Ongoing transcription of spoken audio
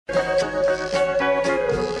Two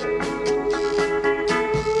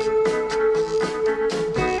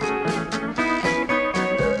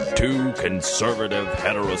conservative,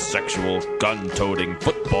 heterosexual, gun-toting,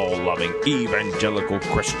 football-loving, evangelical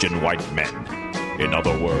Christian white men. In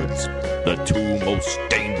other words, the two most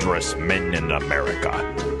dangerous men in America,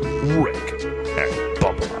 Rick and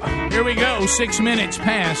Bubba. Here we go, 6 minutes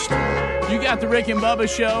past. You got the Rick and Bubba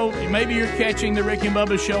Show. Maybe you're catching the Rick and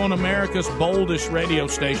Bubba Show on America's boldest radio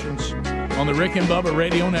stations on the Rick and Bubba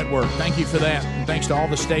Radio Network. Thank you for that. And thanks to all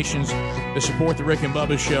the stations that support the Rick and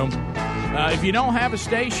Bubba Show. If you don't have a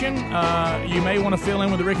station, you may want to fill in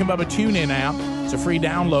with the Rick and Bubba TuneIn app. It's a free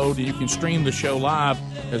download, and you can stream the show live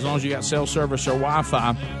as long as you got cell service or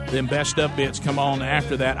Wi-Fi. Then Best Of Bits come on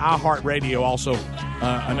after that. iHeartRadio also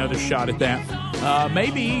another shot at that.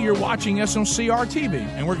 Maybe you're watching us on CRTV,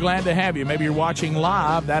 and we're glad to have you. Maybe you're watching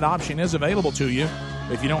live. That option is available to you.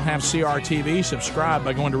 If you don't have CRTV, subscribe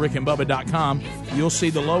by going to rickandbubba.com. You'll see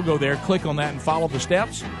the logo there. Click on that and follow the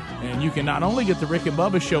steps. And you can not only get the Rick and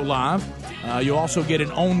Bubba Show live, you'll also get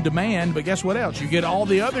it on demand. But guess what else? You get all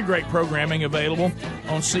the other great programming available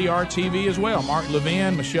on CRTV as well. Mark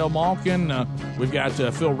Levin, Michelle Malkin. We've got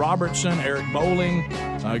Phil Robertson, Eric Bowling,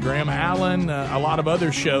 Graham Allen, a lot of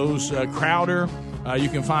other shows, Crowder. You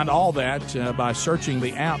can find all that by searching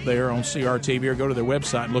the app there on CRTV, or go to their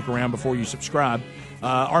website and look around before you subscribe.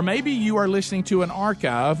 Or maybe you are listening to an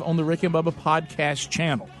archive on the Rick and Bubba podcast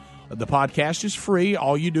channel. The podcast is free.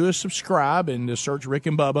 All you do is subscribe and search Rick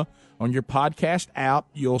and Bubba on your podcast app.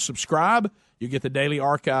 You'll subscribe. You get the daily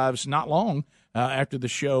archives not long after the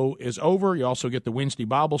show is over. You also get the Wednesday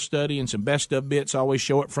Bible study and some Best Of Bits. Always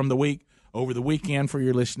show it from the week over the weekend for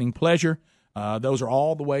your listening pleasure. Those are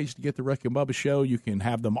all the ways to get the Rick and Bubba Show. You can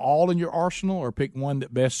have them all in your arsenal or pick one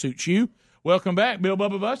that best suits you. Welcome back, Bill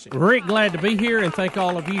Bubba Bussey. Rick, glad to be here, and thank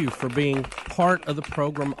all of you for being part of the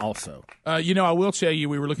program also. I will tell you,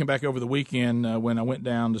 we were looking back over the weekend when I went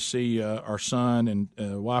down to see our son, and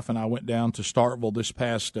wife and I went down to Starkville this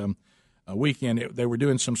past weekend. They were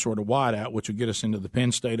doing some sort of whiteout, which would get us into the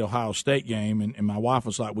Penn State-Ohio State game, and my wife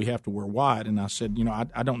was like, we have to wear white. And I said,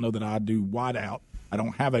 I don't know that I do whiteout. I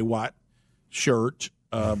don't have a white shirt.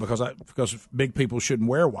 Because big people shouldn't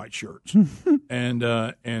wear white shirts, and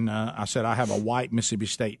I said I have a white Mississippi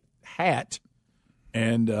State hat,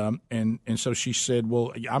 and so she said,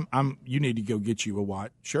 well, you need to go get you a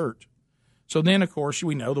white shirt. So then, of course,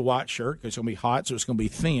 we know the white shirt, because it's going to be hot, so it's going to be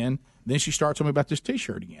thin. Then she starts telling me about this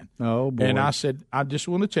T-shirt again. Oh, boy. And I said, I just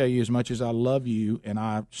want to tell you, as much as I love you, and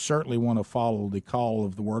I certainly want to follow the call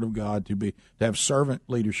of the Word of God to have servant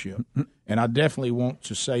leadership, and I definitely want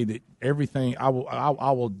to say that everything, I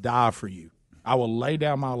will die for you. I will lay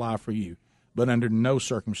down my life for you, but under no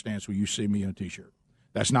circumstance will you see me in a T-shirt.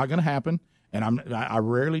 That's not going to happen, and I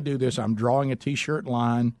rarely do this. I'm drawing a T-shirt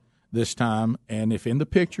line this time, and if in the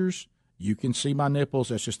pictures you can see my nipples,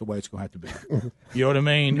 that's just the way it's going to have to be. You know what I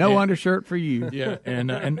mean? No undershirt for you. Yeah,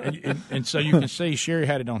 and so you can see, Sherry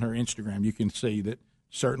had it on her Instagram. You can see that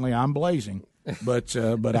certainly I'm blazing, but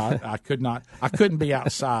I couldn't be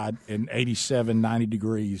outside in 87, 90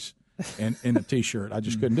 degrees in a T-shirt. I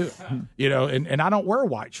just couldn't do it. And I don't wear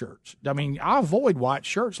white shirts. I mean, I avoid white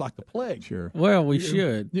shirts like the plague. Sure. Well, we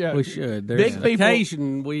should. Yeah, we should. There's an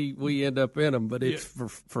occasion we end up in them, but it's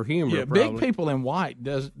for humor. Yeah, probably. big people in white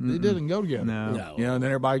doesn't go together. No. And then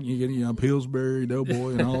everybody you get Pillsbury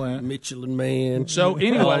Doughboy and all that. Michelin Man. So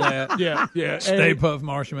anyway, yeah. Stay Puft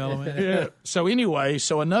Marshmallow Man. Yeah. So anyway,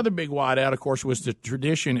 another big whiteout, of course, was the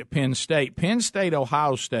tradition at Penn State. Penn State,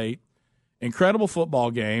 Ohio State. Incredible football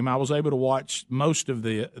game. I was able to watch most of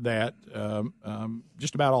that,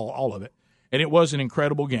 just about all of it. And it was an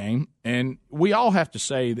incredible game. And we all have to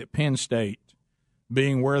say that Penn State,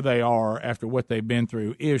 being where they are after what they've been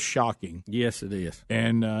through, is shocking. Yes, it is.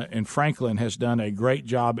 And Franklin has done a great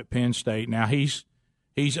job at Penn State. Now he's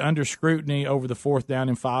under scrutiny over the 4th down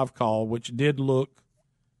and 5 call, which looked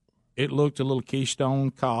a little Keystone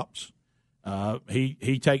Cops.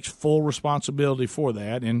 He takes full responsibility for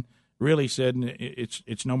that, and really said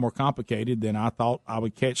it's no more complicated than I thought I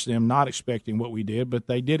would catch them not expecting what we did, but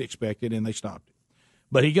they did expect it, and they stopped it.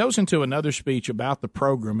 But he goes into another speech about the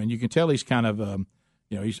program, and you can tell he's kind of,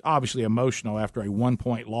 he's obviously emotional after a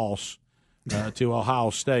 1-point loss to Ohio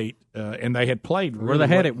State, and they had played really well.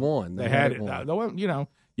 They had it won. won. They had it.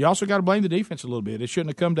 You also got to blame the defense a little bit. It shouldn't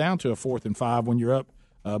have come down to a 4th and 5 when you're up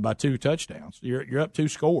by 2 touchdowns. You're up 2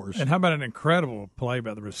 scores. And how about an incredible play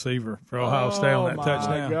by the receiver for Ohio State on that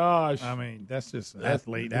touchdown? Oh, my gosh. I mean, that's just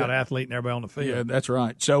out-athleting everybody on the field. Yeah, that's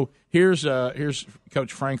right. So here's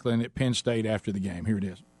Coach Franklin at Penn State after the game. Here it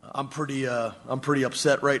is. I'm pretty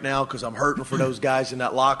upset right now because I'm hurting for those guys in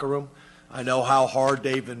that locker room. I know how hard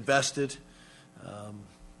they've invested.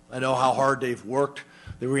 I know how hard they've worked.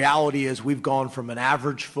 The reality is we've gone from an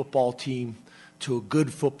average football team to a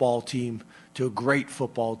good football team to a great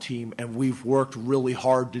football team, and we've worked really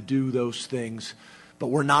hard to do those things, but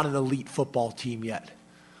we're not an elite football team yet.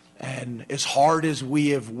 And as hard as we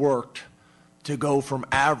have worked to go from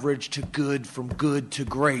average to good, from good to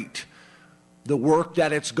great, the work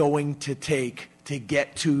that it's going to take to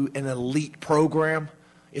get to an elite program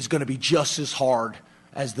is going to be just as hard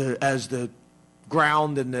as the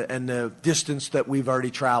ground and the distance that we've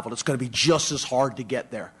already traveled. It's going to be just as hard to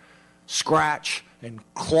get there. Scratch and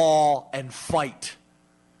claw and fight.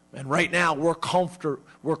 And right now we're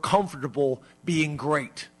comfortable being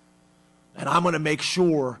great. And I'm going to make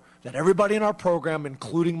sure that everybody in our program,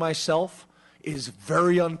 including myself, is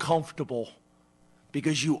very uncomfortable,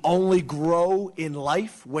 because you only grow in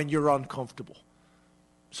life when you're uncomfortable.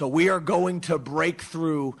 So we are going to break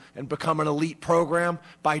through and become an elite program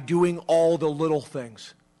by doing all the little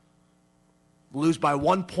things. Lose by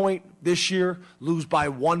 1 point this year, lose by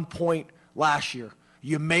 1 point last year.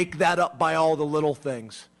 You make that up by all the little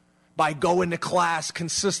things. By going to class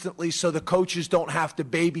consistently so the coaches don't have to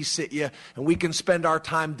babysit you, and we can spend our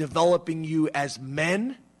time developing you as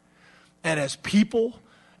men and as people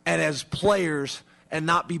and as players, and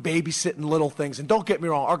not be babysitting little things. And don't get me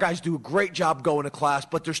wrong, our guys do a great job going to class,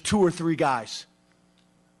 but there's 2 or 3 guys.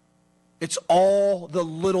 It's all the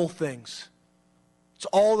little things. It's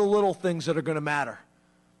all the little things that are going to matter.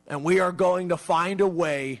 And we are going to find a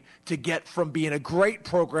way to get from being a great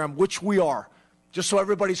program, which we are, just so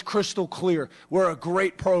everybody's crystal clear, we're a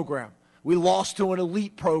great program. We lost to an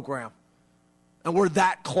elite program, and we're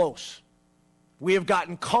that close. We have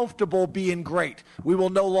gotten comfortable being great. We will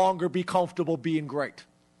no longer be comfortable being great.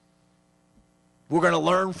 We're going to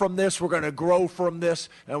learn from this. We're going to grow from this.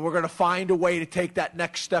 And we're going to find a way to take that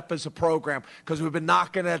next step as a program, because we've been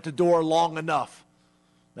knocking at the door long enough.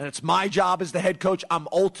 And it's my job as the head coach. I'm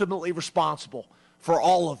ultimately responsible for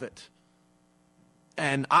all of it.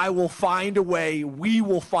 And I will find a way. We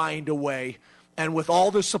will find a way. And with all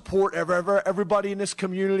the support of everybody in this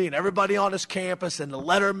community and everybody on this campus and the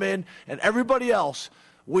lettermen and everybody else,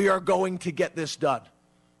 we are going to get this done.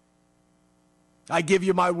 I give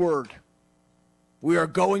you my word. We are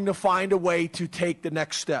going to find a way to take the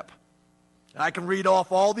next step. I can read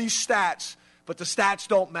off all these stats, but the stats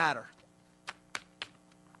don't matter.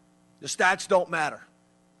 The stats don't matter.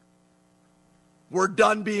 We're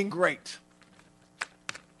done being great.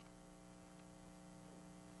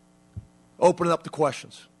 Open it up to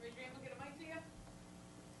questions.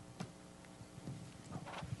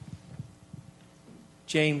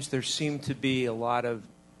 James, there seemed to be a lot of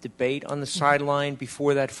debate on the sideline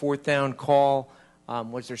before that 4th down call.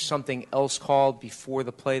 Was there something else called before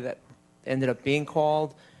the play that ended up being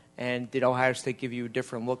called? And did Ohio State give you a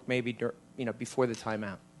different look maybe before the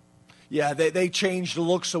timeout? Yeah, they changed the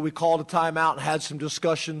look, so we called a timeout and had some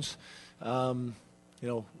discussions.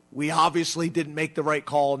 We obviously didn't make the right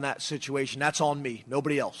call in that situation. That's on me.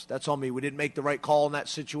 Nobody else. That's on me. We didn't make the right call in that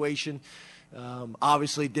situation.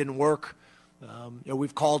 Obviously, it didn't work.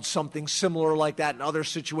 We've called something similar like that in other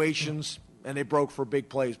situations, and they broke for big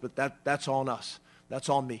plays. But that's on us. That's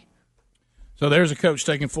on me. So there's a coach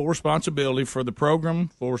taking full responsibility for the program,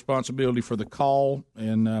 full responsibility for the call.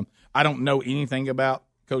 And I don't know anything about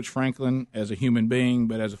Coach Franklin as a human being,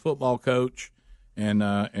 but as a football coach,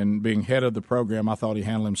 and being head of the program, I thought he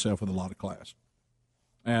handled himself with a lot of class.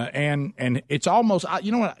 And it's almost,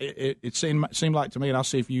 it seemed like to me, and I'll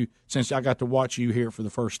see if you, since I got to watch you here for the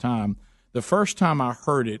first time I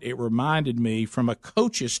heard it, it reminded me from a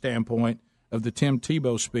coach's standpoint of the Tim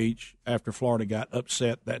Tebow speech after Florida got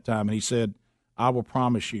upset that time. And he said, I will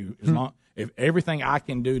promise you, if everything I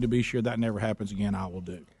can do to be sure that never happens again, I will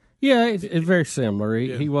do. Yeah, it's very similar.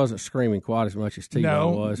 He wasn't screaming quite as much as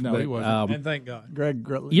Tebow was. No, but, he wasn't. And thank God. Greg,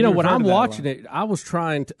 when I'm watching it, I was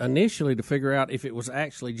trying initially to figure out if it was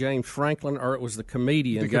actually James Franklin or it was the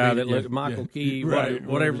comedian guy that looked Michael Key,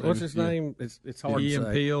 whatever. What's his name? It's hard to say.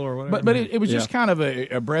 Ian Peel or whatever. But it was just kind of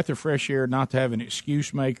a breath of fresh air not to have an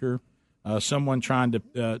excuse maker, someone trying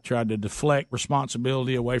to deflect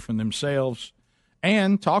responsibility away from themselves,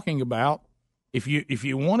 and talking about, If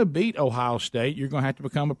you want to beat Ohio State, you're going to have to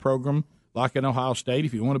become a program like an Ohio State.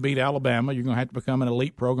 If you want to beat Alabama, you're going to have to become an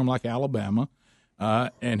elite program like Alabama.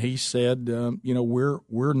 And he said,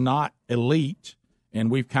 we're not elite, and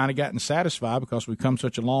we've kind of gotten satisfied because we've come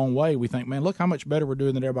such a long way. We think, man, look how much better we're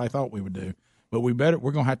doing than everybody thought we would do. But we're going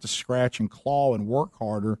to have to scratch and claw and work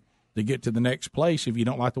harder to get to the next place if you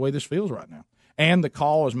don't like the way this feels right now. And the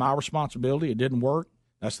call is my responsibility. It didn't work.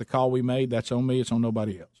 That's the call we made. That's on me. It's on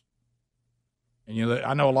nobody else. And,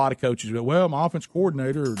 I know a lot of coaches go, well, my offense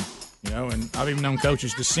coordinator, and I've even known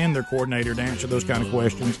coaches to send their coordinator to answer those kind of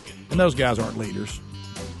questions, and those guys aren't leaders.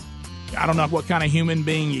 I don't know what kind of human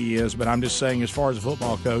being he is, but I'm just saying as far as a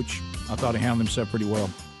football coach, I thought he handled himself pretty well.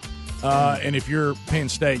 And if you're Penn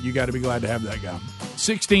State, you got to be glad to have that guy.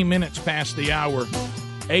 16 minutes past the hour.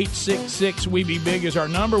 866-WE-BE-BIG is our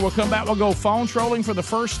number. We'll come back. We'll go phone trolling for the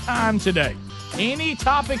first time today. Any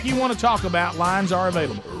topic you want to talk about, lines are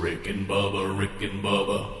available. Rick and Bubba, Rick and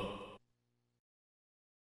Bubba.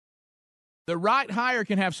 The right hire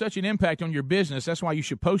can have such an impact on your business. That's why you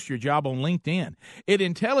should post your job on LinkedIn. It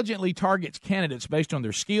intelligently targets candidates based on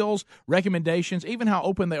their skills, recommendations, even how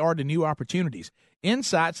open they are to new opportunities.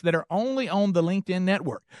 Insights that are only on the LinkedIn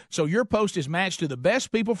network. So your post is matched to the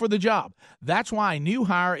best people for the job. That's why a new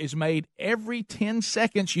hire is made every 10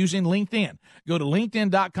 seconds using LinkedIn. Go to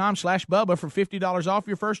linkedin.com/Bubba for $50 off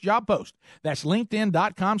your first job post. That's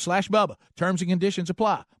linkedin.com/Bubba. Terms and conditions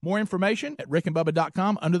apply. More information at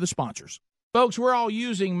rickandbubba.com under the sponsors. Folks, we're all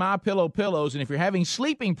using MyPillow pillows, and if you're having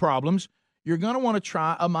sleeping problems, you're going to want to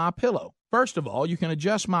try a MyPillow. First of all, you can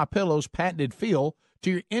adjust MyPillow's patented feel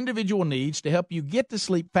to your individual needs to help you get to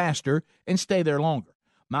sleep faster and stay there longer.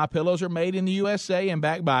 MyPillows are made in the USA and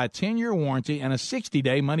backed by a 10-year warranty and a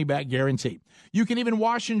 60-day money-back guarantee. You can even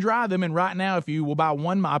wash and dry them, and right now, if you will buy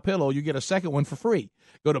one MyPillow, you get a second one for free.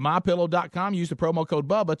 Go to MyPillow.com, use the promo code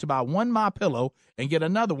BUBBA to buy one MyPillow and get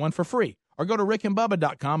another one for free. Or go to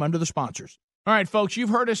rickandbubba.com under the sponsors. All right, folks, you've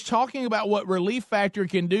heard us talking about what Relief Factor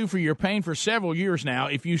can do for your pain for several years now.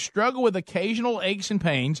 If you struggle with occasional aches and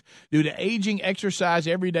pains due to aging, exercise,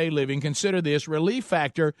 everyday living, consider this. Relief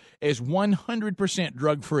Factor is 100%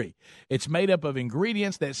 drug-free. It's made up of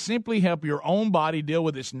ingredients that simply help your own body deal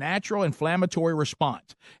with its natural inflammatory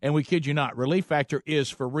response. And we kid you not, Relief Factor is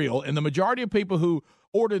for real. And the majority of people who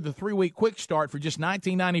ordered the 3-week quick start for just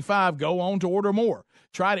 $19.95 go on to order more.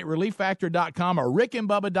 Try it at relieffactor.com or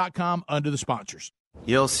rickandbubba.com under the sponsors.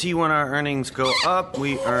 You'll see when our earnings go up,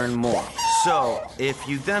 we earn more. So, if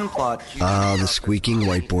you then plot... the squeaking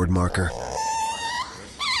whiteboard marker.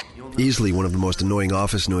 Easily one of the most annoying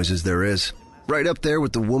office noises there is. Right up there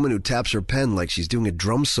with the woman who taps her pen like she's doing a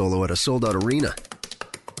drum solo at a sold-out arena.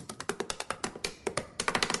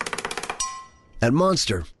 At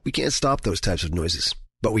Monster, we can't stop those types of noises,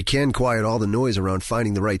 but we can quiet all the noise around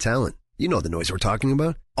finding the right talent. You know the noise we're talking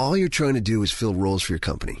about. All you're trying to do is fill roles for your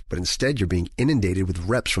company, but instead you're being inundated with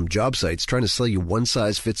reps from job sites trying to sell you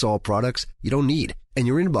one-size-fits-all products you don't need, and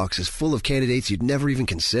your inbox is full of candidates you'd never even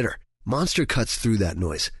consider. Monster cuts through that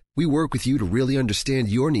noise. We work with you to really understand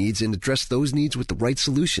your needs and address those needs with the right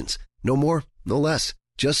solutions. No more, no less.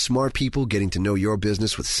 Just smart people getting to know your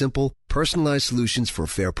business with simple, personalized solutions for a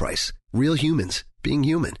fair price. Real humans being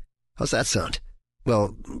human. How's that sound?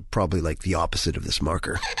 Well, probably like the opposite of this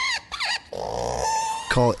marker.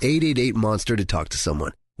 Call 888-MONSTER to talk to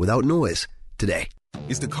someone without noise today.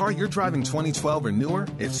 Is the car you're driving 2012 or newer?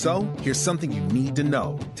 If so, here's something you need to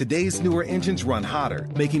know. Today's newer engines run hotter,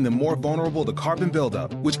 making them more vulnerable to carbon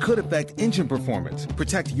buildup, which could affect engine performance.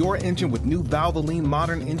 Protect your engine with new Valvoline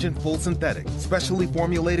Modern Engine Full Synthetic, specially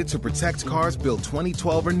formulated to protect cars built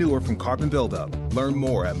 2012 or newer from carbon buildup. Learn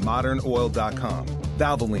more at modernoil.com.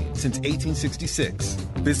 Valvoline, since 1866.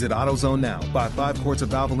 Visit AutoZone now. Buy 5 quarts of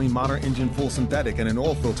Valvoline Modern Engine Full Synthetic and an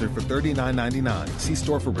oil filter for $39.99. See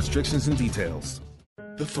store for restrictions and details.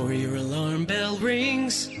 Before your alarm bell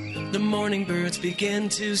rings, the morning birds begin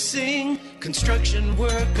to sing. Construction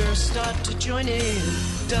workers start to join in.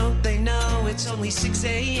 Don't they know it's only 6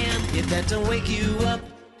 a.m.? If that don't wake you up,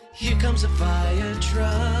 here comes a fire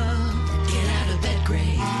truck. Get out of bed, Gray.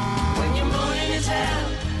 When your morning is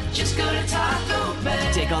hell, just go to Taco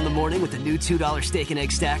Bell. Take on the morning with the new $2 steak and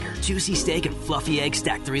egg stacker. Juicy steak and fluffy egg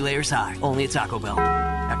stacked 3 layers high. Only at Taco Bell.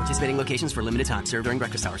 At participating locations for limited time. Served during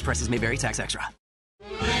breakfast hours. Prices may vary. Tax extra.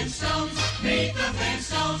 Flintstones, meet the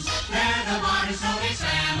Flintstones, they're the Barnes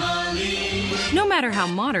family. No matter how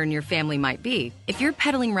modern your family might be, if you're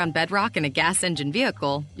pedaling around bedrock in a gas engine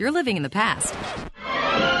vehicle, you're living in the past.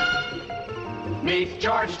 Meet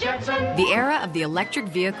George Jetson. The era of the electric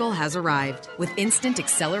vehicle has arrived. With instant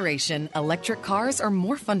acceleration, electric cars are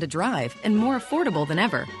more fun to drive and more affordable than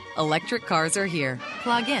ever. Electric cars are here.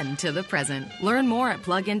 Plug in to the present. Learn more at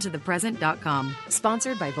plugintothepresent.com.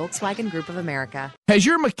 Sponsored by Volkswagen Group of America. Has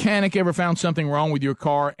your mechanic ever found something wrong with your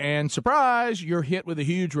car and, surprise, you're hit with a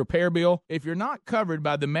huge repair bill? If you're not covered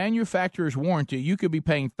by the manufacturer's warranty, you could be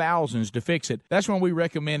paying thousands to fix it. That's when we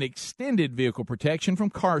recommend extended vehicle protection from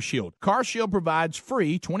CarShield. CarShield provides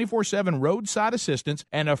free 24/7 roadside assistance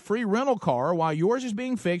and a free rental car while yours is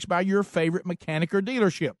being fixed by your favorite mechanic or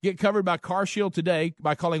dealership. Get covered by CarShield today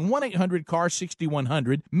by calling calling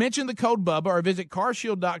 1-800-CAR-6100. Mention the code BUBBA or visit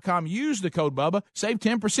carshield.com. Use the code BUBBA. Save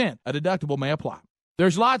 10%. A deductible may apply.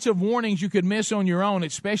 There's lots of warnings you could miss on your own,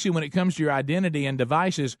 especially when it comes to your identity and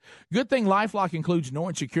devices. Good thing LifeLock includes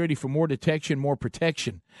Norton Security for more detection, more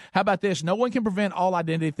protection. How about this? No one can prevent all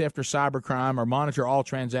identity theft or cybercrime or monitor all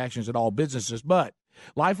transactions at all businesses, but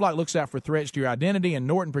LifeLock looks out for threats to your identity, and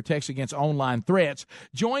Norton protects against online threats.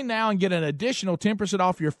 Join now and get an additional 10%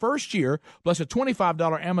 off your first year, plus a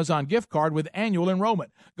 $25 Amazon gift card with annual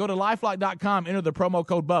enrollment. Go to LifeLock.com, enter the promo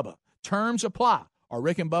code BUBBA. Terms apply, or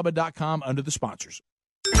rickandbubba.com under the sponsors.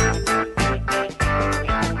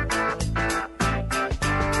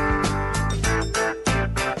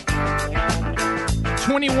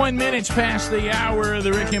 21 minutes past the hour of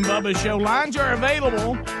the Rick and Bubba Show. Lines are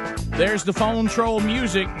available. There's the phone troll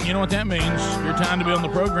music. You know what that means. Your time to be on the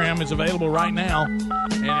program is available right now.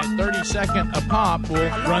 And at 30 seconds a pop, we'll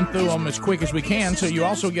run through them as quick as we can. So you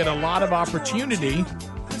also get a lot of opportunity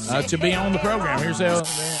to be on the program. Here's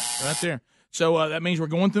right there. So that means we're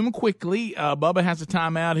going through them quickly. Bubba has a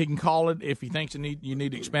timeout. He can call it if he thinks you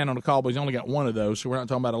need to expand on the call, but he's only got one of those. So we're not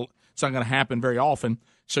talking about it's not going to happen very often.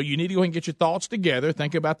 So you need to go ahead and get your thoughts together.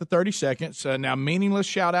 Think about the 30 seconds. Now, meaningless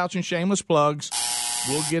shout-outs and shameless plugs.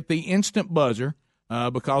 We'll get the instant buzzer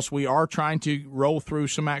because we are trying to roll through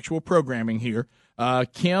some actual programming here.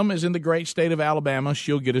 Kim is in the great state of Alabama.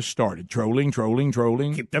 She'll get us started. Trolling.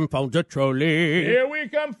 Keep them phones a trolling. Here we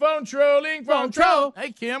come, phone trolling. Phone troll.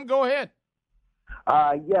 Hey, Kim, go ahead.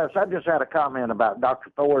 Yes, I just had a comment about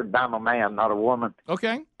Dr. Ford. I'm a man, not a woman.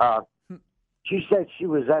 Okay. She said she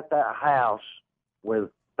was at that house with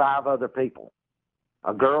 5 other people,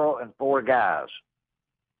 a girl and 4 guys.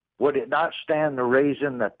 Would it not stand to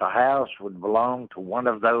reason that the house would belong to one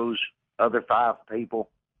of those other 5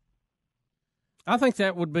 people? I think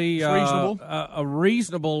that would be a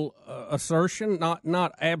reasonable assertion,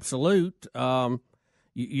 not absolute.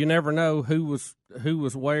 You never know who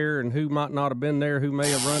was where and who might not have been there, who may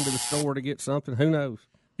have run to the store to get something. Who knows?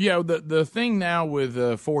 Yeah, the thing now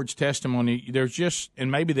with Ford's testimony, there's just,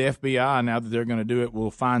 and maybe the FBI, now that they're going to do it, will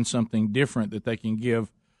find something different that they can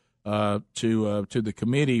give to the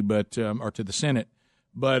committee, but or to the Senate.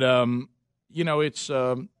 But it's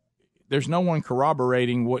there's no one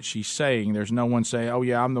corroborating what she's saying. There's no one saying, "Oh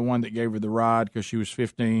yeah, I'm the one that gave her the ride because she was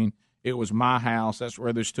 15. It was my house. That's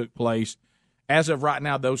where this took place." As of right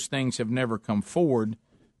now, those things have never come forward.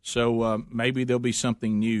 So maybe there'll be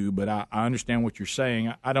something new, but I understand what you're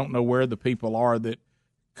saying. I don't know where the people are that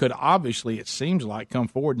could obviously, it seems like, come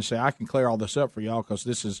forward and say, I can clear all this up for y'all because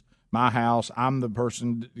this is my house. I'm the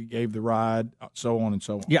person that gave the ride, so on and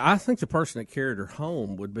so on. Yeah, I think the person that carried her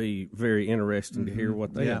home would be very interesting to hear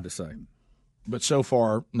what they had to say. But so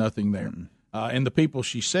far, nothing there. And the people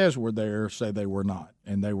she says were there say they were not,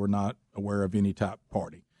 and they were not aware of any type of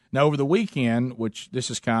party. Now, over the weekend, which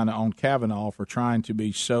this is kind of on Kavanaugh for trying to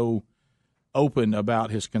be so open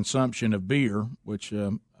about his consumption of beer, which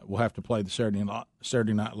we'll have to play the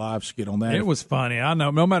Saturday Night Live skit on that. It was funny. I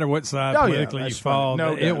know. No matter what side politically you fall,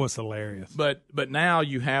 it was hilarious. But now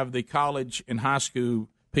you have the college and high school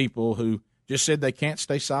people who just said they can't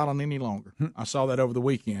stay silent any longer. I saw that over the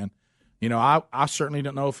weekend. You know, I certainly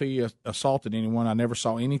don't know if he assaulted anyone. I never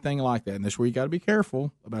saw anything like that. And this is where you got to be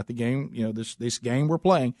careful about the game. You know, this game we're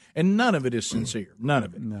playing, and none of it is sincere. None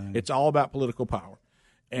of it. No. It's all about political power,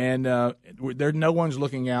 and no one's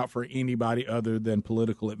looking out for anybody other than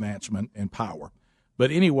political advancement and power.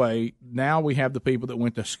 But anyway, now we have the people that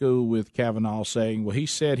went to school with Kavanaugh saying, "Well, he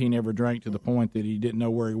said he never drank to the point that he didn't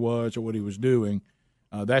know where he was or what he was doing."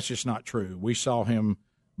 That's just not true. We saw him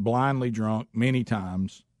blindly drunk many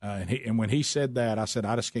times. And when he said that, I said,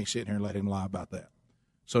 I just can't sit here and let him lie about that.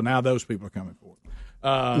 So now those people are coming forward.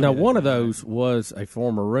 Now, one of those was a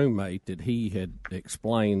former roommate that he had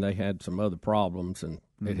explained they had some other problems, and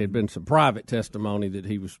it had been some private testimony that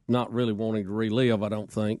he was not really wanting to relive, I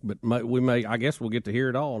don't think. But I guess we'll get to hear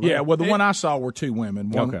it all. Yeah, well, the one I saw were 2 women.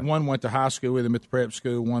 One went to high school with him at the prep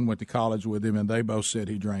school. One went to college with him, and they both said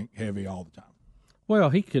he drank heavy all the time. Well,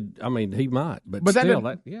 he could. I mean, he might, but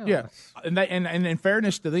still, yeah. And in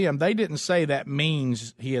fairness to them, they didn't say that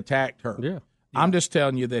means he attacked her. Yeah. I'm just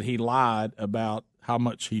telling you that he lied about how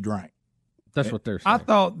much he drank. That's what they're saying. I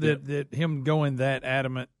thought that him going that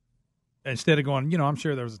adamant, instead of going, I'm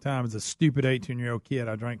sure there was a time as a stupid 18-year-old kid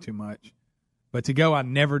I drank too much, but to go I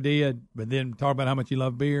never did, but then talk about how much you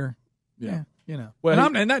love beer,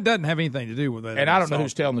 Well, and that doesn't have anything to do with that. And I don't know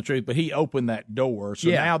who's telling the truth, but he opened that door. So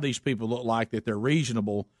now these people look like that they're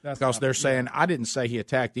reasonable because they're saying, I didn't say he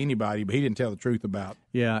attacked anybody, but he didn't tell the truth about.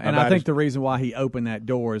 Yeah, and I think the reason why he opened that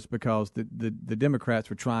door is because the Democrats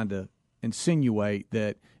were trying to insinuate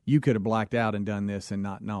that you could have blacked out and done this and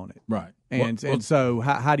not known it. Right. And so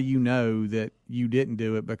how do you know that you didn't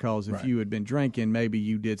do it? Because if Right. you had been drinking, maybe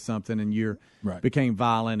you did something and you Right. became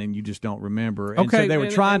violent and you just don't remember. And Okay, so they were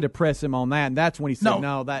and- trying to press him on that, and that's when he said,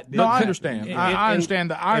 "No, that didn't." No, I understand. I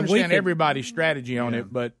understand. I and we understand could- everybody's strategy on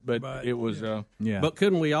it, but it was But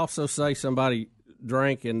couldn't we also say somebody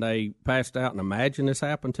drank and they passed out and imagine this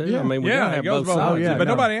happened too? I mean, we gotta it have goes both both sides. ways. But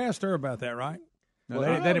nobody asked her about that, right? No,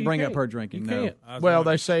 they didn't bring up her drinking. No. Well,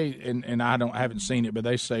 they say, and I haven't seen it, but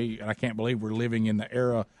they say, and I can't believe we're living in the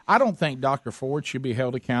era. I don't think Dr. Ford should be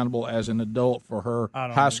held accountable as an adult for her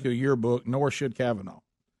high school yearbook, nor should Kavanaugh.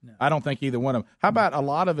 No. I don't think either one of them. How about a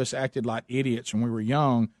lot of us acted like idiots when we were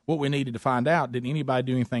young? What we needed to find out, did anybody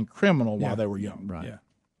do anything criminal while they were young? Right. Yeah.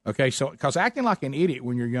 Okay, so because acting like an idiot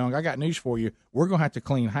when you're young, I got news for you. We're going to have to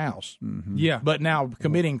clean house. Mm-hmm. Yeah. But now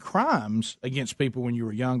committing crimes against people when you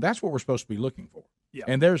were young, that's what we're supposed to be looking for. Yeah.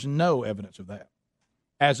 And there's no evidence of that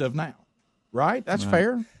as of now. Right? That's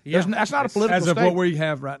fair. Yeah. That's not a political As of statement. what we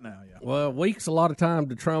have right now, yeah. Well, weeks a lot of time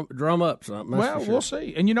to drum up something. That's Well, for sure. we'll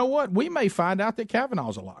see. And you know what? We may find out that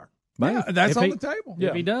Kavanaugh's a liar. Yeah, that's If on he- the table.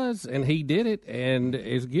 If he does, and he did it, and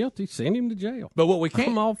is guilty, send him to jail. But what we can't.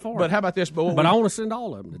 I'm all for But it. how about this? But I want to send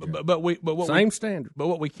all of them to jail. But what Same standard. But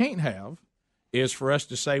what we can't have is for us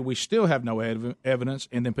to say we still have no evidence,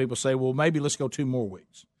 and then people say, well, maybe let's go 2 more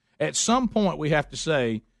weeks. At some point, we have to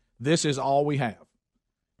say this is all we have,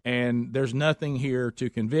 and there's nothing here to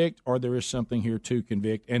convict, or there is something here to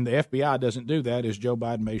convict, and the FBI doesn't do that, as Joe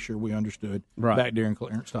Biden made sure we understood back during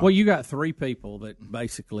Clarence Thomas. Well, you got 3 people that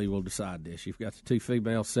basically will decide this. You've got the 2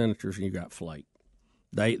 female senators, and you got Flake.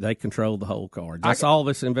 They control the whole card. That's all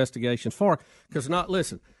this investigation's for. Because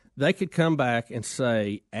listen, they could come back and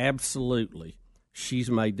say absolutely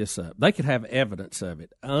she's made this up. They could have evidence of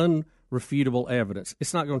it, unrefutable evidence.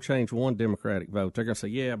 It's not going to change one Democratic vote. They're going to say,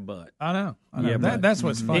 yeah, but. I know. Yeah, that's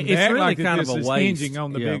what's fun. It's really kind of a waste. Hinging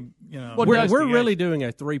on the big, Well, we're really doing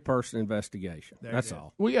a 3-person investigation. That's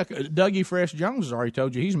all. Well, yeah, Dougie Fresh Jones has already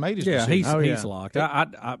told you he's made his decision. He's locked.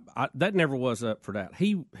 I that never was up for that.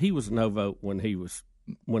 He was no vote when his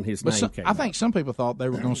name came. I think some people thought they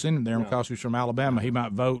were going to send him there because he's from Alabama. He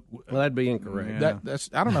might vote. Well, that'd be incorrect. That's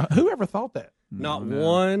I don't know. Whoever thought that? Not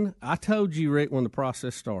one. I told you, Rick, when the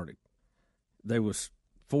process started, there was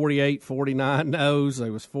 48, 49 no's.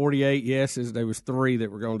 There was 48 yeses. There was 3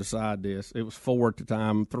 that were going to decide this. It was 4 at the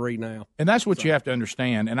time, 3 now. And that's what you have to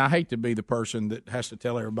understand. And I hate to be the person that has to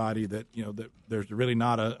tell everybody that that there's really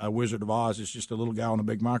not a Wizard of Oz. It's just a little guy on a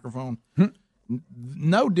big microphone.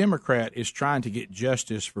 No Democrat is trying to get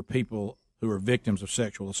justice for people who are victims of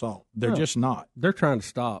sexual assault. They're just not. They're trying to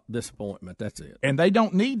stop disappointment. That's it. And they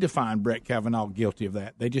don't need to find Brett Kavanaugh guilty of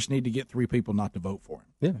that. They just need to get 3 people not to vote for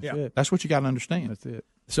him. Yeah. That's what you got to understand. That's it.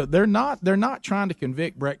 So they're not trying to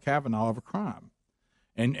convict Brett Kavanaugh of a crime,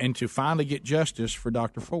 and to finally get justice for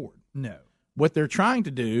Dr. Ford. No. What they're trying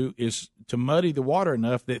to do is to muddy the water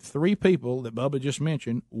enough that 3 people that Bubba just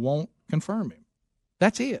mentioned won't confirm him.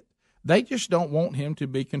 That's it. They just don't want him to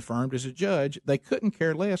be confirmed as a judge. They couldn't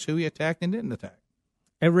care less who he attacked and didn't attack.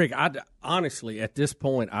 And Rick, honestly, at this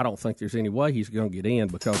point, I don't think there's any way he's going to get in,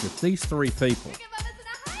 because if these 3 people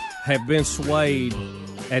have been swayed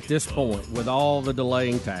at this point with all the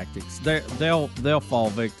delaying tactics, they'll fall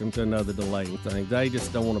victim to another delaying thing. They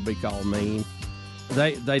just don't want to be called mean.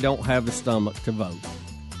 They don't have the stomach to vote.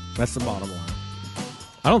 That's the bottom line.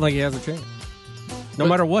 I don't think he has a chance. No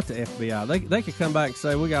matter what the FBI, they could come back and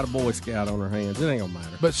say, we got a Boy Scout on our hands. It ain't going to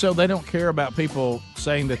matter. But so they don't care about people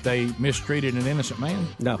saying that they mistreated an innocent man?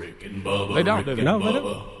 No. Rick and Bubba, They don't, Rick do they? and No, they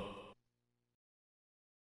Bubba. don't.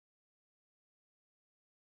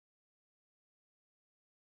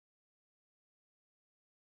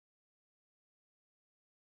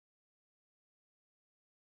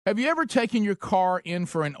 Have you ever taken your car in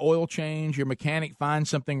for an oil change, your mechanic finds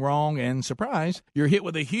something wrong, and surprise, you're hit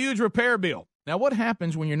with a huge repair bill? Now, what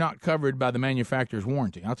happens when you're not covered by the manufacturer's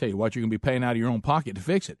warranty? I'll tell you what, you're going to be paying out of your own pocket to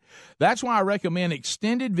fix it. That's why I recommend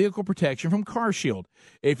extended vehicle protection from CarShield.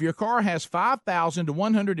 If your car has 5,000 to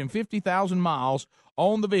 150,000 miles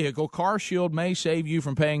on the vehicle, CarShield may save you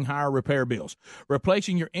from paying higher repair bills.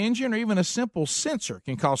 Replacing your engine or even a simple sensor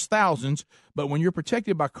can cost thousands, but when you're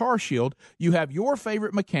protected by CarShield, you have your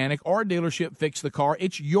favorite mechanic or dealership fix the car.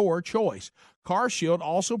 It's your choice. CarShield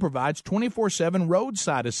also provides 24/7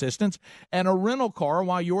 roadside assistance and a rental car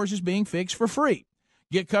while yours is being fixed for free.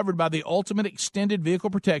 Get covered by the ultimate extended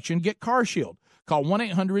vehicle protection. Get CarShield. Call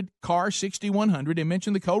 1-800-CAR-6100 and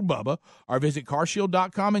mention the code BUBBA, or visit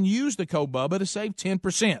carshield.com and use the code BUBBA to save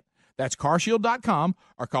 10%. That's carshield.com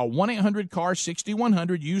or call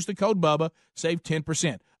 1-800-CAR-6100. Use the code BUBBA. Save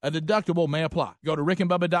 10%. A deductible may apply. Go to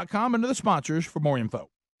rickandbubba.com under the sponsors for more info.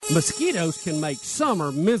 Mosquitoes can make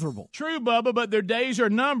summer miserable. True, Bubba, but their days are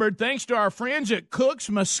numbered thanks to our friends at Cook's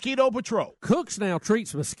Mosquito Patrol. Cook's now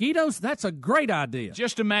treats mosquitoes? That's a great idea.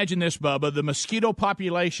 Just imagine this, Bubba. The mosquito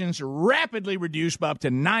populations rapidly reduced by up to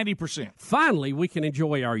 90%. Finally, we can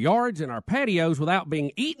enjoy our yards and our patios without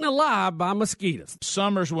being eaten alive by mosquitoes.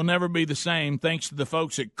 Summers will never be the same thanks to the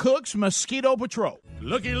folks at Cook's Mosquito Patrol.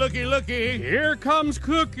 Looky, looky, looky. Here comes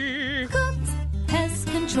Cookie. Cook's Pest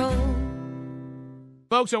Control.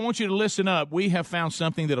 Folks, I want you to listen up. We have found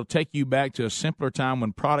something that'll take you back to a simpler time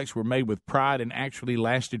when products were made with pride and actually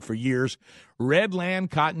lasted for years.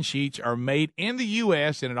 Redland cotton sheets are made in the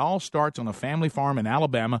U.S., and it all starts on a family farm in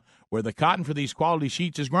Alabama where the cotton for these quality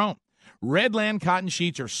sheets is grown. Redland cotton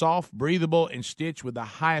sheets are soft, breathable, and stitched with the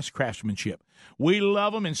highest craftsmanship. We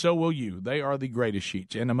love them, and so will you. They are the greatest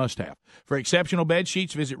sheets and a must-have. For exceptional bed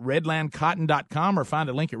sheets, visit redlandcotton.com or find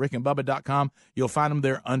a link at rickandbubba.com. You'll find them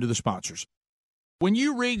there under the sponsors. When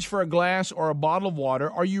you reach for a glass or a bottle of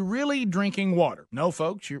water, are you really drinking water? No,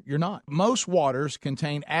 folks, you're not. Most waters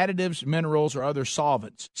contain additives, minerals, or other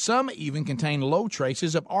solvents. Some even contain low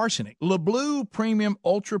traces of arsenic. LeBlue Premium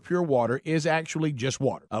Ultra Pure Water is actually just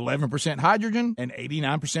water. 11% hydrogen and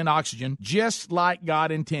 89% oxygen, just like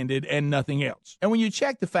God intended and nothing else. And when you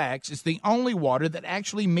check the facts, it's the only water that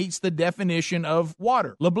actually meets the definition of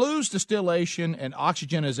water. LeBlue's distillation and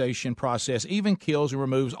oxygenization process even kills and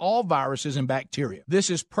removes all viruses and bacteria. This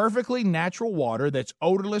is perfectly natural water that's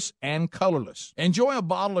odorless and colorless. Enjoy a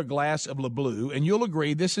bottle or glass of LeBlue, and you'll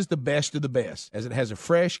agree this is the best of the best, as it has a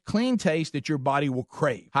fresh, clean taste that your body will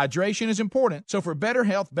crave. Hydration is important, so for better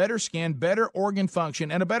health, better skin, better organ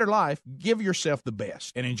function, and a better life, give yourself the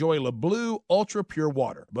best and enjoy LeBlue Ultra Pure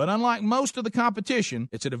Water. But unlike most of the competition,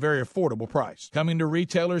 it's at a very affordable price. Coming to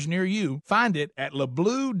retailers near you, find it at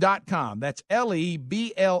lebleu.com. That's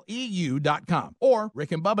LEBLEU.com or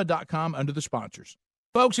rickandbubba.com under the sponsors.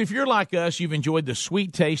 Folks, if you're like us, you've enjoyed the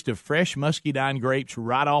sweet taste of fresh muscadine grapes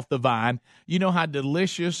right off the vine. You know how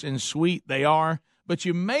delicious and sweet they are, but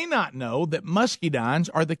you may not know that muscadines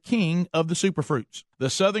are the king of the superfruits. The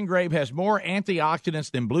Southern grape has more antioxidants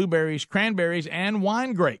than blueberries, cranberries, and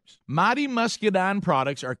wine grapes. Mighty Muscadine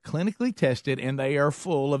products are clinically tested, and they are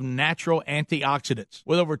full of natural antioxidants.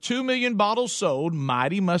 With over 2 million bottles sold,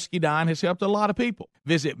 Mighty Muscadine has helped a lot of people.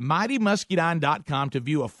 Visit mightymuscadine.com to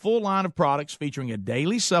view a full line of products featuring a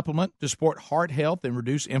daily supplement to support heart health and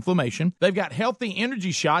reduce inflammation. They've got healthy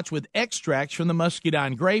energy shots with extracts from the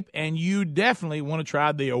muscadine grape, and you definitely want to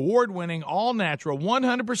try the award-winning, all-natural,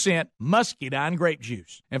 100% muscadine grape juice.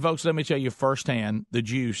 And folks, let me tell you firsthand, the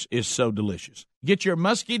juice is so delicious. Get your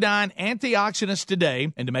muscadine antioxidants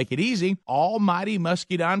today, and to make it easy, all Mighty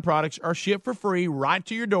Muscadine products are shipped for free right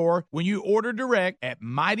to your door when you order direct at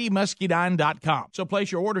mightymuscadine.com. So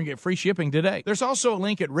place your order and get free shipping today. There's also a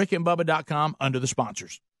link at rickandbubba.com under the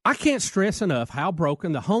sponsors. I can't stress enough how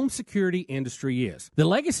broken the home security industry is. The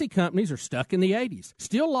legacy companies are stuck in the 80s,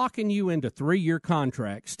 still locking you into 3-year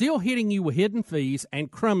contracts, still hitting you with hidden fees and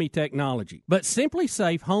crummy technology. But Simply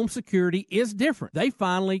Safe Home Security is different. They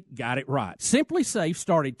finally got it right. Simply Safe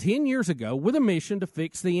started 10 years ago with a mission to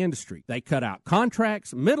fix the industry. They cut out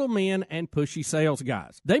contracts, middlemen, and pushy sales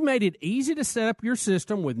guys. They made it easy to set up your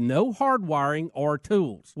system with no hardwiring or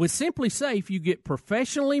tools. With Simply Safe, you get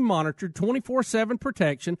professionally monitored 24/7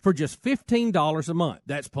 protection for just $15 a month.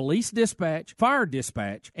 That's police dispatch, fire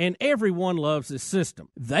dispatch, and everyone loves this system.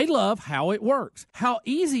 They love how it works, how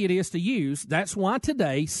easy it is to use. That's why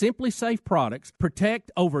today Simply Safe products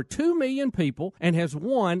protect over 2 million people and has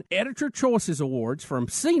won Editor Choices Awards from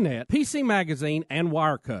CNET, PC Magazine, and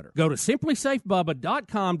Wirecutter. Go to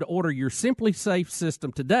simplysafebubba.com to order your Simply Safe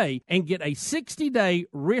system today and get a 60-day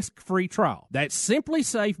risk-free trial. That's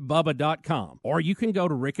simplysafebubba.com. Or you can go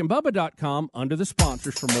to rickandbubba.com under the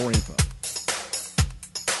sponsors for more info.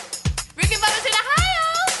 Rick and Bubba's in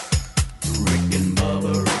Ohio! Rick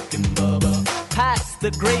and Bubba. Pass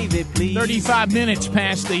the gravy, please. 35 minutes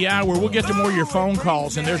past the hour. We'll get to more of your phone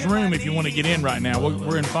calls, and there's room if you want to get in right now.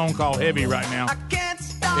 We're in phone call heavy right now.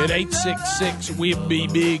 At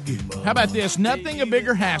 866-WE-BE-BIG. How about this? Nothing a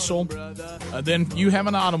bigger hassle than you have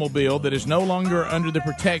an automobile that is no longer under the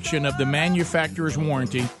protection of the manufacturer's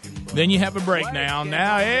warranty. Then you have a breakdown.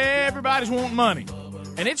 Now everybody's wanting money.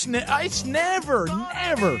 And it's never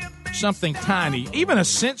something tiny. Even a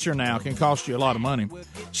sensor now can cost you a lot of money.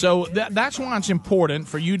 So that's why it's important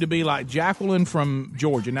for you to be like Jacqueline from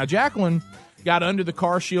Georgia. Now, Jacqueline got under the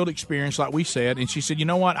CarShield experience, like we said, and she said, you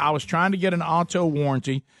know what? I was trying to get an auto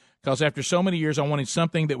warranty because after so many years, I wanted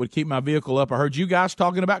something that would keep my vehicle up. I heard you guys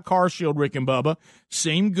talking about CarShield, Rick and Bubba.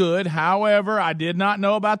 Seemed good. However, I did not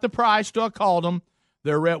know about the price till I called them.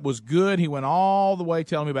 Their rep was good. He went all the way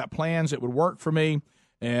telling me about plans that would work for me,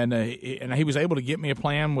 and he was able to get me a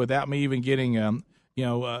plan without me even getting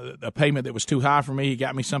a payment that was too high for me. He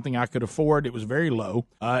got me something I could afford. It was very low,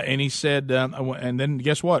 and he said, and then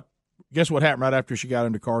guess what? Guess what happened right after she got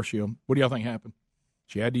into CarShield? What do y'all think happened?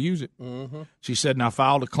 She had to use it. Mm-hmm. She said, and I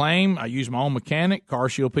filed a claim. I used my own mechanic.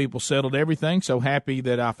 CarShield people settled everything. So happy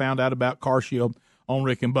that I found out about CarShield on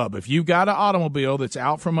Rick and Bubba. If you've got an automobile that's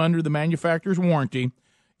out from under the manufacturer's warranty,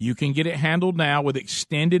 you can get it handled now with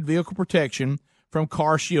extended vehicle protection from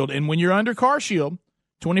CarShield. And when you're under CarShield,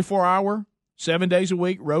 24-hour, 7 days a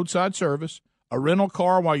week roadside service, a rental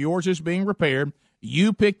car while yours is being repaired,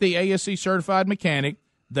 you pick the ASE certified mechanic.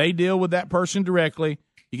 They deal with that person directly.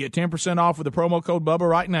 You get 10% off with the promo code Bubba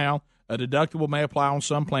right now. A deductible may apply on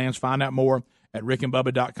some plans. Find out more at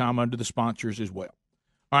rickandbubba.com under the sponsors as well.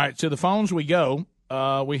 All right, to the phones we go.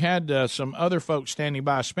 We had some other folks standing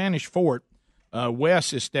by. Spanish Fort,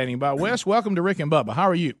 Wes is standing by. Wes, welcome to Rick and Bubba. How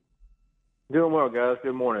are you? Doing well, guys.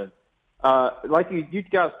 Good morning. Like you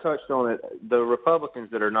guys touched on it, the Republicans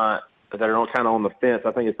that are kind of on the fence,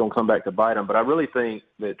 I think it's going to come back to bite them. But I really think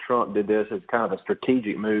that Trump did this as kind of a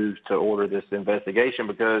strategic move to order this investigation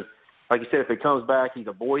because, like you said, if it comes back, he's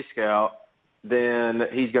a Boy Scout, then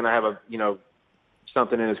he's going to have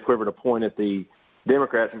something in his quiver to point at the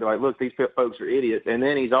Democrats and be like, look, these folks are idiots. And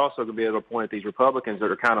then he's also going to be able to point at these Republicans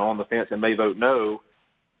that are kind of on the fence and may vote no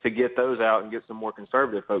to get those out and get some more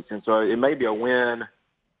conservative folks in. So it may be a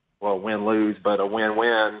win-lose, but a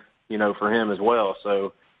win-win, for him as well.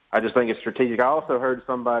 So I just think it's strategic. I also heard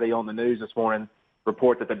somebody on the news this morning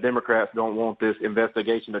report that the Democrats don't want this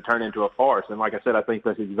investigation to turn into a farce. And like I said, I think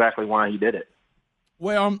that's exactly why he did it.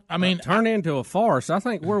 Well, I mean, turn into a farce. I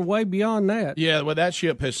think we're way beyond that. Yeah, well, that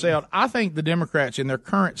ship has sailed. I think the Democrats in their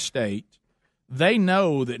current state, they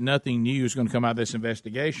know that nothing new is going to come out of this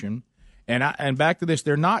investigation. And back to this,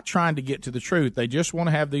 they're not trying to get to the truth. They just want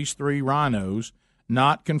to have these three rhinos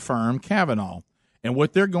not confirm Kavanaugh. And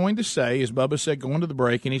what they're going to say, as Bubba said going to the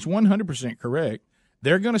break, and he's 100% correct,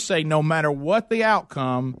 they're going to say no matter what the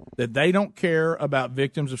outcome, that they don't care about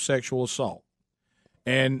victims of sexual assault.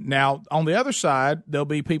 And now, on the other side, there'll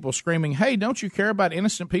be people screaming, hey, don't you care about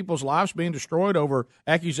innocent people's lives being destroyed over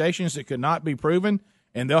accusations that could not be proven?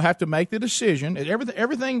 And they'll have to make the decision.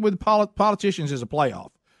 Everything with politicians is a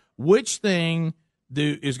playoff. Which thing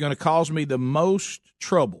is going to cause me the most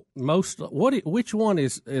trouble? Which one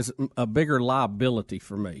is a bigger liability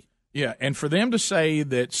for me? Yeah, and for them to say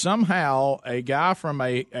that somehow a guy from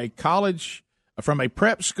a college, from a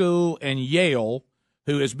prep school in Yale,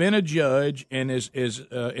 who has been a judge and is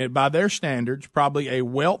by their standards probably a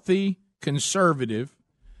wealthy conservative,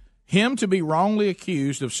 him to be wrongly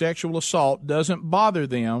accused of sexual assault doesn't bother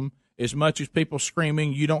them as much as people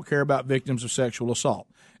screaming, you don't care about victims of sexual assault.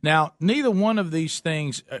 Now, neither one of these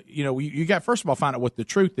things, you got, first of all, find out what the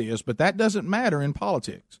truth is, but that doesn't matter in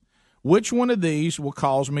politics. Which one of these will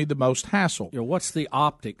cause me the most hassle? What's the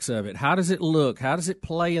optics of it? How does it look? How does it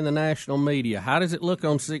play in the national media? How does it look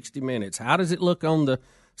on 60 Minutes? How does it look on the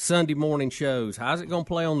Sunday morning shows? How's it going to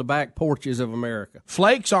play on the back porches of America?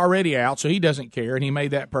 Flake's already out, so he doesn't care, and he made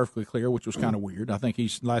that perfectly clear, which was kind of weird. I think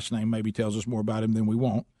his last name maybe tells us more about him than we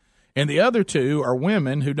want. And the other two are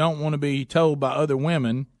women who don't want to be told by other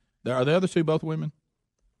women. Are the other two both women?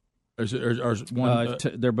 Or is one?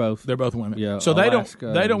 They're both. They're both women. Yeah. So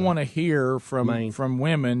Alaska, they don't want to hear from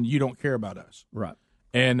women. You don't care about us, right?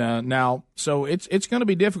 And now, so it's going to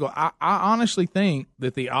be difficult. I honestly think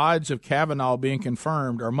that the odds of Kavanaugh being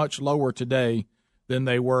confirmed are much lower today than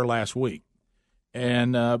they were last week.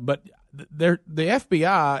 And but the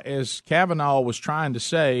FBI, as Kavanaugh was trying to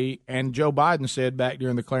say, and Joe Biden said back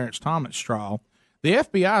during the Clarence Thomas trial, the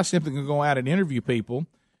FBI is simply going to go out and interview people.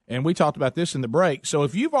 And we talked about this in the break. So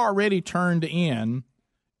if you've already turned in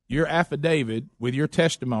your affidavit with your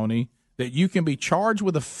testimony that you can be charged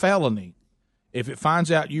with a felony if it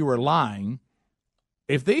finds out you were lying,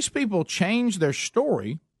 if these people change their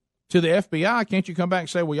story to the FBI, can't you come back and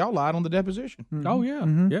say, well, y'all lied on the deposition? Mm-hmm. Oh, yeah.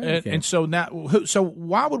 Mm-hmm. Yeah. And so now, so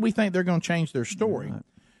why would we think they're going to change their story? Right.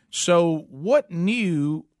 So what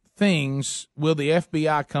new things will the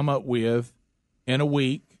FBI come up with in a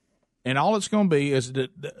week? And all it's going to be is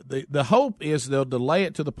the hope is they'll delay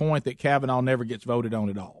it to the point that Kavanaugh never gets voted on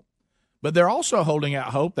at all. But they're also holding out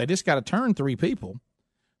hope. They just got to turn three people,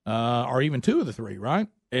 or even two of the three, right?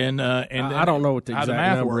 And I don't know what the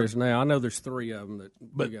exact number is now. I know there's three of them that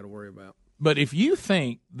we got to worry about. But if you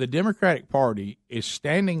think the Democratic Party is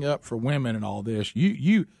standing up for women and all this,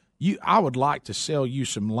 you I would like to sell you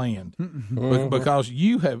some land because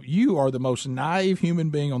you are the most naive human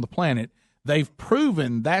being on the planet. They've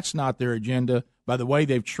proven that's not their agenda by the way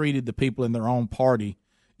they've treated the people in their own party.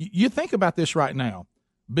 You think about this right now.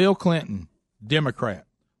 Bill Clinton, Democrat.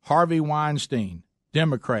 Harvey Weinstein,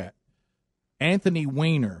 Democrat. Anthony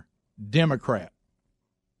Weiner, Democrat.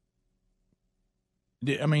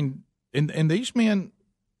 I mean, and these men,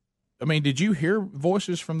 I mean, did you hear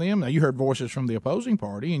voices from them? Now, you heard voices from the opposing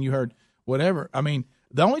party, and you heard whatever. I mean,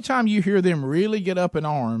 the only time you hear them really get up in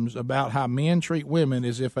arms about how men treat women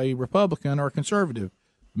is if a Republican or a conservative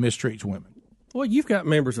mistreats women. Well, you've got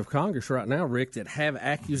members of Congress right now, Rick, that have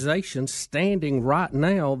accusations standing right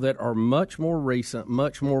now that are much more recent,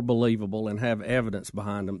 much more believable, and have evidence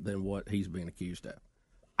behind them than what he's being accused of.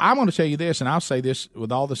 I'm going to tell you this, and I'll say this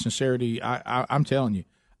with all the sincerity I'm telling you.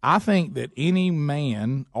 I think that any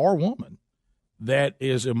man or woman that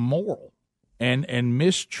is immoral and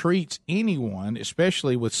mistreats anyone,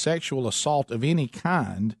 especially with sexual assault of any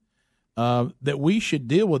kind, that we should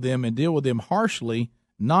deal with them and deal with them harshly,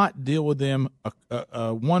 not deal with them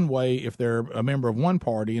one way if they're a member of one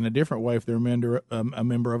party and a different way if they're a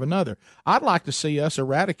member of another. I'd like to see us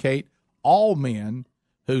eradicate all men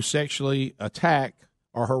who sexually attack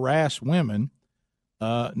or harass women,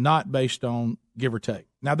 not based on give or take.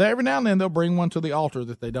 Now, every now and then they'll bring one to the altar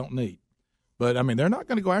that they don't need. But, I mean, they're not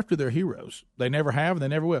going to go after their heroes. They never have, and they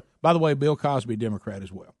never will. By the way, Bill Cosby, Democrat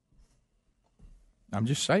as well. I'm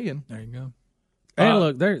just saying. There you go. And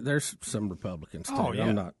look, there's some Republicans too. Oh, yeah.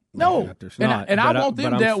 I'm not. No, and I want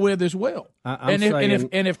them dealt with as well. And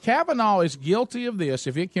if Kavanaugh is guilty of this,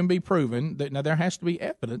 if it can be proven that now there has to be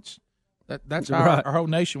evidence. That's how our whole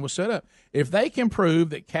nation was set up. If they can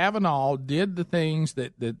prove that Kavanaugh did the things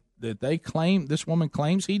that they claim, this woman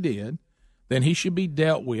claims he did, then he should be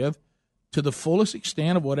dealt with to the fullest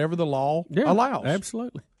extent of whatever the law allows.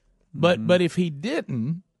 Absolutely. But if he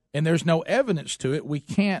didn't, and there's no evidence to it, we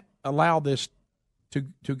can't allow this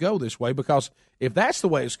to go this way, because if that's the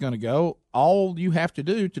way it's going to go, all you have to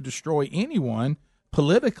do to destroy anyone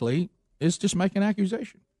politically is just make an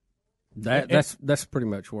accusation. That's pretty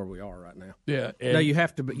much where we are right now. Yeah. Now you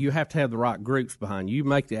have to have the right groups behind you. You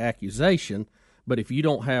make the accusation, but if you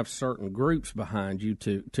don't have certain groups behind you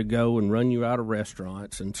to go and run you out of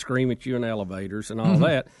restaurants and scream at you in elevators and all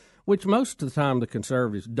that, which most of the time the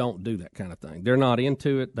conservatives don't do that kind of thing. They're not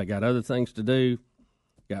into it. They got other things to do.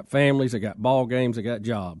 Got families. They got ball games. They got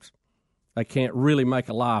jobs. They can't really make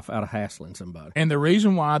a life out of hassling somebody. And the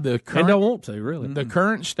reason why the current, they don't want to, really. The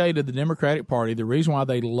current state of the Democratic Party, the reason why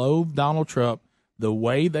they loathe Donald Trump the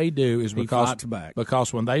way they do is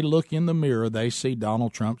because when they look in the mirror, they see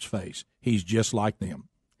Donald Trump's face. He's just like them.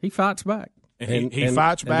 He fights back. He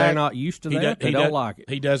fights back. And they're not used to that. They don't like it.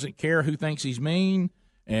 He doesn't care who thinks he's mean.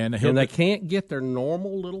 And they can't get their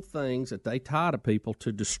normal little things that they tie to people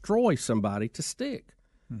to destroy somebody to stick.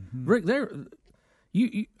 Mm-hmm. Rick,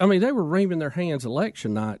 they were wringing their hands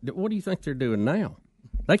election night. What do you think they're doing now?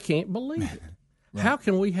 They can't believe it. Right. How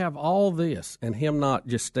can we have all this and him not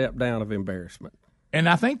just step down of embarrassment? And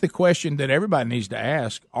I think the question that everybody needs to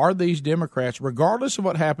ask, are these Democrats, regardless of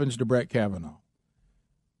what happens to Brett Kavanaugh,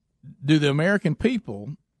 do the American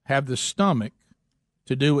people have the stomach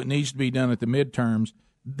to do what needs to be done at the midterms?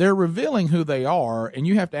 They're revealing who they are, and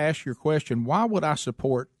you have to ask your question, why would I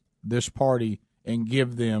support this party and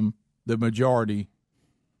give them the majority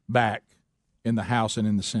back in the House and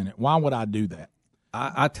in the Senate? Why would I do that?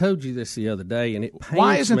 I told you this the other day, and it pains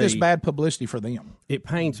Why isn't this bad publicity for them? It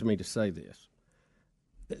pains me to say this.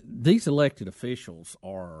 These elected officials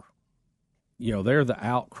are, they're the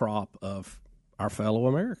outcrop of our fellow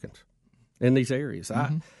Americans in these areas.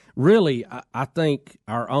 Mm-hmm. I think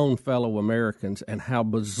our own fellow Americans and how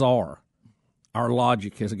bizarre our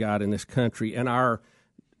logic has got in this country, and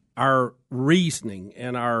our reasoning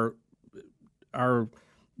and our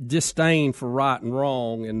disdain for right and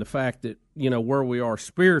wrong, and the fact that where we are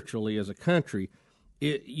spiritually as a country,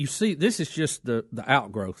 you see, this is just the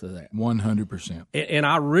outgrowth of that. 100%. And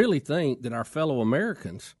I really think that our fellow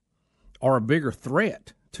Americans are a bigger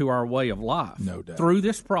threat to our way of life, no doubt, through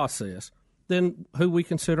this process than who we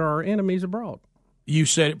consider our enemies abroad. You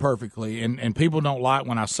said it perfectly, and people don't like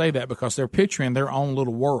when I say that because they're picturing their own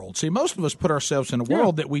little world. See, most of us put ourselves in a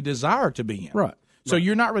world that we desire to be in. Right. So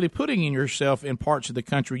you're not really putting in yourself in parts of the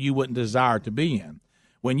country you wouldn't desire to be in.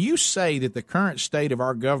 When you say that the current state of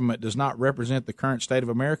our government does not represent the current state of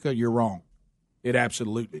America, you're wrong. It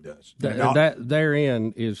absolutely does. That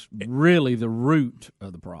therein is really the root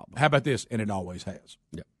of the problem. How about this? And it always has.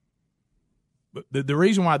 Yeah. But the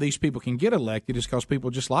reason why these people can get elected is because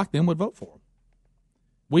people just like them would vote for them.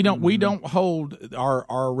 We don't hold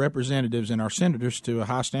our representatives and our senators to a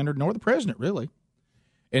high standard, nor the president, really.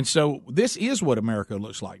 And so this is what America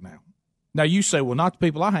looks like now. Now, you say, well, not the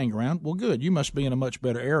people I hang around. Well, good. You must be in a much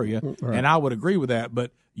better area, right. And I would agree with that.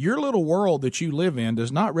 But your little world that you live in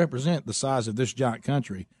does not represent the size of this giant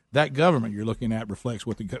country. That government you're looking at reflects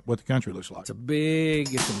what the country looks like. It's a big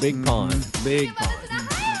pond. Big pond.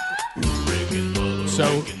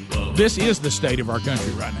 So this is the state of our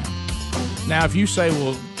country right now. Now, if you say,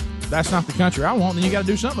 well, that's not the country I want, then you got to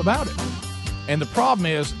do something about it. And the problem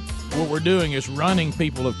is, what we're doing is running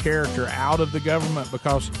people of character out of the government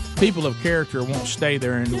because people of character won't stay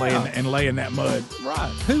there and lay in that mud.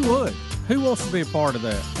 Right. Who would? Who wants to be a part of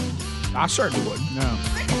that? I certainly wouldn't. No.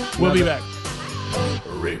 We'll be back.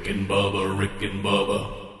 Rick and Bubba, Rick and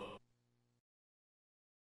Bubba.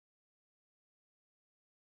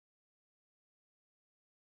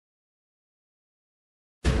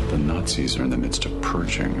 The Nazis are in the midst of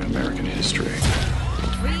purging American history.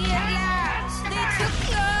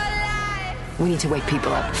 We need to wake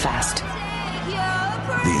people up fast.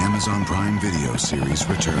 The Amazon Prime Video series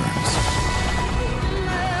returns.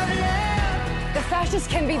 The fascists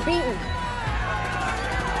can be beaten.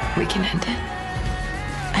 We can end it.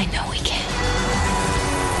 I know we can.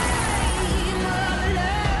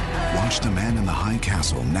 Watch The Man in the High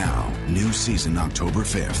Castle now. New season October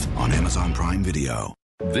 5th on Amazon Prime Video.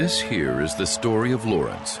 This here is the story of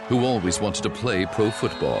Lawrence, who always wanted to play pro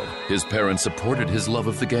football. His parents supported his love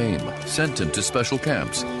of the game, sent him to special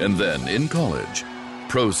camps, and then, in college,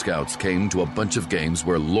 pro scouts came to a bunch of games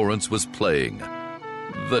where Lawrence was playing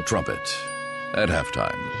the trumpet at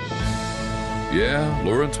halftime. Yeah,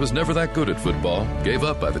 Lawrence was never that good at football, gave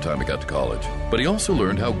up by the time he got to college. But he also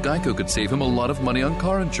learned how Geico could save him a lot of money on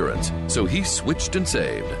car insurance, so he switched and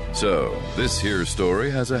saved. So, this here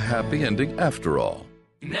story has a happy ending after all.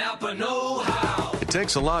 Napa know-how. It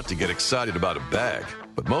takes a lot to get excited about a bag,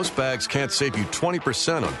 but most bags can't save you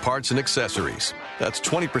 20% on parts and accessories. That's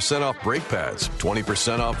 20% off brake pads,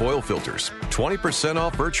 20% off oil filters, 20%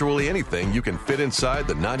 off virtually anything you can fit inside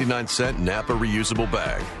the 99-cent Napa reusable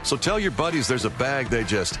bag. So tell your buddies there's a bag they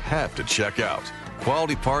just have to check out.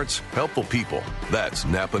 Quality parts, helpful people. That's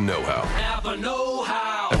Napa know-how. Napa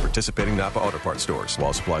know-how. At participating Napa Auto Parts stores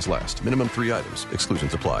while supplies last. Minimum 3 items.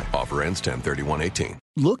 Exclusions apply. Offer ends 10/31/18.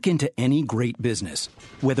 Look into any great business,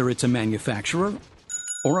 whether it's a manufacturer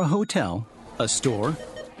or a hotel, a store,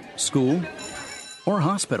 school, or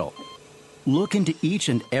hospital. Look into each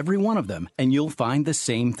and every one of them, and you'll find the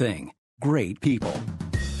same thing: great people.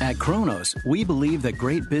 At Kronos, we believe that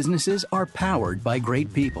great businesses are powered by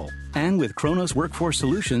great people. And with Kronos Workforce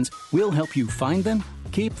Solutions, we'll help you find them,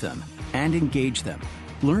 keep them, and engage them.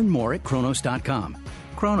 Learn more at Kronos.com.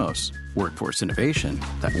 Kronos, workforce innovation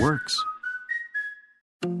that works.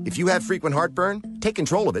 If you have frequent heartburn, take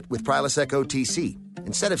control of it with Prilosec OTC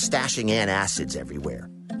instead of stashing antacids everywhere,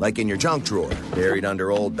 like in your junk drawer, buried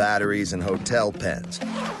under old batteries and hotel pens,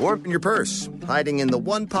 or in your purse, hiding in the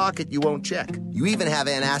one pocket you won't check. You even have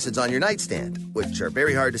antacids on your nightstand, which are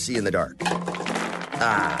very hard to see in the dark.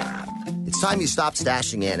 It's time you stopped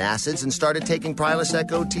stashing antacids and started taking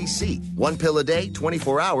Prilosec OTC. 1 pill a day,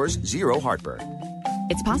 24 hours, zero heartburn.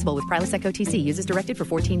 It's possible with Prilosec OTC. Use as directed for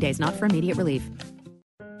 14 days, not for immediate relief.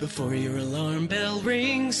 Before your alarm bell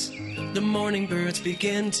rings, the morning birds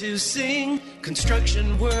begin to sing.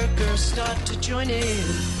 Construction workers start to join in.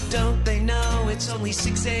 Don't they know it's only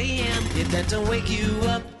 6 a.m.? If that don't wake you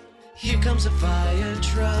up, here comes a fire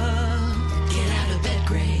truck. Get out of bed,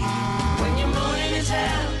 Gray. When your morning is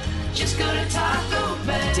hell, just go to Taco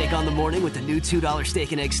Bell. Take on the morning with the new $2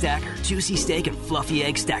 steak and egg stacker. Juicy steak and fluffy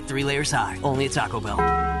egg stacked 3 layers high. Only at Taco Bell.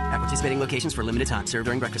 At participating locations for limited time. Served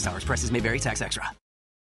during breakfast hours. Prices may vary. Tax extra.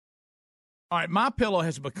 All right, MyPillow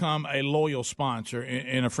has become a loyal sponsor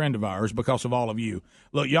and a friend of ours because of all of you.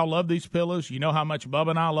 Look, y'all love these pillows. You know how much Bubba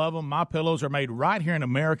and I love them. MyPillows are made right here in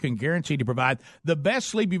America and guaranteed to provide the best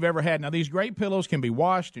sleep you've ever had. Now, these great pillows can be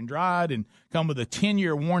washed and dried and come with a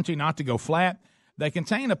 10-year warranty not to go flat. They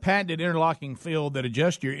contain a patented interlocking field that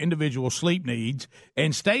adjusts your individual sleep needs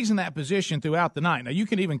and stays in that position throughout the night. Now, you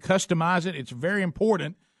can even customize it. It's very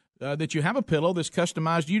important that you have a pillow that's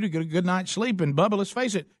customized you to get a good night's sleep. And, Bubba, let's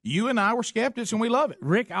face it, you and I were skeptics, and we love it.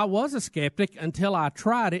 Rick, I was a skeptic until I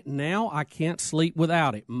tried it. Now I can't sleep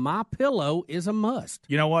without it. MyPillow is a must.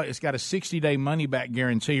 You know what? It's got a 60-day money-back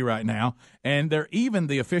guarantee right now, and they're even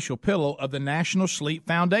the official pillow of the National Sleep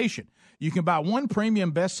Foundation. You can buy one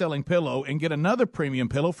premium best-selling pillow and get another premium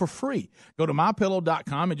pillow for free. Go to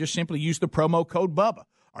MyPillow.com and just simply use the promo code BUBBA.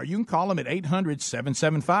 Or you can call them at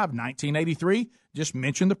 800-775-1983. Just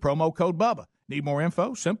mention the promo code BUBBA. Need more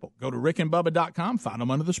info? Simple. Go to rickandbubba.com. Find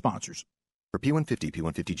them under the sponsors. For P150,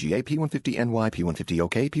 P150GA, P150NY,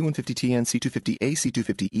 P150OK, P150TN, C250A,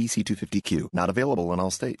 C250E, C250Q. Not available in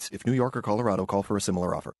all states. If New York or Colorado, call for a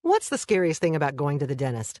similar offer. What's the scariest thing about going to the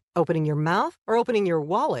dentist? Opening your mouth or opening your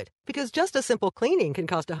wallet? Because just a simple cleaning can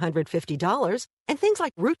cost $150, and things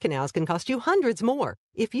like root canals can cost you hundreds more.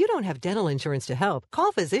 If you don't have dental insurance to help,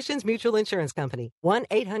 call Physicians Mutual Insurance Company,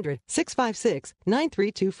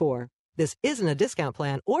 1-800-656-9324. This isn't a discount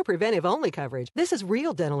plan or preventive-only coverage. This is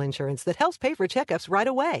real dental insurance that helps pay for checkups right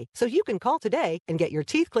away. So you can call today and get your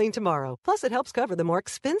teeth cleaned tomorrow. Plus, it helps cover the more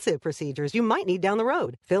expensive procedures you might need down the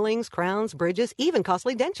road. Fillings, crowns, bridges, even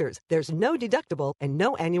costly dentures. There's no deductible and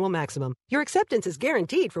no annual maximum. Your acceptance is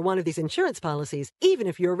guaranteed for one of these insurance policies, even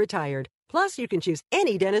if you're retired. Plus, you can choose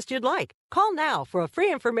any dentist you'd like. Call now for a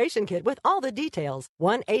free information kit with all the details.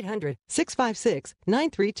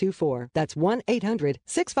 1-800-656-9324. That's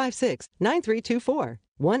 1-800-656-9324.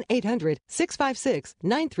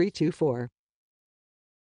 1-800-656-9324.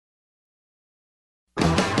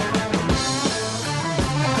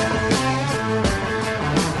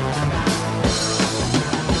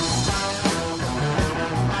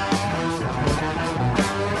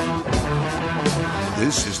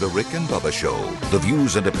 This is the Rick and Bubba Show. The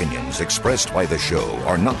views and opinions expressed by the show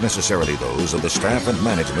are not necessarily those of the staff and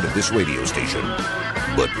management of this radio station,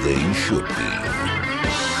 but they should be.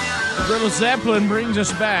 Little Zeppelin brings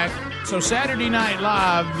us back. So Saturday Night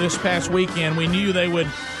Live this past weekend, we knew they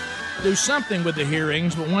would do something with the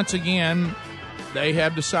hearings, but once again, they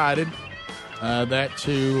have decided that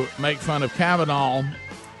to make fun of Kavanaugh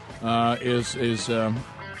is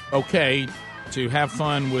okay. To have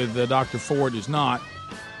fun with Dr. Ford is not.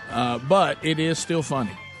 But it is still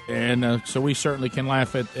funny. And so we certainly can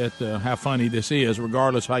laugh at how funny this is,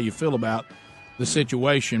 regardless of how you feel about the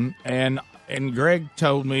situation. And Greg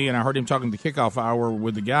told me, and I heard him talking to the kickoff hour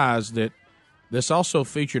with the guys, that this also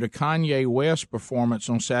featured a Kanye West performance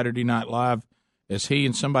on Saturday Night Live as he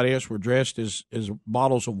and somebody else were dressed as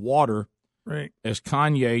bottles of water, right, as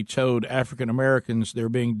Kanye told African Americans they're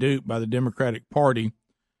being duped by the Democratic Party.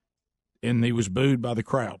 And he was booed by the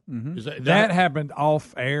crowd. Mm-hmm. That happened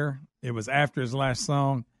off air. It was after his last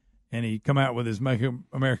song, and he come out with his Make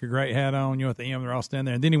America Great hat on. You know, at the end, they're all standing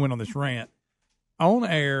there. And then he went on this rant. On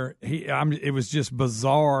air, it was just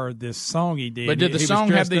bizarre, this song he did. But did the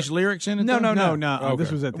song have these lyrics in it? No. Okay.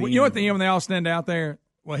 This was at the end. You know, at the end, when they all stand out there,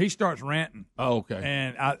 well, he starts ranting. Oh, okay.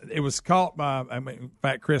 And it was caught by, in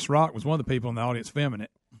fact, Chris Rock was one of the people in the audience filming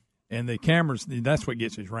it. And the cameras, that's what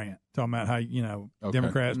gets his rant. Talking about how,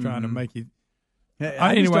 Democrats trying to make you.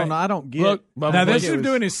 I don't get look, it. Now, this is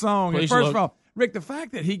doing his song. And first look. of all, Rick, the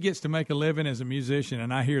fact that he gets to make a living as a musician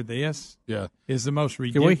and I hear this is the most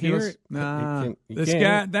ridiculous. Can we hear it? Nah. This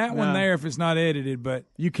guy, that one there, if it's not edited, but.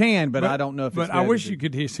 You can, but I don't know if it's edited. But I wish you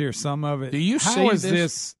could just hear some of it. Do you how see is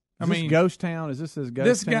this? I mean, Ghost Town? Is this his Ghost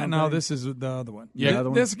this Town? Guy, no, this is the other one. Yeah,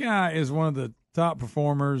 other one? This guy is one of the top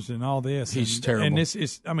performers and all this. He's terrible. And this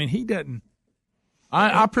is, he doesn't.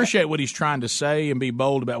 I appreciate what he's trying to say and be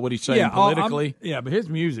bold about what he's saying politically. But his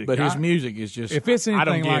music. But his music is just. If it's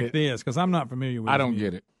anything like it. this, because I'm not familiar with it. I don't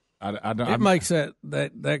get it. It makes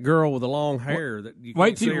that girl with the long hair that you wait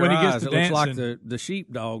can't see till her when he eyes. gets to it looks dancing. like the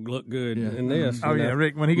sheepdog look good in this. Oh yeah,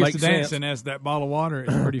 Rick. When he gets to dancing sense. as that bottle of water,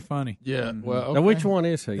 it's pretty funny. Yeah. Well, okay. Now, which one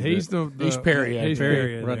is he? He's He's Perry. He's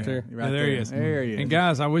Perry right there. There he is. There he is. And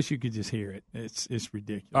guys, I wish you could just hear it. It's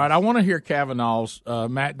ridiculous. All right, I want to hear Kavanaugh's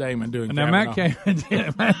Matt Damon doing. Now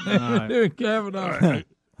Kavanaugh. Matt Damon doing Kavanaugh. Right.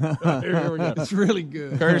 Here we go. It's really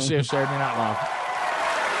good. Courtesy of Saturday Night Live.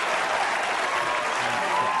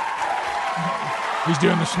 He's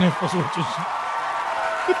doing the sniffles, which is.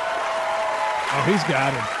 Oh, he's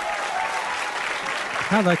got it.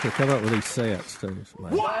 How they could come up with these sets, too.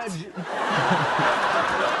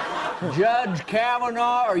 Judge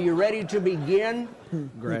Kavanaugh, are you ready to begin?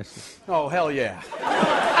 Grassy. Oh, hell yeah.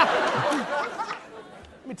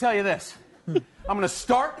 Let me tell you this. I'm going to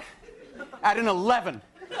start at an 11.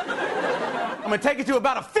 I'm going to take it to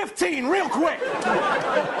about a 15 real quick.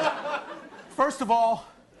 First of all,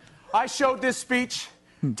 I showed this speech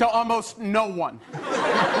to almost no one.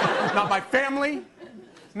 Not my family,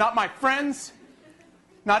 not my friends,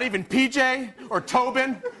 not even PJ or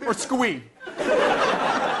Tobin or Squee.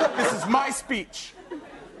 This is my speech.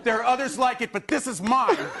 There are others like it, but this is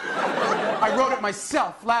mine. I wrote it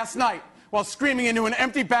myself last night while screaming into an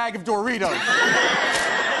empty bag of Doritos.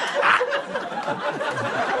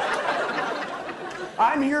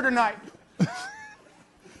 I'm here tonight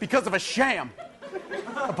because of a sham.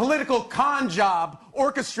 A political con job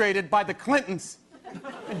orchestrated by the Clintons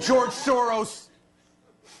and George Soros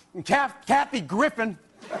and Kathy Griffin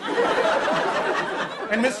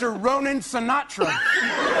and Mr. Ronan Sinatra.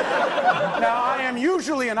 Now, I am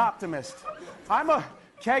usually an optimist. I'm a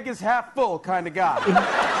keg is half full kind of guy.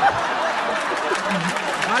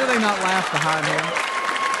 Why do they not laugh behind him?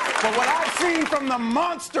 But what I've seen from the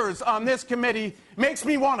monsters on this committee makes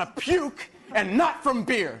me want to puke, and not from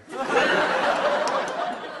beer.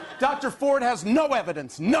 Dr. Ford has no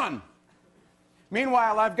evidence, none.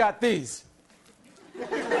 Meanwhile, I've got these.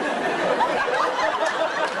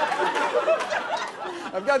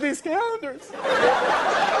 I've got these calendars.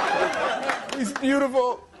 These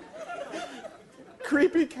beautiful,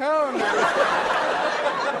 creepy calendars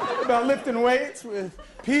about lifting weights with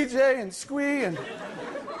PJ and Squee and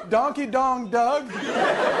Donkey Dong Doug.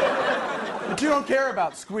 But you don't care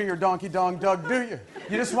about Squee or Donkey Dong Doug, do you?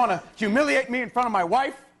 You just want to humiliate me in front of my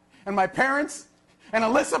wife and my parents and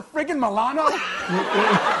Alyssa friggin' Milano?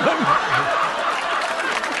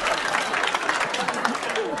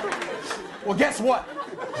 Well, guess what?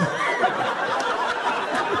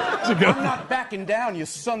 I'm not backing down, you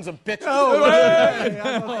sons of bitches. Oh, hey.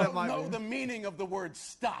 I don't know the meaning of the word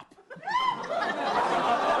stop.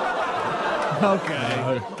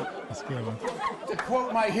 Okay. That's good one. To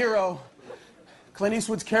quote my hero, Clint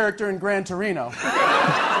Eastwood's character in Gran Torino,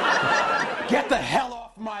 get the hell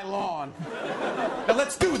off my lawn. Now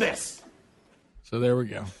let's do this. So there we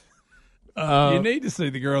go. You need to see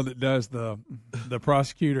the girl that does the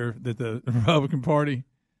prosecutor that the Republican Party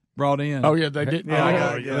brought in. Oh, yeah, they did.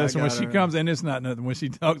 Listen, when she comes in, it's not nothing. When she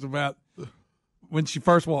talks about when she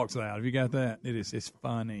first walks out, have you got that? It's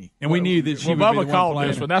funny. And we knew that she would be the one called playing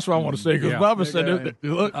this her. one. That's what I want to say, because Bubba said,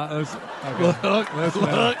 look, look.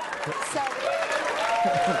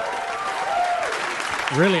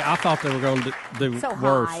 Really, I thought they were going to do So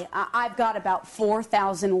worse. hi, I've got about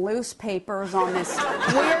 4,000 loose papers on this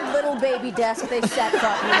weird little baby desk they set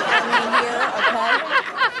up me here, okay?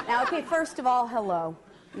 Now, okay, first of all, hello.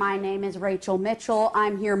 My name is Rachel Mitchell.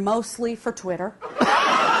 I'm here mostly for Twitter.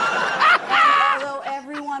 And although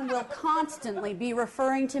everyone will constantly be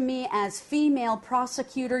referring to me as female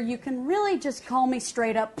prosecutor, you can really just call me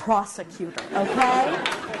straight up prosecutor, okay?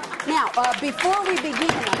 Now, before we begin...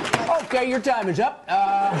 Okay, your time is up.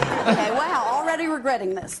 Okay, wow, already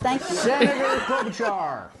regretting this. Thank you. Senator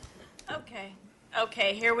Klobuchar.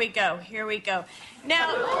 Okay, here we go.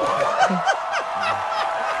 Now...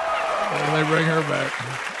 They bring her back.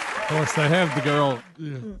 Of course, they have the girl.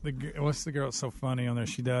 What's the girl that's so funny on there?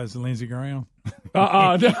 She does Lindsey Graham.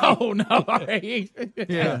 No. Yeah.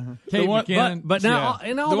 Kate McKinnon. But now,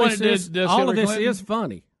 and all of this Clinton? is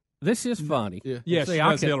funny. This is funny. Yeah, See, she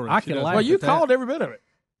I does can, Hillary. I She can does. laugh Well, you at that. called every bit of it.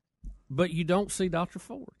 But you don't see Dr.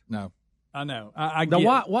 Ford. No. I know. I Now,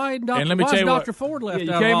 get why And let me why tell is you Dr. what. Ford left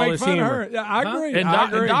you out can't of all make this fun of humor? her. Yeah, I agree. And I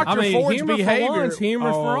agree. Dr. Ford's humor behavior. for one's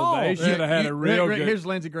humor for all. They should have had a real good. Here's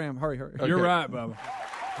Lindsey Graham. Hurry. You're right, Bubba.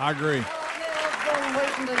 I agree. I've been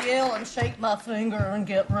waiting to yell and shake my finger and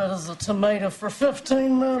get rid of the tomato for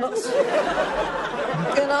 15 minutes.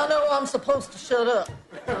 And I know I'm supposed to shut up,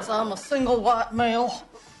 because I'm a single white male,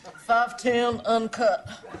 5'10", uncut.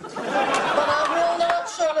 But I will not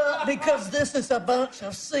shut up, because this is a bunch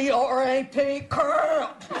of CRAP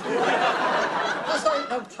crap. This ain't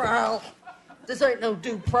no trial. This ain't no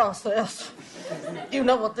due process. You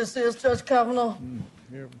know what this is, Judge Kavanaugh?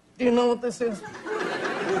 Do you know what this is?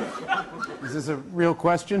 Is this a real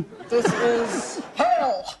question? This is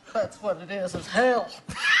hell. That's what it is hell.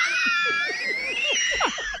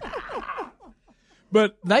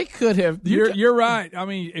 But they could have. You're right. I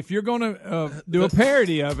mean, if you're going to do a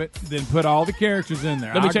parody of it, then put all the characters in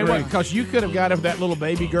there. Let me I tell you agree. what, because you could have got with that little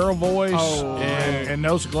baby girl voice and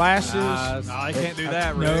those glasses. No, they can't do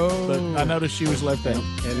that, Rick. No. But I noticed she was left out.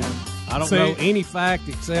 And I don't See? know any fact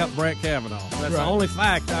except Brett Kavanaugh. That's the only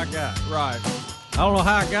fact I got. Right. I don't know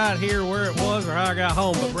how I got here, where it was, or how I got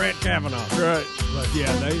home, but Brett Kavanaugh. Right. But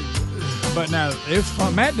yeah, but now it's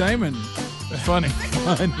fun. Matt Damon, funny.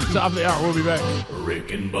 Top of the hour. We'll be back.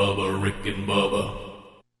 Rick and Bubba, Rick and Bubba.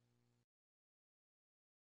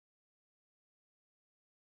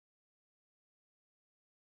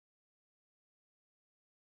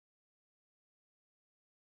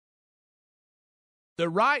 The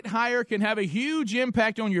right hire can have a huge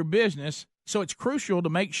impact on your business, so it's crucial to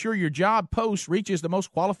make sure your job post reaches the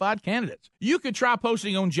most qualified candidates. You could try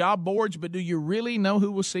posting on job boards, but do you really know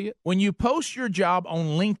who will see it? When you post your job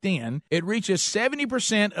on LinkedIn, it reaches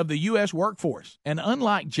 70% of the U.S. workforce. And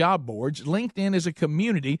unlike job boards, LinkedIn is a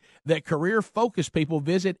community that career-focused people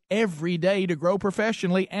visit every day to grow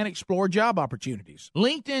professionally and explore job opportunities.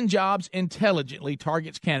 LinkedIn Jobs intelligently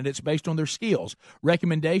targets candidates based on their skills,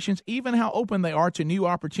 recommendations, even how open they are to new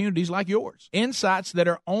opportunities like yours. Insights that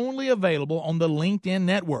are only available on the LinkedIn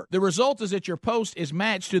network. The result is that your post is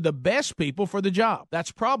matched to the best people for the job.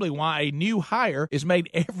 That's probably why a new hire is made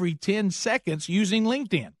every 10 seconds using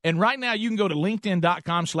LinkedIn. And right now you can go to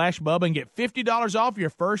linkedin.com/Bubba and get $50 off your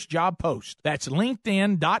first job post. That's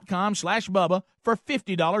linkedin.com/Bubba for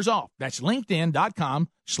 $50 off. That's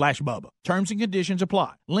linkedin.com/Bubba. Terms and conditions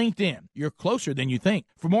apply. LinkedIn, you're closer than you think.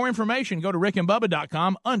 For more information, go to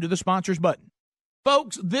rickandbubba.com under the sponsors button.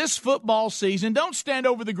 Folks, this football season, don't stand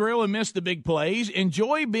over the grill and miss the big plays.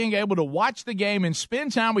 Enjoy being able to watch the game and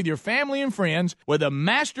spend time with your family and friends with a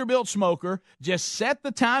Masterbuilt smoker. Just set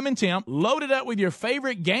the time and temp, load it up with your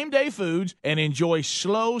favorite game day foods, and enjoy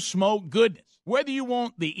slow smoke goodness. Whether you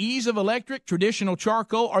want the ease of electric, traditional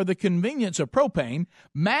charcoal, or the convenience of propane,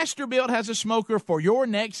 Masterbuilt has a smoker for your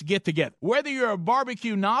next get-together. Whether you're a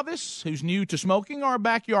barbecue novice who's new to smoking or a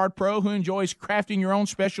backyard pro who enjoys crafting your own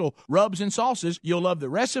special rubs and sauces, you'll love the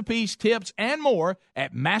recipes, tips, and more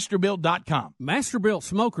at Masterbuilt.com. Masterbuilt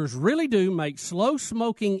smokers really do make slow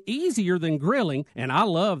smoking easier than grilling, and I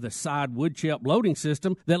love the side wood chip loading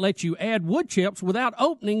system that lets you add wood chips without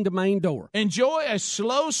opening the main door. Enjoy a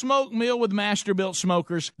slow smoke meal with Masterbuilt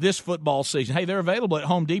smokers this football season. Hey, they're available at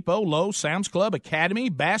Home Depot, Lowe's, Sam's Club, Academy,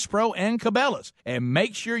 Bass Pro, and Cabela's. And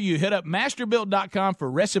make sure you hit up Masterbuilt.com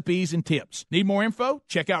for recipes and tips. Need more info?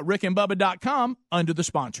 Check out rickandbubba.com under the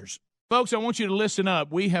sponsors. Folks, I want you to listen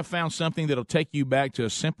up. We have found something that'll take you back to a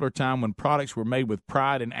simpler time when products were made with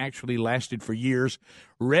pride and actually lasted for years.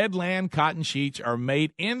 Redland cotton sheets are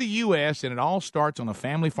made in the U.S., and it all starts on a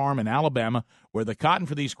family farm in Alabama where the cotton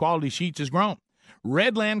for these quality sheets is grown.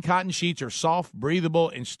 Redland cotton sheets are soft, breathable,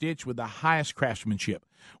 and stitched with the highest craftsmanship.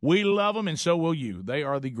 We love them, and so will you. They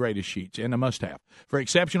are the greatest sheets and a must-have. For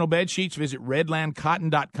exceptional bed sheets, visit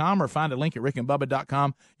redlandcotton.com or find a link at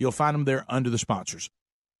rickandbubba.com. You'll find them there under the sponsors.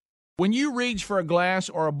 When you reach for a glass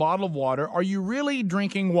or a bottle of water, are you really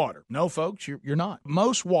drinking water? No, folks, you're not.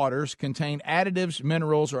 Most waters contain additives,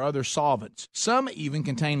 minerals, or other solvents. Some even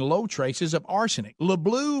contain low traces of arsenic.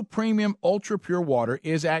 LeBlue Premium Ultra Pure Water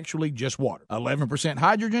is actually just water. 11%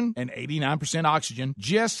 hydrogen and 89% oxygen,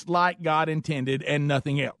 just like God intended and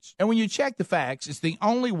nothing else. And when you check the facts, it's the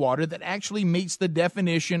only water that actually meets the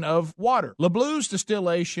definition of water. LeBlue's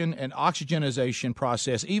distillation and oxygenization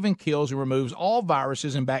process even kills and removes all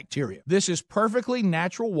viruses and bacteria. This is perfectly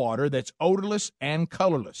natural water that's odorless and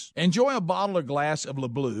colorless. Enjoy a bottle or glass of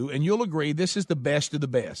LeBlue, and you'll agree this is the best of the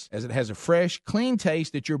best, as it has a fresh, clean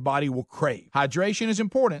taste that your body will crave. Hydration is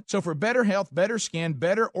important, so for better health, better skin,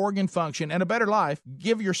 better organ function, and a better life,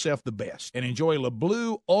 give yourself the best and enjoy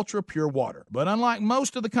LeBlue Ultra Pure Water. But unlike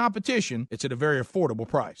most of the competition, it's at a very affordable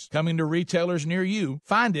price. Coming to retailers near you,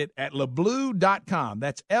 find it at lebleu.com.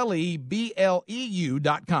 That's LEBLEU.com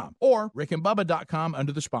or rickandbubba.com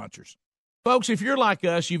under the sponsors. Folks, if you're like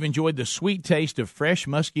us, you've enjoyed the sweet taste of fresh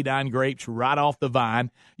muscadine grapes right off the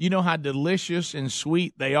vine. You know how delicious and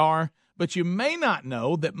sweet they are, but you may not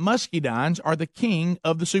know that muscadines are the king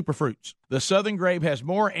of the superfruits. The southern grape has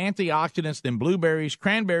more antioxidants than blueberries,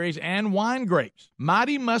 cranberries, and wine grapes.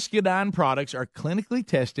 Mighty Muscadine products are clinically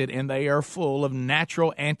tested, and they are full of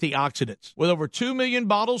natural antioxidants. With over 2 million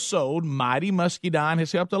bottles sold, Mighty Muscadine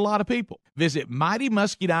has helped a lot of people. Visit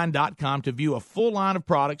mightymuscadine.com to view a full line of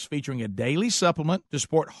products featuring a daily supplement to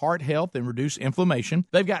support heart health and reduce inflammation.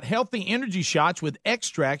 They've got healthy energy shots with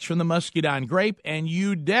extracts from the muscadine grape, and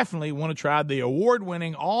you definitely want to try the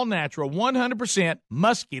award-winning, all-natural, 100%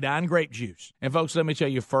 muscadine grape juice. And folks, let me tell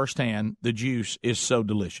you firsthand, the juice is so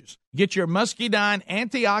delicious. Get your muscadine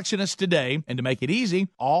antioxidants today, and to make it easy,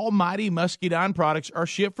 all Mighty Muscadine products are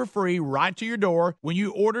shipped for free right to your door when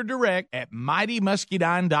you order direct at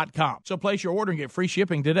mightymuscadine.com. So place your order and get free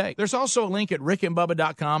shipping today. There's also a link at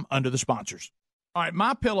rickandbubba.com under the sponsors. All right,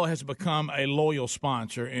 MyPillow has become a loyal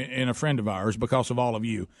sponsor and a friend of ours because of all of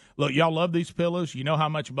you. Look, y'all love these pillows. You know how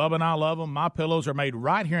much Bubba and I love them. MyPillows are made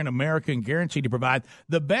right here in America and guaranteed to provide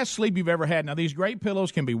the best sleep you've ever had. Now, these great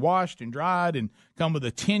pillows can be washed and dried and come with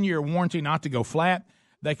a 10-year warranty not to go flat.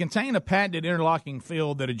 They contain a patented interlocking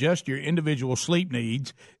fill that adjusts your individual sleep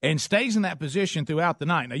needs and stays in that position throughout the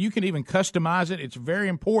night. Now, you can even customize it. It's very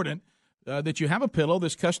important that you have a pillow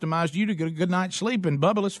that's customized you to get a good night's sleep. And,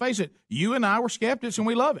 Bubba, let's face it, you and I were skeptics, and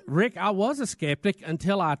we love it. Rick, I was a skeptic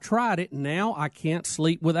until I tried it. Now I can't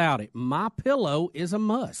sleep without it. MyPillow is a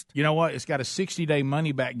must. You know what? It's got a 60-day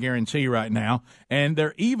money-back guarantee right now, and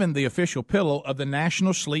they're even the official pillow of the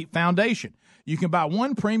National Sleep Foundation. You can buy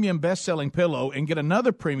one premium best-selling pillow and get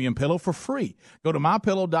another premium pillow for free. Go to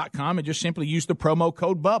MyPillow.com and just simply use the promo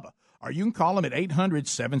code BUBBA. Or you can call them at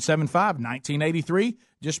 800-775-1983.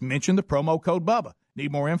 Just mention the promo code BUBBA.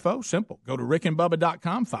 Need more info? Simple. Go to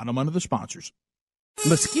rickandbubba.com. Find them under the sponsors.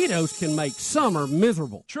 Mosquitoes can make summer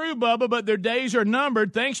miserable. True, Bubba, but their days are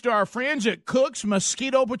numbered thanks to our friends at Cook's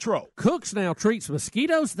Mosquito Patrol. Cook's now treats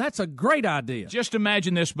mosquitoes? That's a great idea. Just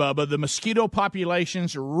imagine this, Bubba. The mosquito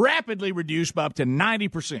population's rapidly reduced by up to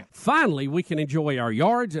 90%. Finally, we can enjoy our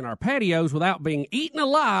yards and our patios without being eaten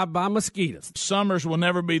alive by mosquitoes. Summers will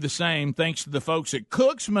never be the same thanks to the folks at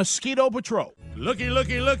Cook's Mosquito Patrol. Looky,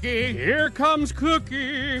 looky, looky. Here comes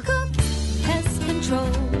Cookie. Cook Pest Control.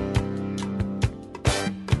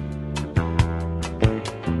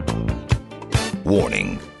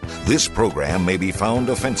 Warning. This program may be found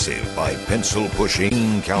offensive by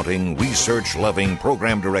pencil-pushing, counting, research-loving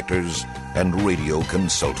program directors and radio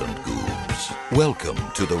consultant gurus. Welcome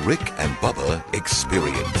to the Rick and Bubba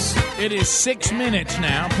Experience. It is 6 minutes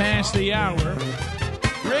now past the hour.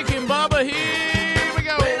 Rick and Bubba, here we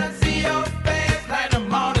go. When I see your face like the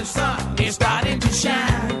morning sun is starting to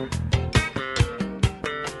shine.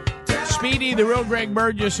 Speedy, the real Greg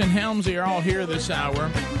Burgess, and Helmsy are all here this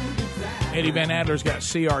hour. Eddie Van Adler's got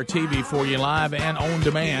CRTV for you live and on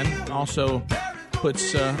demand. Also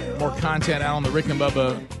puts more content out on the Rick and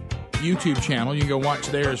Bubba YouTube channel. You can go watch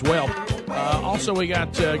there as well. Also, we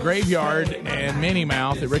got Graveyard and Minnie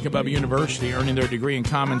Mouth at Rick and Bubba University earning their degree in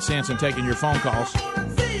common sense and taking your phone calls.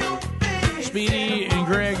 Speedy and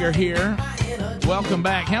Greg are here. Welcome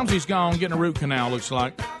back. Helmsy's gone, getting a root canal, looks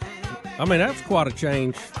like. I mean, that's quite a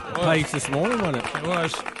change of pace this morning, wasn't it? It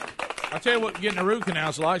was. I'll tell you what getting a root canal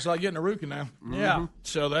is like. It's like getting a root canal. Yeah.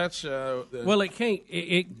 So that's... well, it can't...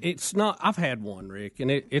 It's not... I've had one, Rick,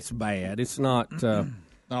 and it's bad. It's not... you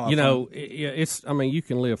know, it's... I mean, you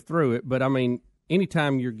can live through it, but, I mean,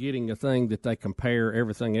 anytime you're getting a thing that they compare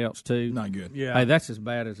everything else to... Not good. Yeah. Hey, that's as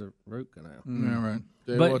bad as a root canal. Yeah, right.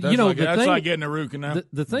 But, well, you know, like, that's like getting a root canal.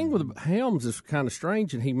 The thing with Helms is kind of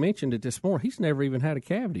strange, and he mentioned it this morning. He's never even had a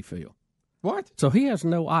cavity fill. What? So he has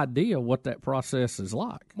no idea what that process is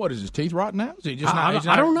like. What, is his teeth rotten out? Is he just I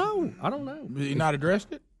don't know. I don't know. Has he not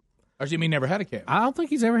addressed it? Or does he mean never had a cavity? I don't think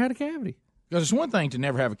he's ever had a cavity. Because it's one thing to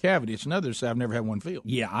never have a cavity. It's another to say I've never had one filled.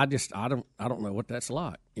 Yeah, I don't know what that's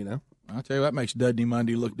like, you know. I'll tell you, that makes Dudney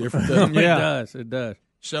Monday look different, doesn't it? Yeah. It does.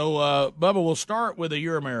 So, Bubba, we'll start with a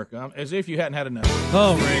Your America, as if you hadn't had enough.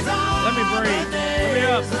 Oh, Rick. Let me breathe. Let me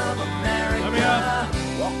up. Let me up.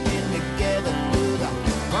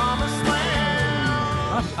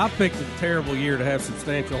 I picked a terrible year to have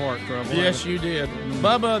substantial heart trouble. Yes, you did.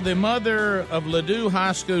 Bubba, the mother of Ladue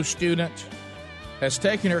High School student, has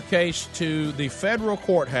taken her case to the federal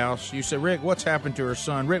courthouse. You said, Rick, what's happened to her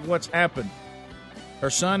son? Rick, what's happened? Her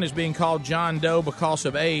son is being called John Doe because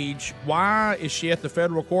of age. Why is she at the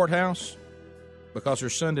federal courthouse? Because her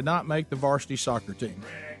son did not make the varsity soccer team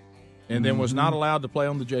and then was not allowed to play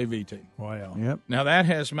on the JV team. Wow. Yep. Now, that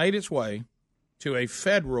has made its way to a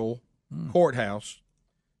federal courthouse.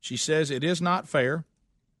 She says it is not fair,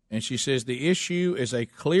 and she says the issue is a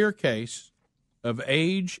clear case of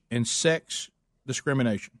age and sex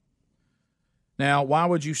discrimination. Now, why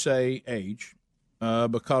would you say age?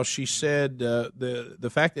 Because she said the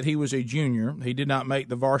fact that he was a junior, he did not make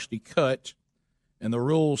the varsity cut, and the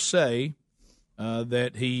rules say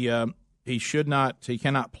that he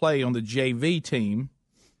cannot play on the JV team,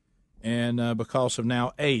 and because of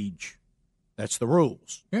now age. That's the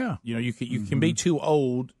rules. Yeah. You know, you can be too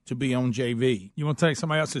old to be on JV. You want to take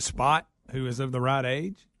somebody else's spot who is of the right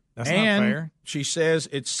age? That's not fair. She says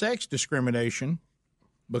it's sex discrimination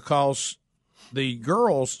because the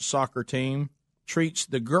girls' soccer team treats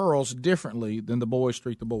the girls differently than the boys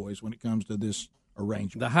treat the boys when it comes to this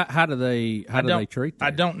arrangement. How do they treat them?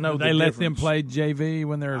 I don't know. They let them play JV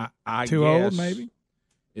when they're too old, maybe?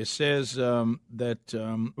 It says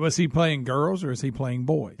that... was he playing girls or is he playing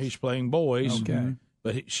boys? He's playing boys. Okay.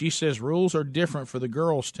 But she says rules are different for the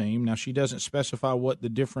girls' team. Now, she doesn't specify what the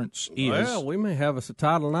difference is. Well, we may have a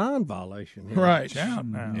Title IX violation here. Right.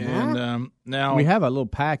 And now... we have a little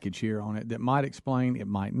package here on it that might explain, it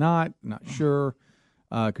might not, not sure,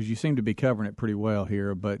 because you seem to be covering it pretty well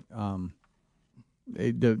here, but...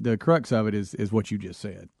 The crux of it is what you just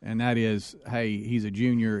said, and that is, hey, he's a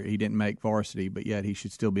junior, he didn't make varsity, but yet he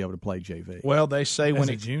should still be able to play JV. Well, they say when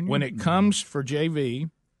it comes for JV,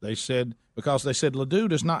 because they said Ladue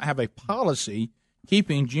does not have a policy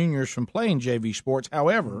keeping juniors from playing JV sports.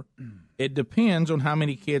 However, it depends on how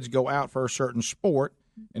many kids go out for a certain sport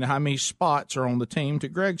and how many spots are on the team, to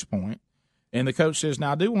Greg's point. And the coach says,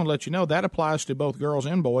 now I do want to let you know that applies to both girls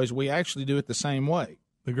and boys. We actually do it the same way.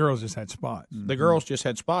 The girls just had spots. The girls just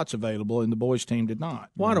had spots available, and the boys' team did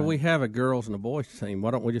not. Why do we have a girls and a boys team?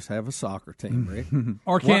 Why don't we just have a soccer team, Rick?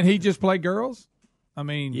 Or can't he just play girls? I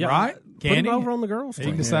mean, Yeah, right? put him over on the girls' He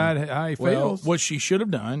team. can decide how he Well, feels. what she should have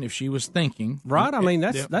done if she was thinking, Right, I mean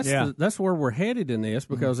that's Yeah. that's where we're headed in this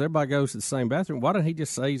because everybody goes to the same bathroom. Why don't he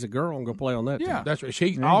just say he's a girl and go play on that team? That's right. There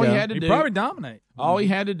you All he go. had to He'd do, probably dominate. All he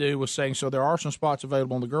had to do was saying, "So there are some spots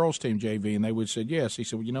available on the girls' team, JV," and they would have said yes. He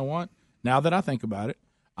said, "Well, you know what? Now that I think about it,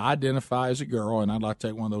 I identify as a girl, and I'd like to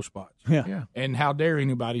take one of those spots." Yeah. And how dare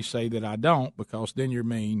anybody say that I don't? Because then you're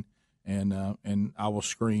mean, and I will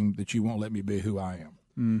scream that you won't let me be who I am.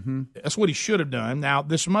 Mm-hmm. That's what he should have done. Now,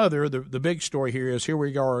 this mother, the big story here is here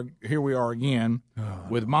we are again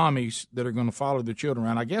with mommies that are going to follow their children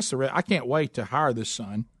around. I guess I can't wait to hire this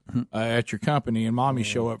son at your company and mommies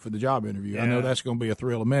show up for the job interview. I know Yeah. that's going to be a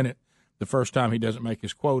thrill a minute. The first time he doesn't make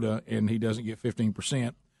his quota and he doesn't get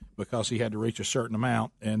 15% because he had to reach a certain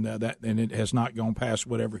amount and it has not gone past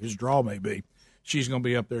whatever his draw may be. She's going to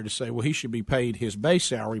be up there to say, well, he should be paid his base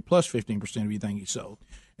salary plus 15% of anything he sold.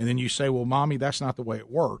 And then you say, well, Mommy, that's not the way it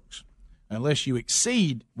works. Unless you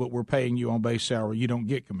exceed what we're paying you on base salary, you don't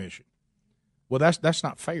get commission. Well, that's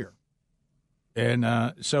not fair. And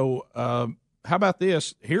so how about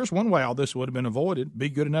this? Here's one way all this would have been avoided. Be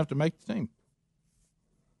good enough to make the team.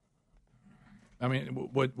 I mean,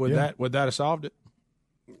 would that have solved it?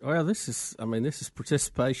 Well, this is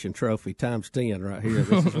participation trophy times 10 right here.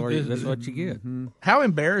 This is where that's what you get. How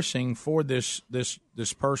embarrassing for this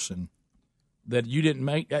person that you didn't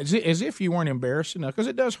make, as if you weren't embarrassed enough, because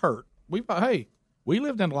it does hurt. We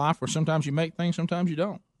lived in a life where sometimes you make things, sometimes you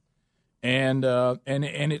don't, and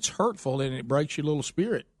it's hurtful and it breaks your little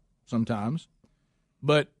spirit sometimes.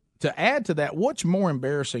 But to add to that, what's more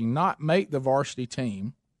embarrassing? Not make the varsity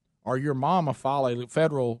team, or your mama file a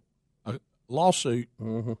federal lawsuit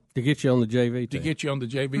to get you on the JV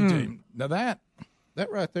team. team. Now that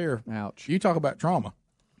right there, ouch! You talk about trauma.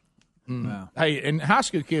 No. Hey, and high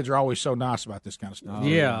school kids are always so nice about this kind of stuff.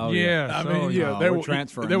 They were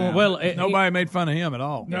transferring. Nobody made fun of him at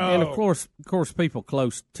all. No. And of course, people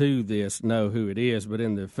close to this know who it is. But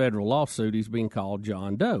in the federal lawsuit, he's being called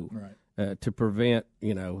John Doe, right, to prevent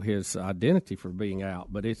his identity from being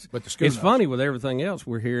out. But it's funny with everything else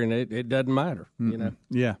we're hearing. It doesn't matter.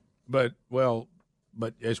 Yeah. But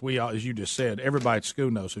as you just said, everybody at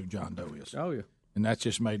school knows who John Doe is. Oh yeah, and that's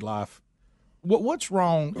just made life. What's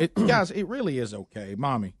wrong, guys? It really is okay,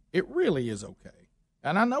 Mommy. It really is okay.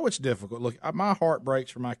 And I know it's difficult. Look, my heart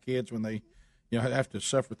breaks for my kids when they, have to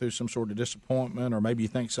suffer through some sort of disappointment, or maybe you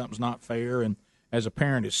think something's not fair. And as a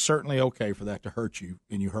parent, it's certainly okay for that to hurt you,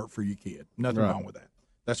 and you hurt for your kid. Nothing wrong with that.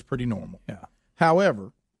 That's pretty normal. Yeah.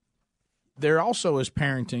 However, there also is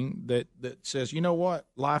parenting that says, you know what,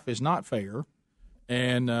 life is not fair,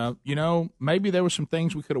 and maybe there were some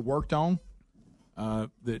things we could have worked on.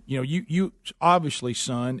 That you obviously,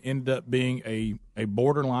 son, ended up being a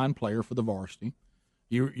borderline player for the varsity.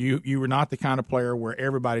 You were not the kind of player where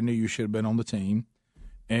everybody knew you should have been on the team.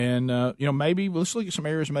 And maybe let's look at some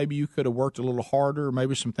areas maybe you could have worked a little harder.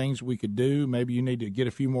 Maybe some things we could do. Maybe you need to get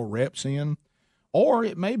a few more reps in. Or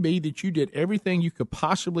it may be that you did everything you could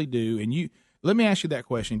possibly do. And let me ask you that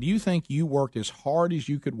question: do you think you worked as hard as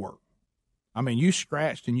you could work? I mean, you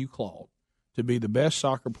scratched and you clawed to be the best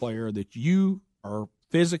soccer player that you are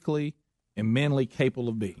physically and mentally capable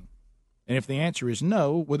of being. And if the answer is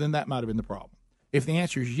no, well, then that might have been the problem. If the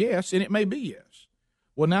answer is yes, and it may be yes,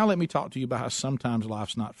 well, now let me talk to you about how sometimes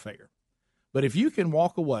life's not fair. But if you can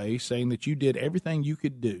walk away saying that you did everything you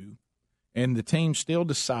could do, and the team still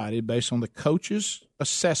decided, based on the coach's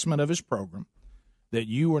assessment of his program, that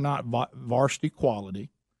you were not varsity quality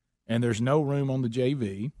and there's no room on the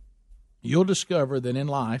JV, you'll discover that in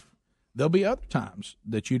life, there'll be other times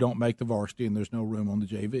that you don't make the varsity and there's no room on the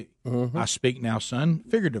JV. Mm-hmm. I speak now, son,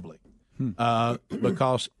 figuratively,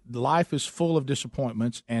 because life is full of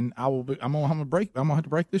disappointments, and I'm gonna have to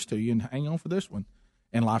break this to you, and hang on for this one.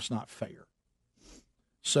 And life's not fair.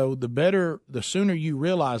 So the sooner you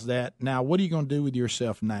realize that. Now, what are you going to do with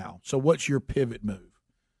yourself now? So, what's your pivot move?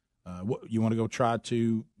 You want to go try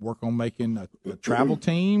to work on making a travel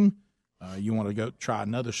team? You want to go try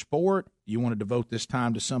another sport? You want to devote this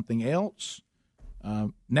time to something else?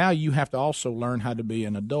 Now you have to also learn how to be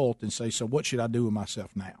an adult and say, so what should I do with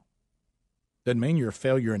myself now? Doesn't mean you're a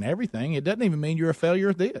failure in everything. It doesn't even mean you're a failure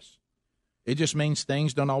at this. It just means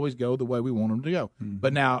things don't always go the way we want them to go. Mm-hmm.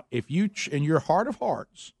 But now, if you, in your heart of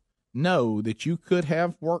hearts, know that you could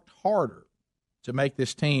have worked harder to make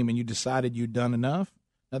this team and you decided you'd done enough,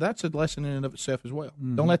 now that's a lesson in and of itself as well.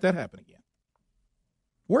 Mm-hmm. Don't let that happen again.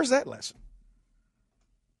 Where's that lesson?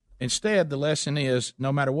 Instead, the lesson is,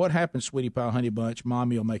 no matter what happens, Sweetie Pie Honey Bunch,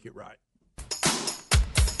 Mommy will make it right.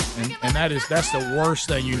 And that's the worst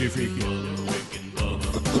thing you do for your kid.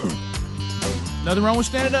 Nothing wrong with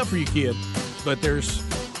standing up for your kid. but there's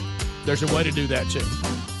a way to do that, too.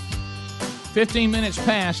 15 minutes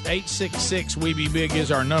past, 866-WE-BE-BIG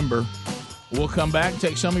is our number. We'll come back and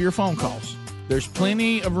take some of your phone calls. There's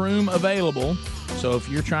plenty of room available, so if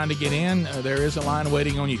you're trying to get in, there is a line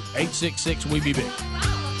waiting on you. 866-WE-BE-BIG.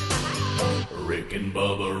 Rick and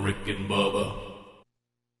Bubba, Rick and Bubba.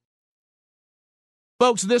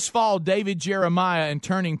 Folks, this fall, David Jeremiah and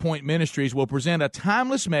Turning Point Ministries will present a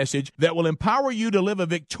timeless message that will empower you to live a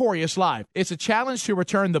victorious life. It's a challenge to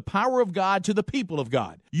return the power of God to the people of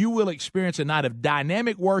God. You will experience a night of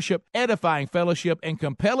dynamic worship, edifying fellowship, and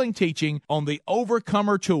compelling teaching on the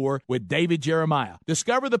Overcomer Tour with David Jeremiah.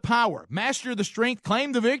 Discover the power, master the strength,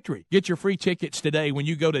 claim the victory. Get your free tickets today when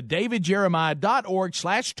you go to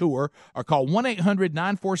davidjeremiah.org/tour or call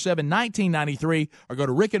 1-800-947-1993 or go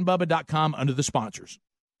to rickandbubba.com under the sponsors.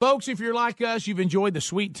 Folks, if you're like us, you've enjoyed the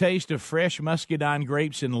sweet taste of fresh muscadine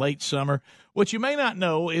grapes in late summer. What you may not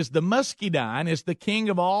know is the muscadine is the king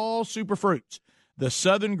of all superfruits. The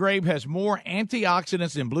southern grape has more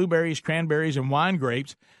antioxidants than blueberries, cranberries, and wine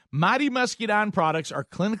grapes. Mighty Muscadine products are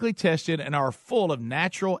clinically tested and are full of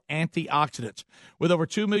natural antioxidants. With over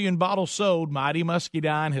 2 million bottles sold, Mighty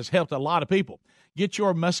Muscadine has helped a lot of people. Get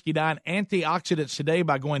your Muscadine antioxidants today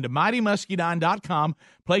by going to mightymuscadine.com.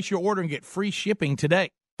 Place your order and get free shipping today.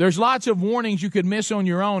 There's lots of warnings you could miss on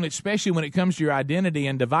your own, especially when it comes to your identity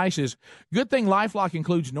and devices. Good thing LifeLock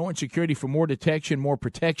includes Norton Security for more detection, more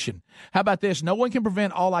protection. How about this? No one can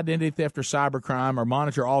prevent all identity theft or cybercrime or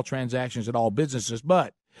monitor all transactions at all businesses,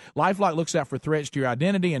 but LifeLock looks out for threats to your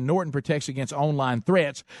identity, and Norton protects against online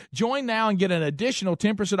threats. Join now and get an additional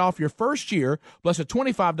 10% off your first year, plus a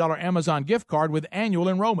 $25 Amazon gift card with annual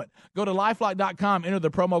enrollment. Go to LifeLock.com, enter the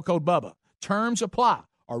promo code BUBBA. Terms apply,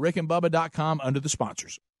 or rickandbubba.com under the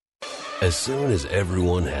sponsors. As soon as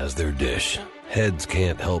everyone has their dish, heads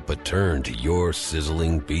can't help but turn to your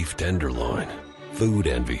sizzling beef tenderloin. Food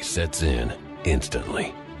envy sets in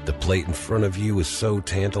instantly. The plate in front of you is so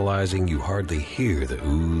tantalizing you hardly hear the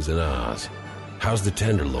oohs and ahs. How's the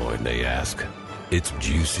tenderloin, they ask. It's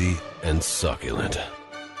juicy and succulent.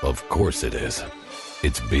 Of course it is.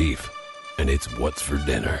 It's beef, and it's what's for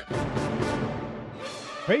dinner.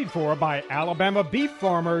 Paid for by Alabama beef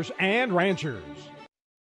farmers and ranchers.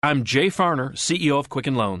 I'm Jay Farner, CEO of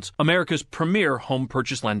Quicken Loans, America's premier home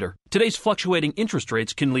purchase lender. Today's fluctuating interest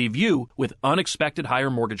rates can leave you with unexpected higher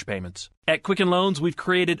mortgage payments. At Quicken Loans, we've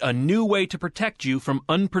created a new way to protect you from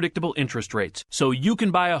unpredictable interest rates so you can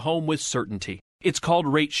buy a home with certainty. It's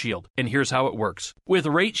called Rate Shield, and here's how it works. With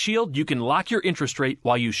Rate Shield, you can lock your interest rate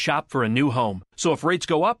while you shop for a new home. So if rates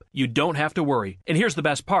go up, you don't have to worry. And here's the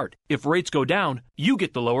best part. If rates go down, you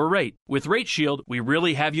get the lower rate. With Rate Shield, we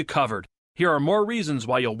really have you covered. Here are more reasons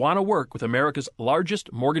why you'll want to work with America's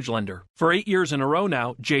largest mortgage lender. For 8 years in a row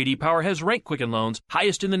now, J.D. Power has ranked Quicken Loans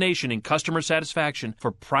highest in the nation in customer satisfaction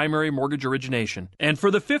for primary mortgage origination. And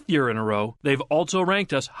for the 5th year in a row, they've also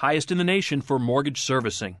ranked us highest in the nation for mortgage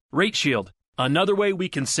servicing. Rate Shield, another way we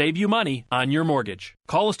can save you money on your mortgage.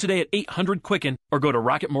 Call us today at 800-QUICKEN or go to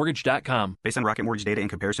rocketmortgage.com. Based on Rocket Mortgage data in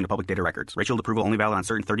comparison to public data records. Rate Shield approval only valid on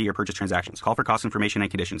certain 30-year purchase transactions. Call for cost information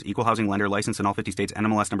and conditions. Equal housing lender license in all 50 states.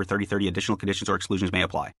 NMLS number 3030. Additional conditions or exclusions may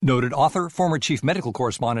apply. Noted author, former chief medical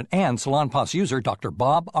correspondent, and Salonpas user Dr.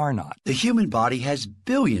 Bob Arnott. The human body has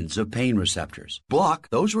billions of pain receptors. Block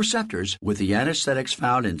those receptors with the anesthetics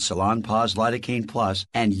found in Salonpas Lidocaine Plus,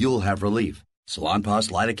 and you'll have relief.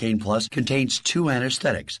 Salonpas Lidocaine Plus contains 2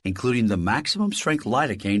 anesthetics, including the maximum strength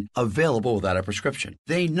lidocaine available without a prescription.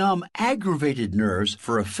 They numb aggravated nerves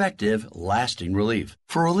for effective, lasting relief.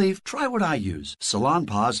 For relief, try what I use,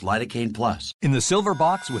 Salonpas Lidocaine Plus. In the silver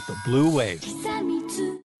box with the blue wave.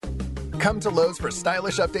 Come to Lowe's for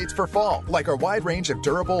stylish updates for fall, like our wide range of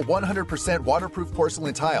durable 100% waterproof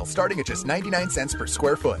porcelain tiles starting at just 99 cents per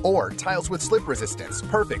square foot. Or tiles with slip resistance,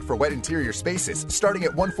 perfect for wet interior spaces, starting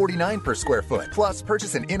at $149 per square foot. Plus,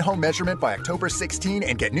 purchase an in-home measurement by October 16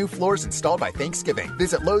 and get new floors installed by Thanksgiving.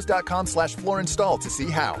 Visit Lowe's.com/floor install to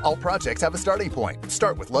see how. All projects have a starting point.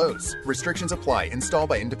 Start with Lowe's. Restrictions apply. Installed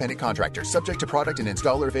by independent contractors. Subject to product and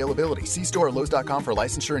installer availability. See store at Lowe's.com for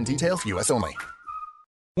licensure and details. U.S. only.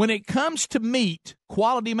 When it comes to meat,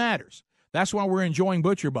 quality matters. That's why we're enjoying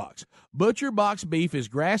ButcherBox. ButcherBox beef is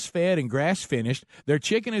grass-fed and grass-finished. Their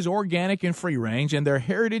chicken is organic and free-range, and their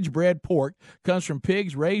heritage-bred pork comes from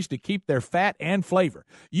pigs raised to keep their fat and flavor.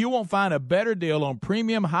 You won't find a better deal on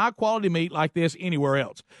premium, high-quality meat like this anywhere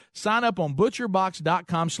else. Sign up on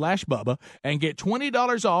ButcherBox.com/Bubba and get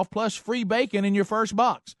 $20 off plus free bacon in your first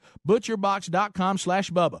box.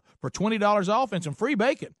 ButcherBox.com/Bubba for $20 off and some free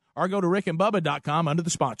bacon. or go to rickandbubba.com under the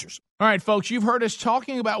sponsors. All right, folks, you've heard us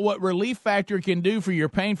talking about what Relief Factor can do for your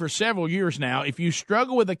pain for several years now. If you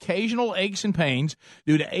struggle with occasional aches and pains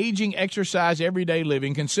due to aging, exercise, everyday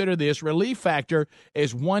living, consider this. Relief Factor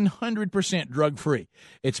is 100% drug-free.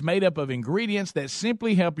 It's made up of ingredients that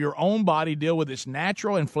simply help your own body deal with its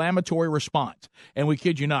natural inflammatory response. And we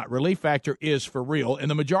kid you not, Relief Factor is for real. And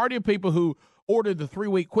the majority of people who ordered the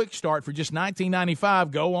 3-week quick start for just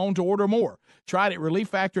 $19.95 go on to order more. Try it at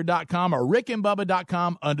relieffactor.com or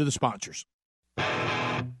rickandbubba.com under the sponsors.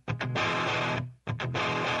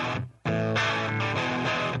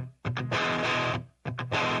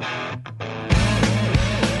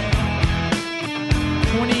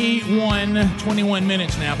 Twenty-one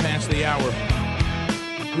minutes now past the hour.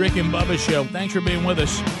 Rick and Bubba Show. Thanks for being with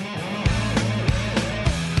us.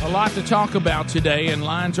 A lot to talk about today, and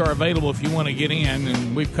lines are available if you want to get in,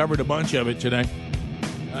 and we've covered a bunch of it today.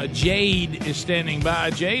 Jade is standing by.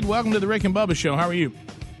 Jade, welcome to the Rick and Bubba Show. How are you?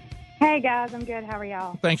 Hey, guys. I'm good. How are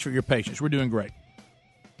y'all? Thanks for your patience. We're doing great.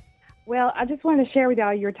 Well, I just wanted to share with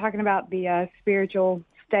y'all, you were talking about the spiritual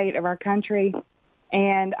state of our country,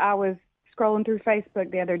 and I was scrolling through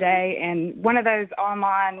Facebook the other day, and one of those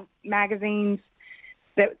online magazines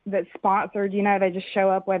that sponsored, they just show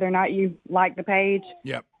up whether or not you like the page.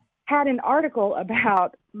 Yep. Had an article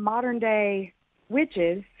about modern day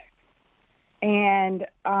witches, and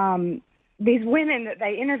these women that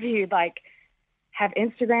they interviewed have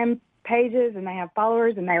Instagram pages and they have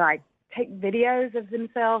followers, and they take videos of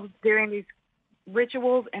themselves doing these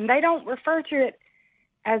rituals, and they don't refer to it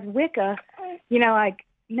as Wicca,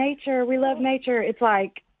 nature, we love nature. It's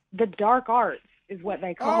like the dark arts is what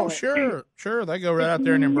they call it. Oh, sure. They go right out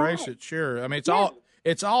there and embrace it. Sure. I mean,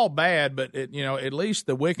 it's all bad, but at least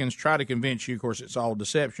the Wiccans try to convince you. Of course, it's all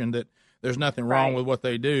deception, that there's nothing wrong with what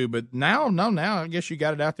they do. But now I guess you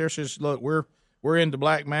got it out there. Says, look, we're into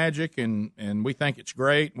black magic, and we think it's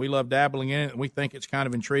great. We love dabbling in it, and we think it's kind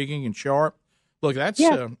of intriguing and sharp. Look, that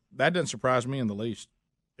doesn't surprise me in the least.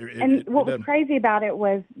 What was crazy about it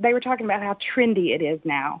was they were talking about how trendy it is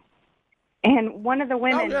now. And one of the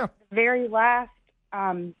women, the very last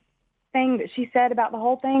thing that she said about the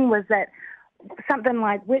whole thing was that something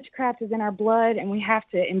like witchcraft is in our blood, and we have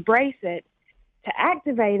to embrace it, to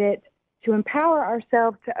activate it, to empower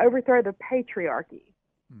ourselves to overthrow the patriarchy.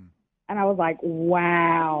 And I was like,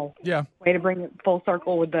 wow. Yeah. Way to bring it full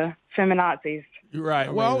circle with the feminazis. You're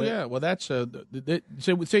right. Well, yeah. Well, that's that's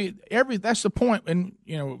the point. And,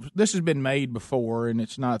 this has been made before, and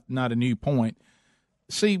it's not a new point.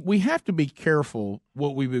 See, we have to be careful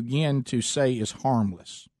what we begin to say is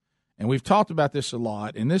harmless. And we've talked about this a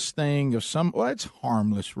lot. And this thing of it's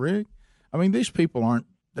harmless, Rick. I mean, these people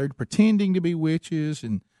they're pretending to be witches,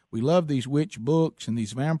 and we love these witch books and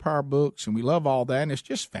these vampire books, and we love all that. And it's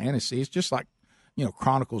just fantasy. It's just like,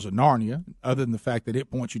 Chronicles of Narnia, other than the fact that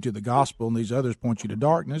it points you to the gospel and these others point you to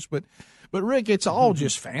darkness. But Rick, it's all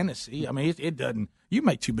just fantasy. I mean, it doesn't, you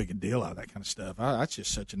make too big a deal out of that kind of stuff. That's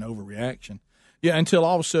just such an overreaction. Yeah, until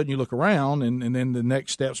all of a sudden you look around, and then the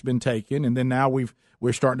next step's been taken, and then now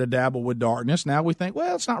we're starting to dabble with darkness. Now we think,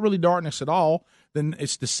 well, it's not really darkness at all. Then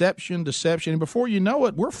it's deception. And before you know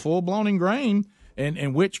it, we're full-blown ingrained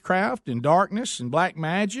in witchcraft and darkness and black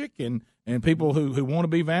magic and people who want to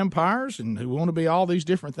be vampires and who want to be all these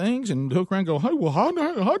different things, and hook around and go, hey, well, how'd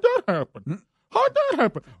that happen? How'd that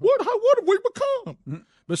happen? What have we become?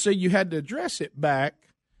 But see, you had to address it back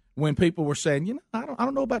when people were saying, I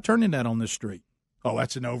don't know about turning that on this street. Oh,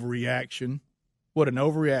 that's an overreaction. What an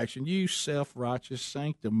overreaction. You self-righteous,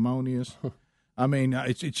 sanctimonious. I mean,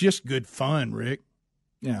 it's just good fun, Rick.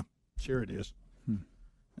 Yeah, sure it is.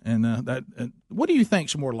 And what do you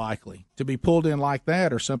think's more likely, to be pulled in like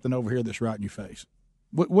that or something over here that's right in your face?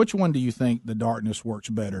 Which one do you think the darkness works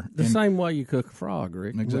better? The same way you cook a frog,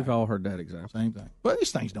 Rick. Exactly. We've all heard that example. Same thing. But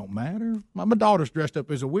these things don't matter. My daughter's dressed up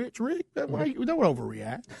as a witch, Rick. Don't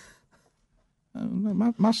overreact.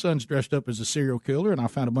 My son's dressed up as a serial killer, and I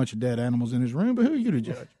found a bunch of dead animals in his room, but who are you to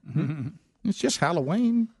judge? It's just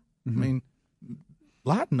Halloween. I mean,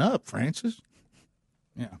 lighten up, Francis.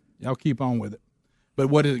 Yeah, y'all keep on with it. But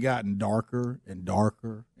what has it gotten darker and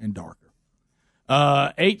darker and darker?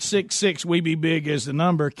 866 We Be Big is the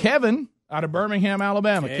number. Kevin out of Birmingham,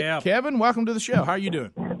 Alabama. Kevin, welcome to the show. How are you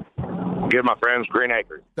doing? Good, my friends. Green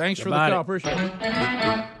Acres. Thanks for the call. Appreciate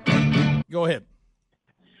it. Go ahead.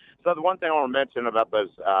 So the one thing I want to mention about those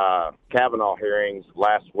Kavanaugh hearings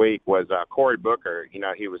last week was Cory Booker.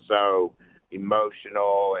 He was so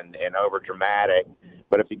emotional and over dramatic.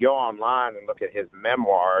 But if you go online and look at his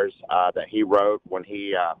memoirs that he wrote when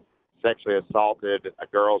he sexually assaulted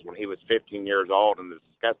girls when he was 15 years old, and the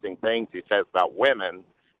disgusting things he says about women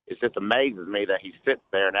it just amazes me that he sits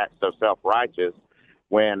there and acts so self-righteous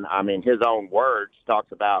when, I mean, his own words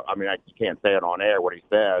talks about, I mean, I can't say it on air what he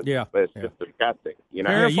says, but it's just disgusting. You know,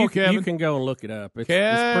 Careful, Kevin. You can go and look it up.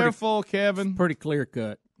 Careful, Kevin. It's pretty clear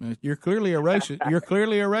cut. You're clearly a racist. You're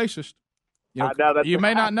clearly a racist. You, know, I know that's you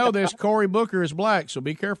may not know this. Cory Booker is black, so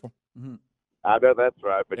be careful. Mm-hmm. I know that's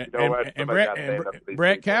right, but you know what?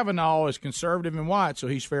 Brett Kavanaugh is conservative and white, so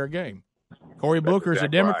he's fair game. Cory Booker is a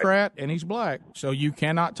Democrat, and he's black, so you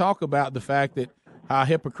cannot talk about the fact that how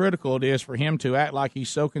hypocritical it is for him to act like he's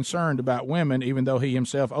so concerned about women, even though he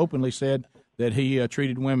himself openly said that he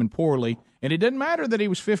treated women poorly. And it didn't matter that he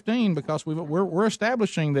was 15 because we're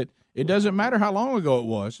establishing that it doesn't matter how long ago it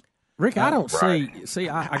was. Rick, I don't see.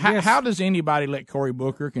 I guess, how does anybody let Cory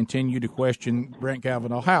Booker continue to question Brett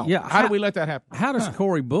Kavanaugh? How? Yeah, how do we let that happen? How does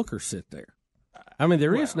Cory Booker sit there? I mean,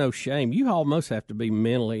 there is no shame. You almost have to be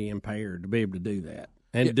mentally impaired to be able to do that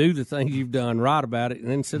and do the things you've done, write about it, and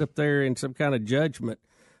then sit up there in some kind of judgment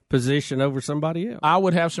position over somebody else. I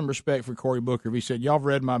would have some respect for Cory Booker if he said, "Y'all have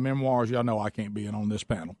read my memoirs. Y'all know I can't be in on this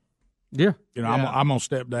panel." Yeah, you know, I'm gonna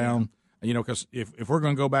step down. You know, because if we're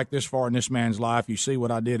going to go back this far in this man's life, you see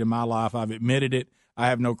what I did in my life. I've admitted it. I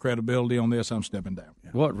have no credibility on this. I'm stepping down.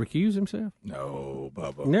 What, recuse himself? No,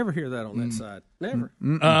 Bubba. Never hear that on that side. Never.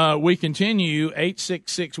 We continue.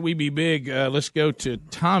 866 We Be Big. Let's go to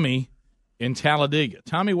Tommy in Talladega.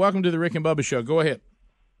 Tommy, welcome to the Rick and Bubba Show. Go ahead.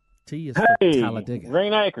 T is for Talladega.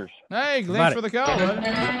 Green Acres. Hey, thanks for the call.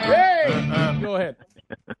 Hey, go ahead.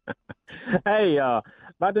 Hey,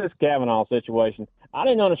 about this Kavanaugh situation. I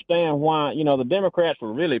didn't understand why, you know, the Democrats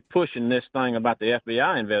were really pushing this thing about the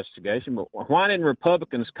FBI investigation, but why didn't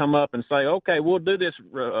Republicans come up and say, okay, we'll do this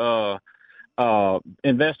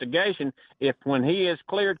investigation if when he is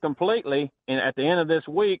cleared completely and at the end of this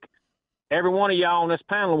week, every one of y'all on this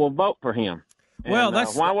panel will vote for him. Well, and,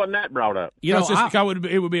 why wasn't that brought up? You know,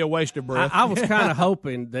 it would be a waste of breath. I was kind of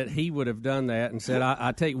hoping that he would have done that and said,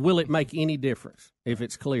 I tell you, will it make any difference if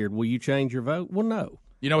it's cleared? Will you change your vote? Well, no.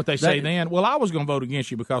 You know what they say then? Well, I was going to vote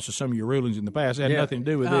against you because of some of your rulings in the past. It had nothing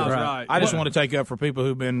to do with this. Right. I just want to take up for people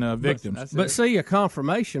who've been victims. But see, a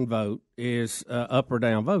confirmation vote is up or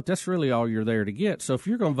down vote. That's really all you're there to get. So if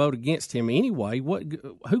you're going to vote against him anyway,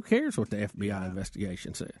 who cares what the FBI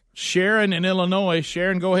investigation says? Sharon in Illinois.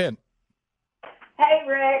 Sharon, go ahead. Hey,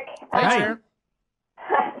 Rick. Hey, Sharon.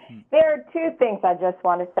 There are two things I just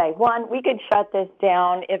want to say. One, we could shut this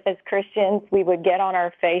down if, as Christians, we would get on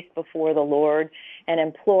our face before the Lord and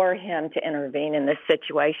implore him to intervene in this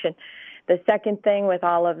situation. The second thing with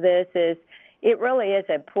all of this is it really is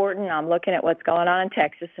important. I'm looking at what's going on in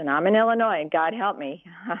Texas, and I'm in Illinois, and God help me.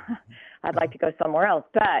 I'd like to go somewhere else.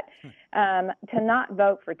 But to not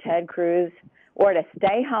vote for Ted Cruz or to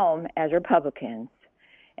stay home as Republicans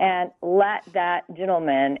and let that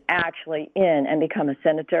gentleman actually in and become a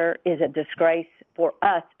senator is a disgrace for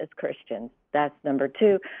us as Christians. That's number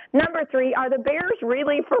two. Number three, are the Bears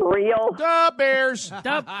really for real? The Bears.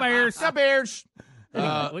 The Bears. The Bears.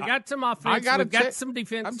 Anyway, we got some offense. We've got some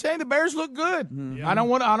defense. I'm telling you, the Bears look good. Mm-hmm. I don't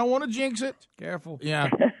want to jinx it. Careful. Yeah.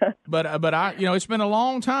 but I, you know, it's been a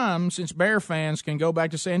long time since Bear fans can go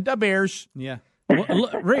back to saying the Bears. Yeah. Well,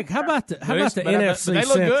 look, Rick, how about the NFC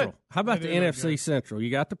Central? How about the NFC Central?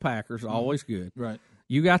 You got the Packers, always good. Right.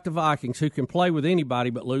 You got the Vikings, who can play with anybody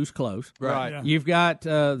but lose close. Right. Yeah. You've got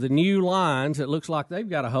the new Lions. It looks like they've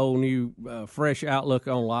got a whole new, fresh outlook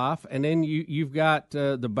on life. And then you've got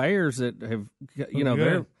the Bears that have, you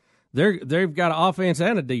know, they've got an offense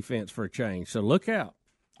and a defense for a change. So look out.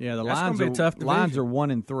 Yeah, the Lions are tough. Lions are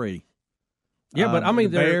 1-3. Yeah, but I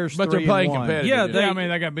mean, the Bears, but they're playing competitive. Yeah, I mean,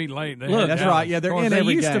 they got beat late. Look, that's right. Yeah, they're in they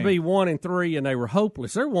every used game. to be 1-3 and they were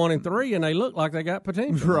hopeless. They're 1-3 and they look like they got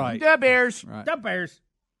potential. Right. The Bears. Right. The Bears.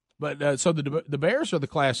 But so the Bears are the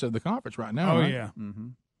class of the conference right now. Oh right? yeah. Mm-hmm.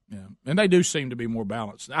 Yeah, and they do seem to be more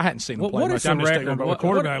balanced. I hadn't seen them play what much. is the I'm just record? taking The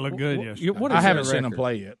quarterback looked good yesterday. I haven't seen them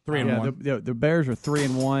play yet. 3-1. The Bears are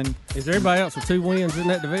 3-1. Is there anybody else with 2 wins in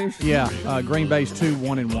that division? Yeah, Green Bay's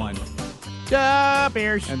 1-1. The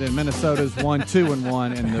Bears. And then Minnesota's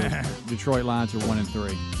 1-2-1, and the Detroit Lions are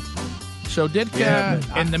 1-3. So Ditka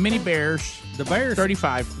and the Mini Bears. The Bears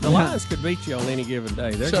 35. The Lions could beat you on any given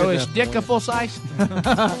day. So is Ditka full size?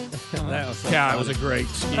 That was a great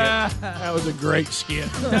skit. That was a great skit.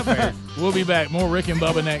 We'll be back. More Rick and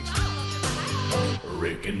Bubba next.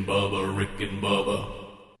 Rick and Bubba, Rick and Bubba.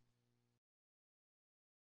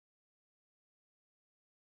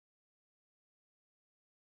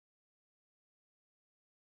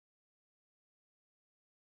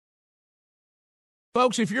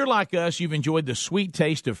 Folks, if you're like us, you've enjoyed the sweet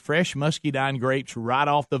taste of fresh muscadine grapes right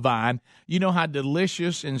off the vine. You know how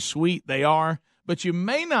delicious and sweet they are. But you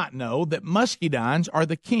may not know that muscadines are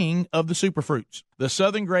the king of the superfruits. The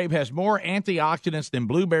southern grape has more antioxidants than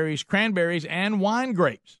blueberries, cranberries, and wine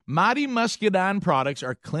grapes. Mighty Muscadine products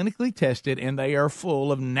are clinically tested, and they are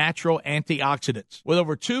full of natural antioxidants. With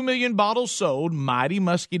over 2 million bottles sold, Mighty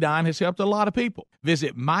Muscadine has helped a lot of people.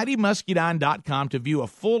 Visit MightyMuscadine.com to view a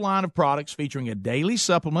full line of products featuring a daily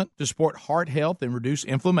supplement to support heart health and reduce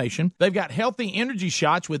inflammation. They've got healthy energy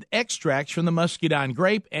shots with extracts from the muscadine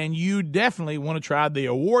grape, and you definitely want to try the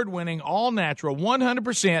award-winning, all-natural,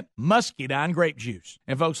 100% muscadine grape juice.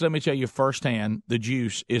 And folks, let me tell you firsthand, the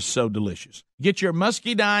juice is so delicious. Get your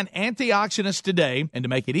muscadine antioxidants today, and to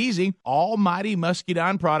make it easy, all Mighty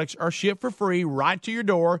Muscadine products are shipped for free right to your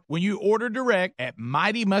door when you order direct at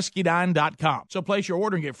MightyMuscadine.com. So place your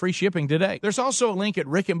order and get free shipping today. There's also a link at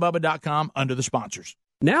rickandbubba.com under the sponsors.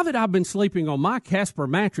 Now that I've been sleeping on my Casper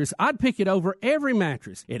mattress, I'd pick it over every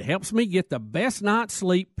mattress. It helps me get the best night's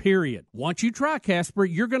sleep, period. Once you try Casper,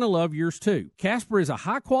 you're going to love yours too. Casper is a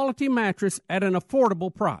high-quality mattress at an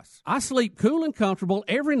affordable price. I sleep cool and comfortable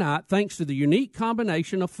every night thanks to the unique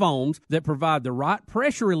combination of foams that provide the right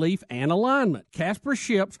pressure relief and alignment. Casper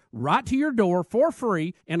ships right to your door for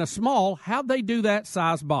free in a small how'd-they-do-that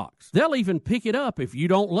size box. They'll even pick it up if you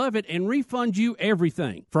don't love it and refund you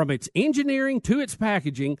everything. From its engineering to its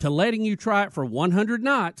packaging, to letting you try it for 100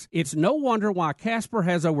 nights, it's no wonder why Casper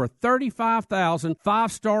has over 35,000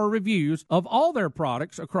 five-star reviews of all their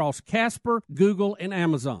products across Casper, Google, and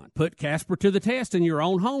Amazon. Put Casper to the test in your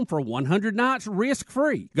own home for 100 nights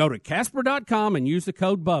risk-free. Go to Casper.com and use the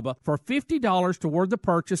code BUBBA for $50 toward the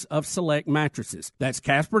purchase of select mattresses. That's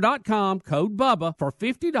Casper.com, code BUBBA for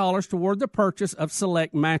 $50 toward the purchase of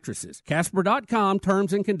select mattresses. Casper.com,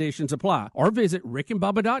 terms and conditions apply. Or visit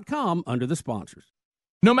rickandbubba.com under the sponsors.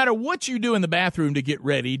 No matter what you do in the bathroom to get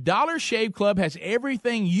ready, Dollar Shave Club has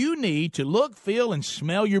everything you need to look, feel, and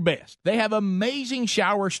smell your best. They have amazing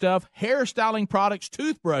shower stuff, hairstyling products,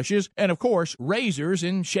 toothbrushes, and, of course, razors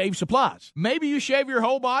and shave supplies. Maybe you shave your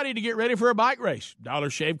whole body to get ready for a bike race.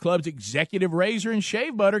 Dollar Shave Club's executive razor and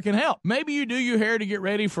shave butter can help. Maybe you do your hair to get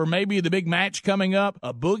ready for maybe the big match coming up.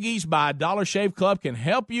 A Boogies by Dollar Shave Club can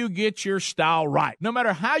help you get your style right. No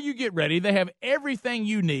matter how you get ready, they have everything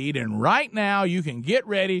you need, and right now you can get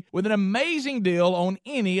ready with an amazing deal on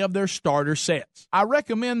any of their starter sets. I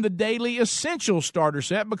recommend the Daily Essential Starter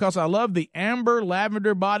Set because I love the Amber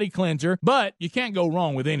Lavender Body Cleanser, but you can't go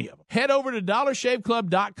wrong with any of them. Head over to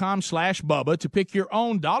dollarshaveclub.com/Bubba to pick your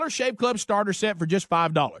own Dollar Shave Club starter set for just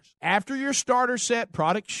 $5. After your starter set,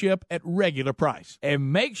 products ship at regular price.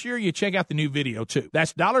 And make sure you check out the new video, too.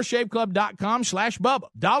 That's dollarshaveclub.com/Bubba.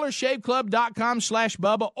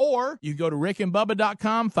 dollarshaveclub.com/Bubba, or you go to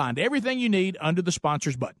rickandbubba.com, find everything you need under the sponsors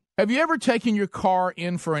button. Have you ever taken your car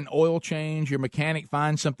in for an oil change, your mechanic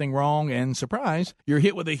finds something wrong, and surprise, you're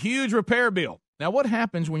hit with a huge repair bill? Now, what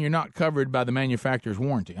happens when you're not covered by the manufacturer's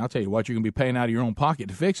warranty? I'll tell you what, you're going to be paying out of your own pocket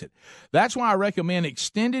to fix it. That's why I recommend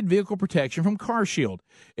extended vehicle protection from CarShield.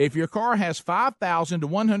 If your car has 5,000 to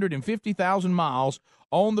 150,000 miles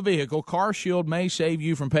on the vehicle, CarShield may save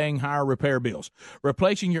you from paying higher repair bills.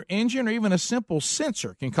 Replacing your engine or even a simple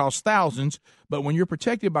sensor can cost thousands, but when you're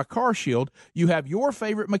protected by CarShield, you have your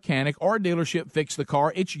favorite mechanic or dealership fix the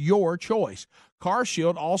car. It's your choice.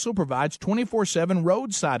 CarShield also provides 24/7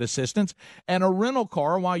 roadside assistance and a rental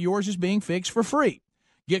car while yours is being fixed for free.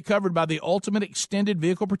 Get covered by the ultimate extended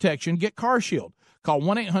vehicle protection. Get CarShield. Call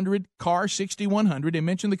 1-800-CAR-6100 and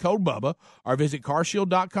mention the code BUBBA, or visit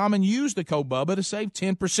carshield.com and use the code BUBBA to save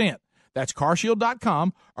 10%. That's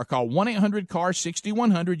carshield.com, or call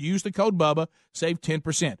 1-800-CAR-6100, use the code BUBBA, save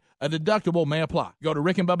 10%. A deductible may apply. Go to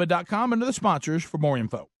rickandbubba.com under the sponsors for more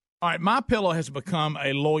info. All right, MyPillow has become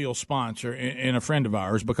a loyal sponsor and a friend of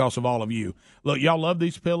ours because of all of you. Look, y'all love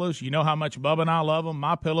these pillows. You know how much Bubba and I love them.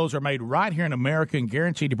 MyPillows are made right here in America and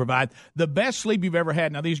guaranteed to provide the best sleep you've ever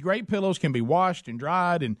had. Now, these great pillows can be washed and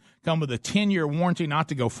dried and come with a 10-year warranty not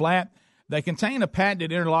to go flat. They contain a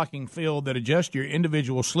patented interlocking fill that adjusts your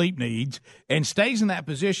individual sleep needs and stays in that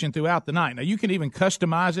position throughout the night. Now, you can even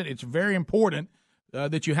customize it. It's very important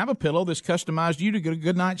that you have a pillow that's customized you to get a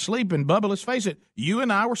good night's sleep. And, Bubba, let's face it, you and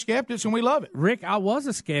I were skeptics, and we love it. Rick, I was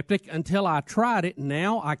a skeptic until I tried it.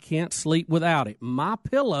 Now I can't sleep without it.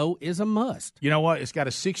 MyPillow is a must. You know what? It's got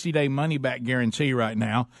a 60-day money-back guarantee right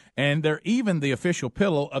now, and they're even the official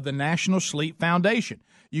pillow of the National Sleep Foundation.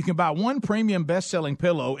 You can buy one premium best-selling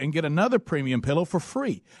pillow and get another premium pillow for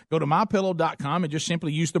free. Go to MyPillow.com and just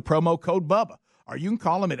simply use the promo code BUBBA. Or you can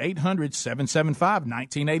call them at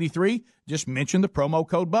 800-775-1983. Just mention the promo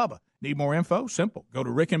code BUBBA. Need more info? Simple. Go to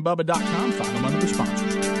rickandbubba.com. Find them under the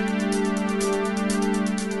sponsors.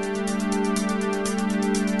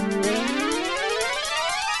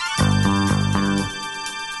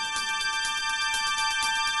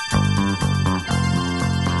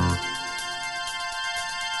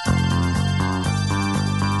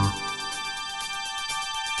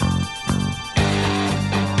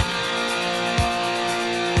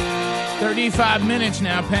 35 minutes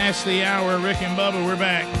now past the hour. Rick and Bubba, we're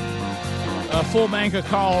back. A full bank of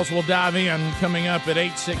calls will dive in coming up at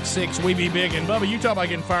 866-WE-BE-BIG. And, Bubba, you talk about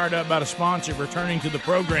getting fired up about a sponsor returning to the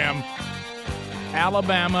program,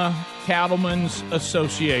 Alabama Cattlemen's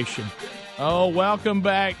Association. Oh, welcome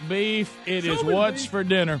back, Beef. It is what's for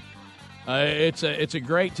dinner. It's a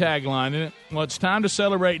great tagline, isn't it? Well, it's time to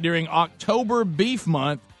celebrate during October Beef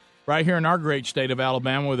Month right here in our great state of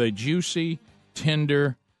Alabama with a juicy,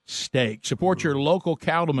 tender steak. Support your local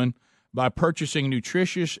cattleman by purchasing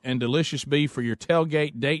nutritious and delicious beef for your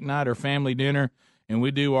tailgate, date night, or family dinner. And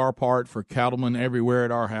we do our part for cattlemen everywhere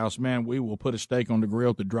at our house. Man, we will put a steak on the grill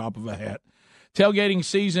at the drop of a hat. Tailgating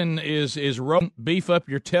season is beef up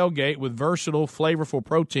your tailgate with versatile, flavorful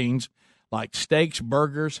proteins like steaks,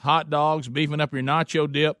 burgers, hot dogs, beefing up your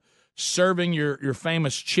nacho dip, serving your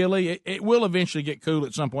famous chili. It will eventually get cool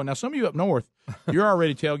at some point. Now, some of you up north, you're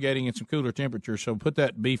already tailgating in some cooler temperatures, so put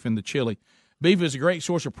that beef in the chili. Beef is a great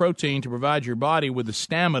source of protein to provide your body with the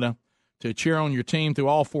stamina to cheer on your team through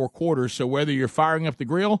all four quarters. So whether you're firing up the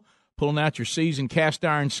grill, pulling out your seasoned cast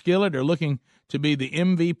iron skillet, or looking to be the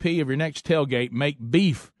MVP of your next tailgate, make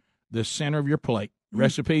beef the center of your plate.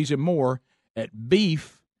 Recipes and more at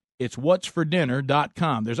Beef. It's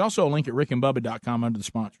whatsfordinner.com. There's also a link at rickandbubba.com under the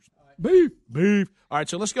sponsors. Beef. All right,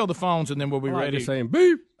 so let's go to the phones, and then we'll be ready. Saying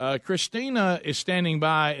beef. Christina is standing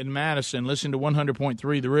by in Madison. Listen to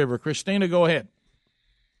 100.3 The River. Christina, go ahead.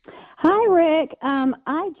 Hi, Rick.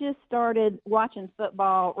 I just started watching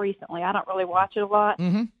football recently. I don't really watch it a lot,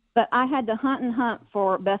 but I had to hunt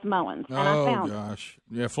for Beth Mowins, and I found her.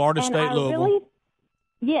 Yeah, Florida State, Louisville.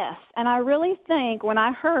 Yes, and I really think when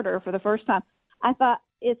I heard her for the first time, I thought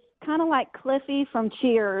it's kind of like Cliffy from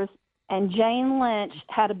Cheers and Jane Lynch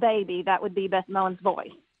had a baby. That would be Beth Mowins'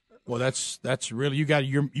 voice. Well, that's really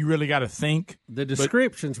you really got to think. The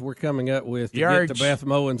descriptions we're coming up with to get to Beth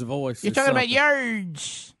Mowins' voice. You're talking about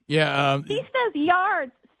yards. Yeah. He says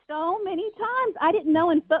yards so many times. I didn't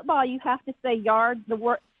know in football you have to say yards. The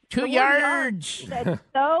word 2 yards. Said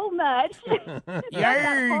so much. Yards.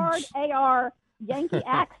 That hard AR Yankee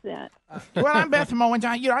accent. Well, I'm Beth Mowins.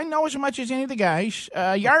 I know as much as any of the guys.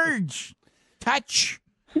 Yards. Touch.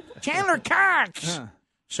 Chandler Cox.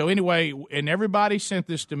 So anyway, and everybody sent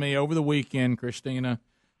this to me over the weekend, Christina.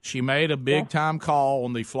 She made a big-time call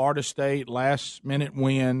on the Florida State last-minute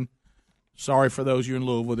win. Sorry for those of you in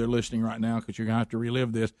Louisville that are listening right now because you're going to have to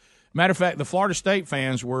relive this. Matter of fact, the Florida State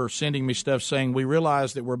fans were sending me stuff saying, we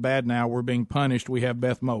realize that we're bad now. We're being punished. We have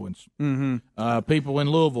Beth Mowins. People in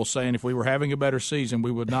Louisville saying if we were having a better season,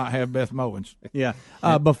 we would not have Beth Mowins. Yeah.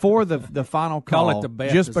 Before the final call, it the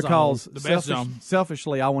Beth just because the Beth zone.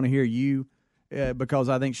 Selfishly, I want to hear you because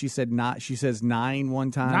I think she said she says 9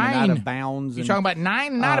 one time. 9. And out of bounds. You're talking about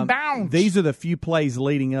 9 and out of bounds. These are the few plays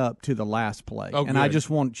leading up to the last play. Oh, and good. I just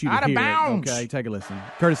want you to out hear of bounds. it. Okay, take a listen.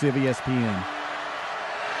 Courtesy of ESPN.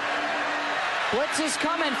 Blitz is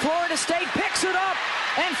coming. Florida State picks it up.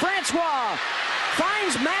 And Francois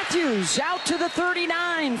finds Matthews out to the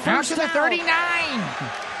 39. Out to the 39.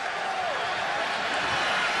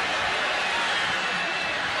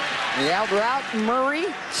 The out route, Murray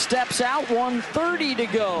steps out, 1:30 to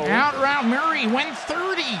go. Out route, Murray,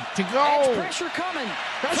 1:30 to go. Edge pressure coming.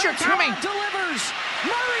 Pressure coming. Delivers.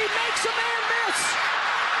 Murray makes a man miss.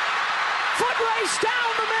 Foot race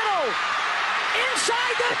down the middle.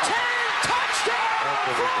 Inside the 10.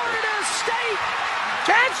 Touchdown, Florida State.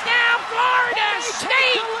 Touchdown, Florida State.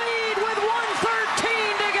 Take the lead with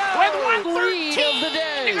 1:13 to go. With 1:13 lead of the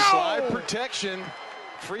day. Slide protection.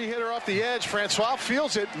 Free hitter off the edge. Francois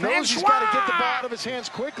feels it. Knows he's got to get the ball out of his hands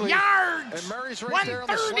quickly. Yards. And Murray's right there on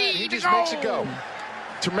the slant. He just makes it go.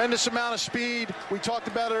 Tremendous amount of speed. We talked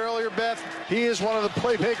about it earlier, Beth. He is one of the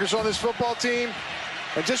playmakers on this football team.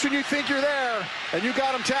 And just when you think you're there and you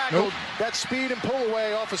got him tackled, that speed and pull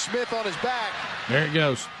away off of Smith on his back. There it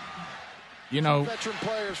goes. You know,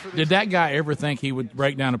 did that guy ever think he would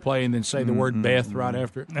break down a play and then say the word Beth right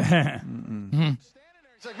after it?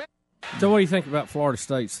 So what do you think about Florida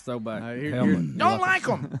State's throwback helmet? Don't like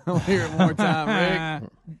them. I'll hear it one more time, Rick.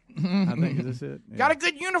 I think this is it. Yeah. Got a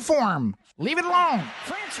good uniform. Leave it alone.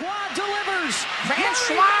 Francois delivers.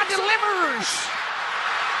 Francois delivers.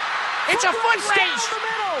 It's a foot race. Down the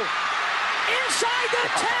middle. Inside the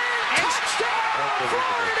 10. Touchdown,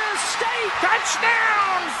 Florida State.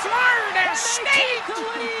 Touchdown, Florida State. The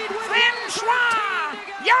lead with Francois.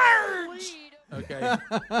 Yards. Okay.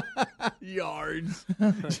 Yards.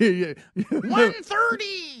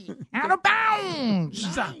 1:30 out of bounds.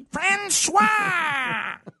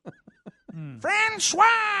 Francois. Francois.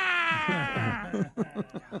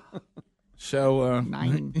 So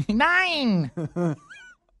 9.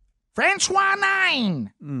 Francois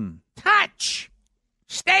 9. touch,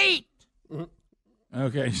 state.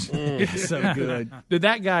 Okay. It's so good. Did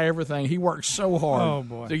that guy ever think he worked so hard Oh,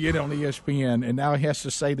 boy. to get on ESPN, and now he has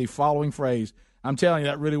to say the following phrase? I'm telling you,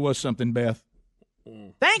 that really was something, Beth.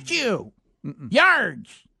 Thank you.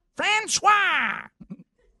 Yards. Francois.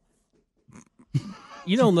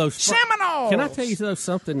 You know those Seminoles. Can I tell you though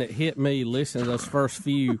something that hit me listening to those first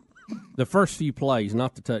few plays,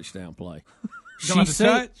 not the touchdown play. Going to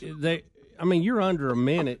touch? You're under a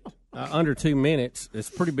minute, under 2 minutes. It's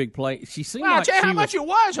a pretty big play. She seemed Well, I'll like tell you she how was, much it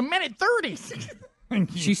was, a minute 30.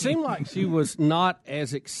 She seemed like she was not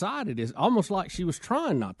as excited, as almost like she was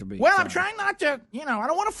trying not to be. Well, I'm excited. trying not to, I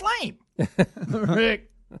don't want to flame. Rick.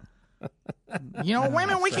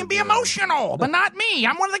 Women, we can be emotional, but not me.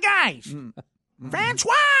 I'm one of the guys.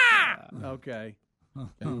 Francois! Okay.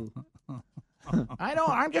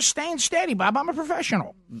 I'm just staying steady, Bob. I'm a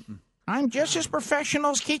professional. I'm just as professional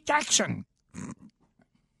as Keith Jackson.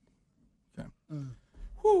 Okay.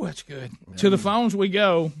 Whew, that's good. To the phones we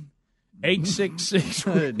go. 866.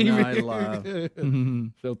 Good night, live.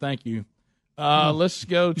 So thank you. Let's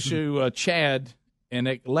go to Chad and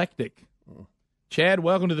Eclectic. Chad,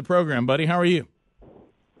 welcome to the program, buddy. How are you?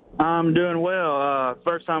 I'm doing well.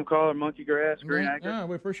 First time caller, Monkey Grass, Green Acre.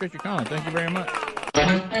 We appreciate you calling. Thank you very much.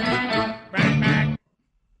 I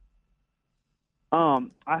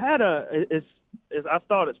had I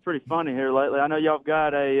thought it's pretty funny here lately. I know y'all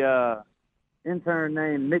got a intern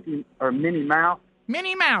named Minnie Mouse.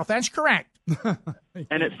 Minnie Mouth, that's correct.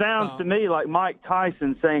 And it sounds to me like Mike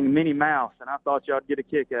Tyson saying Minnie Mouse, and I thought y'all'd get a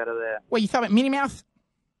kick out of that. Wait, you thought about Minnie Mouth?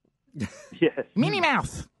 Yes. Minnie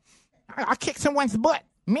Mouth. I'll kick someone's butt.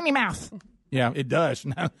 Minnie Mouth. Yeah, it does.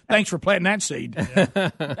 Thanks for planting that seed.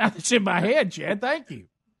 That's in my head, Chad. Thank you.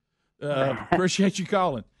 Appreciate you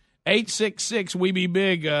calling. 866 We Be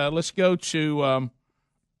Big. Let's go to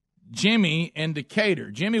Jimmy in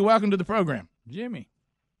Decatur. Jimmy, welcome to the program. Jimmy.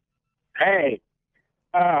 Hey,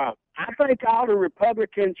 I think all the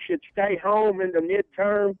Republicans should stay home in the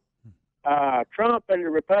midterm. Trump and the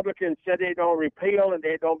Republicans said they're going to repeal and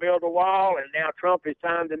they're going to build a wall, and now Trump has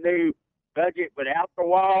signed a new budget without the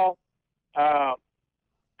wall. I'll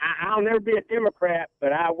never be a Democrat,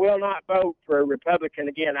 but I will not vote for a Republican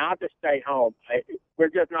again. I'll just stay home. We're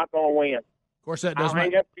just not going to win. Of course, that does I'll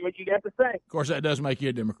hang up to what you got to say. Of course, that does make you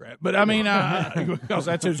a Democrat. But, I mean, because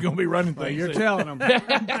that's who's going to be running things. You're telling them.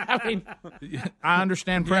 I mean, I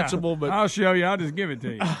understand principle, but... I'll show you. I'll just give it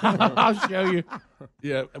to you. I'll show you.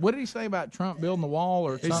 Yeah. What did he say about Trump building the wall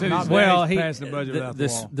or something? He passed the budget without the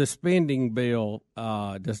wall. The spending bill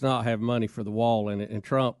does not have money for the wall in it, and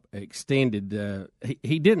Trump extended.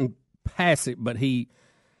 He didn't pass it, but he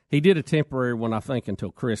did a temporary one, I think,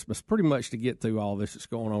 until Christmas, pretty much to get through all this that's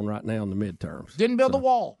going on right now in the midterms. Didn't build the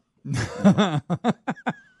wall. No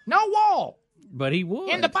wall. But he would.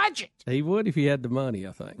 In the budget. He would if he had the money,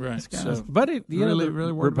 I think. Right. But the really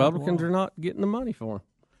Republicans are not getting the money for him.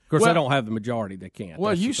 Of course, they don't have the majority. They can't.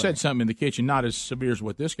 Well, you said something in the kitchen, not as severe as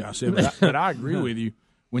what this guy said, but I agree with you.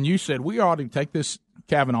 When you said we ought to take this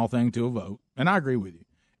Kavanaugh thing to a vote, and I agree with you,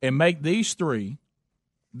 and make these three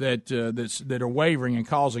that are wavering and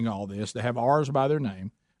causing all this, that have R's by their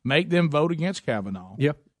name, make them vote against Kavanaugh.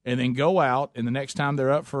 Yep. And then go out, and the next time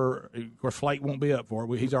they're up for, of course, Flake won't be up for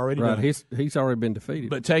it. He's already done it. He's already been defeated.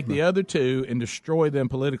 But take the other two and destroy them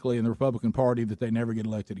politically in the Republican Party that they never get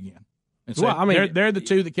elected again. And so they're the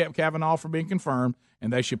two that kept Kavanaugh from being confirmed,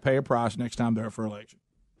 and they should pay a price next time they're up for election.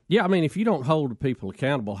 Yeah, I mean, if you don't hold the people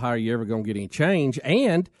accountable, how are you ever going to get any change?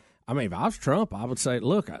 And I mean, if I was Trump, I would say,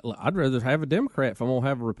 look, I'd rather have a Democrat if I'm going to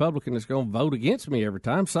have a Republican that's going to vote against me every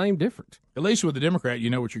time. Same difference. At least with the Democrat, you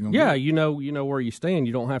know what you're going to do. Yeah, get. you know where you stand.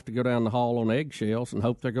 You don't have to go down the hall on eggshells and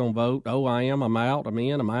hope they're going to vote. Oh, I'm out, I'm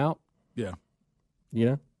in, I'm out. Yeah.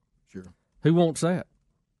 Yeah. Sure. Who wants that?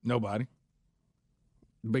 Nobody.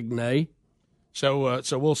 Big nay. So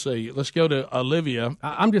we'll see. Let's go to Olivia.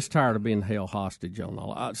 I'm just tired of being held hostage on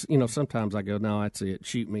all. Sometimes I go, no, that's it.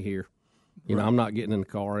 Shoot me here. You know, I'm not getting in the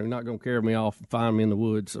car. You're not going to carry me off and find me in the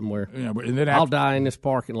woods somewhere. Yeah, but, and then I'll die in this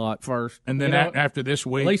parking lot first. And then after this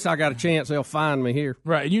week, at least I got a chance they'll find me here.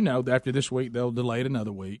 Right. And after this week they'll delay it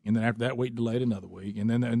another week, and then after that week delay it another week, and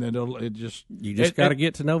then you just got to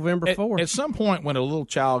get to November 4th. At some point, when a little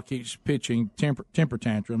child keeps pitching temper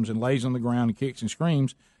tantrums and lays on the ground and kicks and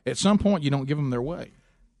screams, at some point you don't give them their way.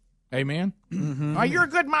 Amen. Mm-hmm. Oh, you're a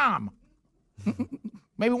good mom.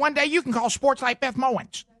 Maybe one day you can call sports like Beth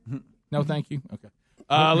Mowens. No, thank you. Okay.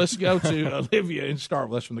 Let's go to Olivia in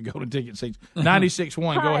Starkville. That's from the Golden Ticket seats.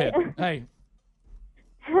 96.1. Go ahead. Hey.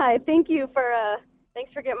 Hi. Thanks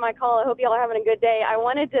for getting my call. I hope y'all are having a good day. I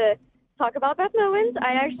wanted to talk about Beth Mowens.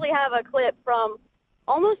 I actually have a clip from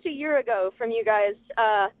almost a year ago from you guys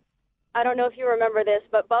I don't know if you remember this,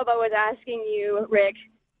 but Bubba was asking you, Rick,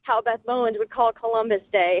 how Beth Mowins would call Columbus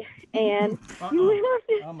Day, and you went off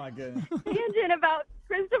this tangent about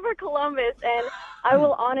Christopher Columbus, and I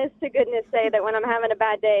will honest to goodness say that when I'm having a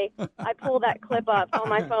bad day, I pull that clip up on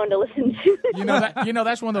my phone to listen to.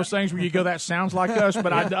 That's one of those things where you go, that sounds like us,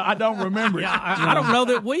 but I don't remember it. I don't know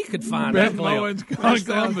that we could find Beth that Mowins clip. called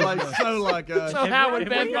Columbus. So like us. So how would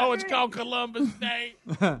Beth Mowins call Columbus Day?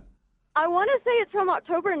 I want to say it's from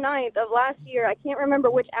October 9th of last year. I can't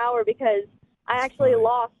remember which hour because I actually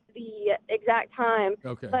lost the exact time.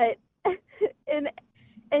 Okay. But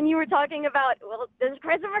and you were talking about, well, this is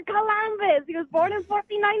Christopher Columbus. He was born in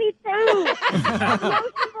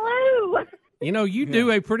 1492. You know, you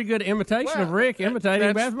do a pretty good imitation of Rick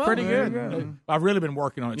imitating Beth Mowins. Pretty good. I've really been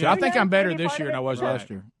working on it, too. I think I'm better this year than I was last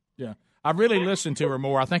year. Yeah. I've really listened to her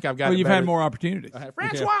more. I think I've got you've had more opportunities.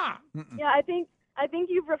 Francois! Yeah, I think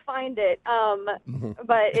you've refined it.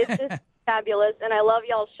 But it's just fabulous, and I love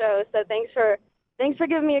y'all's show, so thanks for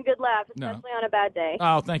giving me a good laugh, especially on a bad day.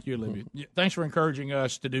 Oh, thank you, Olivia. Thanks for encouraging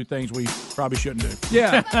us to do things we probably shouldn't do.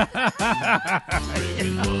 Yeah.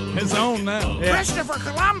 It's on now. Yeah. Christopher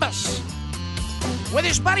Columbus with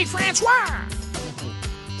his buddy Francois.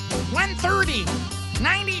 130,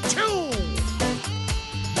 92,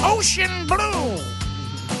 Ocean Blue.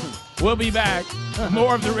 We'll be back.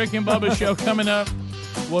 More of the Rick and Bubba Show coming up.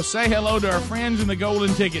 We'll say hello to our friends in the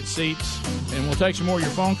golden ticket seats, and we'll take some more of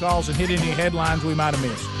your phone calls and hit any headlines we might have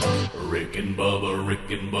missed. Rick and Bubba, Rick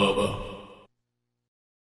and Bubba.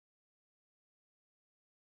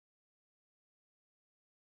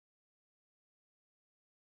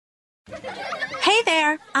 Hey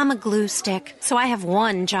there, I'm a glue stick, so I have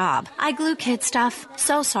one job. I glue kid stuff.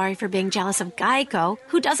 So sorry for being jealous of Geico,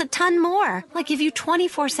 who does a ton more, like give you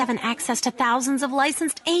 24/7 access to thousands of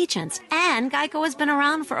licensed agents. And Geico has been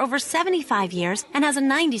around for over 75 years and has a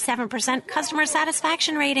 97% customer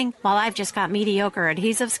satisfaction rating. While I've just got mediocre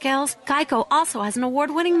adhesive skills, Geico also has an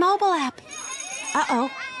award-winning mobile app.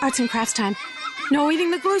 Uh-oh, arts and crafts time. No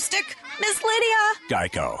eating the glue stick, Miss Lydia.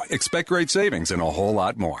 Geico. Expect great savings and a whole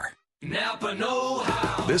lot more. Napa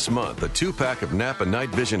know-how. This month, a 2-pack of Napa Night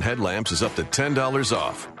Vision headlamps is up to $10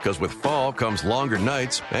 off. Because with fall comes longer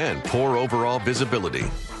nights and poor overall visibility.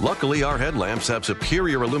 Luckily, our headlamps have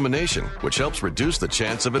superior illumination, which helps reduce the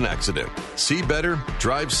chance of an accident. See better,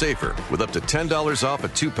 drive safer, with up to $10 off a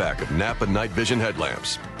 2-pack of Napa Night Vision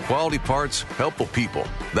headlamps. Quality parts, helpful people.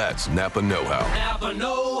 That's Napa know-how. Napa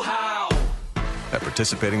know-how. At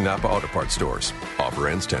participating Napa Auto Parts stores. Offer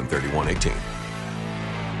ends 10/31/18.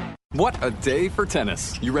 What a day for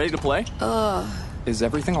tennis. You ready to play? Is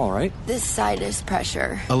everything all right? This sinus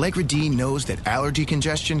pressure. Allegra D knows that allergy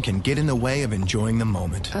congestion can get in the way of enjoying the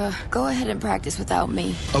moment. Go ahead and practice without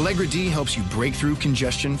me. Allegra D helps you break through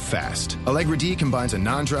congestion fast. Allegra D combines a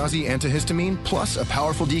non-drowsy antihistamine plus a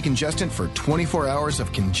powerful decongestant for 24 hours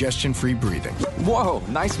of congestion-free breathing. Whoa,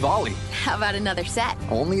 nice volley. How about another set?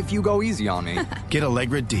 Only if you go easy on me. Get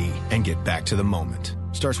Allegra D and get back to the moment.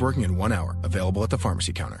 Starts working in 1 hour. Available at the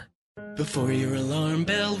pharmacy counter. Before your alarm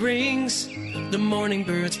bell rings, the morning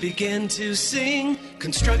birds begin to sing.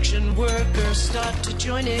 Construction workers start to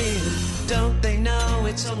join in. Don't they know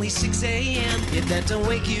it's only 6 a.m.? If that don't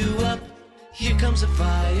wake you up, here comes a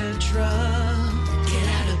fire truck. Get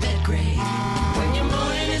out of bed, great. When your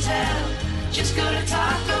morning is hell, just go to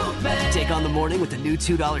Taco Bell. Take on the morning with the new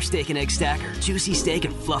 $2 steak and egg stacker. Juicy steak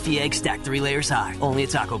and fluffy eggs stacked 3 layers high. Only at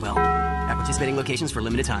Taco Bell. At participating locations for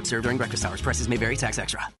limited time. Served during breakfast hours. Prices may vary. Tax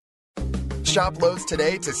extra. Shop Lowe's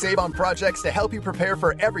today to save on projects to help you prepare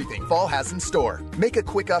for everything fall has in store. Make a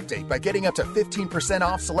quick update by getting up to 15%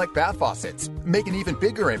 off select bath faucets. Make an even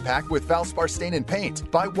bigger impact with Valspar Stain and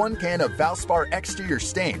Paint. Buy 1 can of Valspar Exterior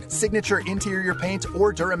Stain, Signature Interior Paint,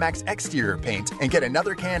 or Duramax Exterior Paint, and get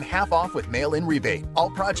another can half off with mail-in rebate. All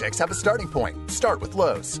projects have a starting point. Start with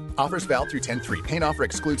Lowe's. Offers valid through 10/3. Paint offer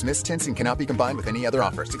excludes mist tints and cannot be combined with any other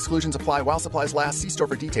offers. Exclusions apply while supplies last. See store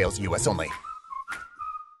for details. U.S. only.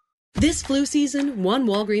 This flu season, one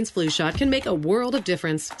Walgreens flu shot can make a world of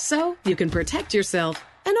difference. So you can protect yourself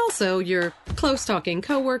and also your close-talking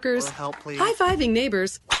coworkers, high-fiving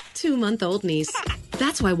neighbors, 2-month-old niece.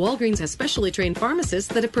 That's why Walgreens has specially trained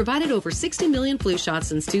pharmacists that have provided over 60 million flu shots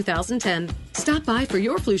since 2010. Stop by for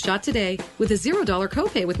your flu shot today with a $0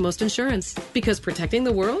 copay with most insurance. Because protecting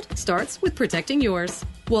the world starts with protecting yours.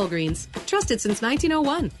 Walgreens. Trusted since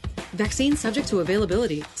 1901. Vaccines subject to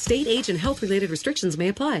availability. State, age, and health-related restrictions may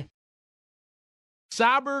apply.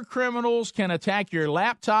 Cyber criminals can attack your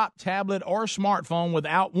laptop, tablet, or smartphone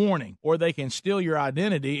without warning, or they can steal your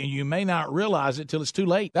identity, and you may not realize it till it's too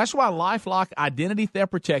late. That's why LifeLock Identity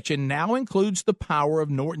Theft Protection now includes the power of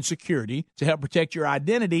Norton Security to help protect your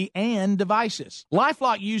identity and devices.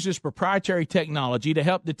 LifeLock uses proprietary technology to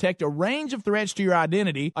help detect a range of threats to your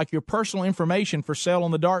identity, like your personal information for sale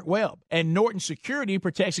on the dark web. And Norton Security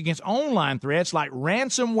protects against online threats like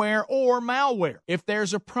ransomware or malware. If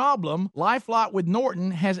there's a problem, LifeLock with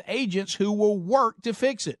Norton has agents who will work to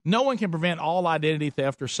fix it. No one can prevent all identity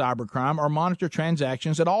theft or cybercrime or monitor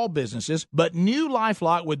transactions at all businesses, but new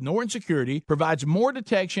LifeLock with Norton Security provides more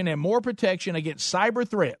detection and more protection against cyber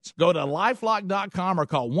threats. Go to LifeLock.com or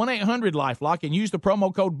call 1-800-LifeLock and use the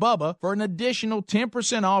promo code BUBBA for an additional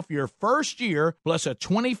 10% off your first year plus a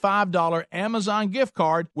 $25 Amazon gift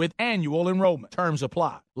card with annual enrollment. Terms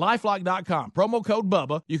apply. LifeLock.com, promo code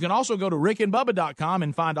BUBBA. You can also go to RickandBubba.com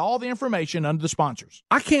and find all the information under the sponsors.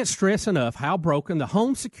 I can't stress enough how broken the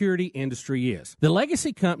home security industry is. The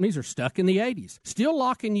legacy companies are stuck in the 80s, still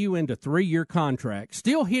locking you into 3-year contracts,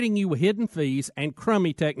 still hitting you with hidden fees and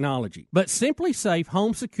crummy technology. But Simply Safe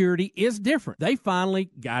Home Security is different. They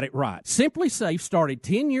finally got it right. Simply Safe started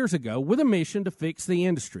 10 years ago with a mission to fix the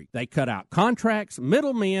industry. They cut out contracts,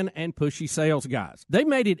 middlemen, and pushy sales guys. They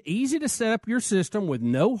made it easy to set up your system with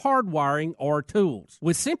no hardwiring or tools.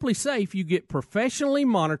 With Simply Safe, you get professionally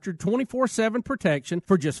monitored 24/7 protection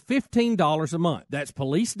for just $15 a month. That's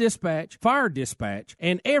police dispatch, fire dispatch,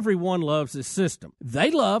 and everyone loves this system.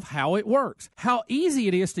 They love how it works, how easy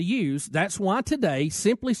it is to use. That's why today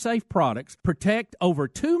Simply Safe products protect over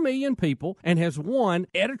 2 million people and has won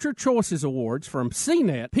Editor Choices Awards from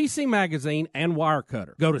CNET, PC Magazine, and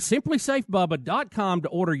Wirecutter. Go to simplysafebubba.com to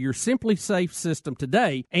order your Simply Safe system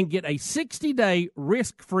today and get a 60-day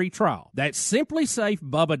risk-free trial. That's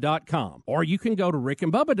simplysafebubba.com. Or you can go to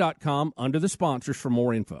rickandbubba.com under the sponsors for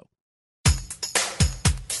more info.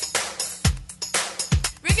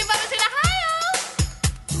 Rick and Bubba's in Ohio.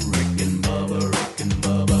 Rick and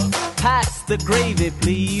Bubba. Pass the gravy,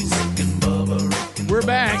 please. Rick and Bubba. We're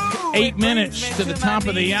back. 8 minutes to the top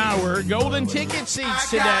of the hour. Golden ticket seats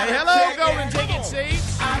today. Hello, golden ticket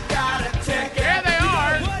seats. There they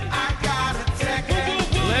are.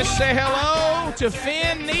 Let's say hello to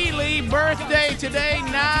Finn Neely. Birthday today,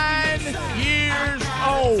 9 years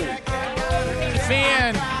old.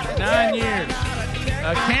 Finn, 9 years.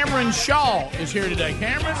 Cameron Shaw is here today.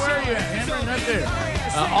 Cameron, where are you at? Cameron, right there.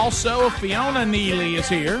 Also, Fiona Neely is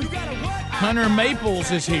here. Hunter Maples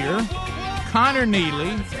is here. Connor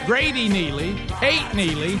Neely, Grady Neely, Kate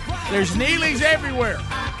Neely. There's Neelys everywhere.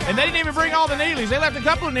 And they didn't even bring all the Neelys. They left a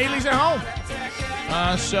couple of Neelys at home.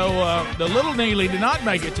 So the little Neely did not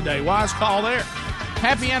make it today. Wise call there.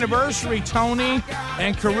 Happy anniversary, Tony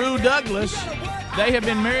and Carew Douglas. They have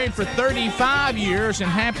been married for 35 years,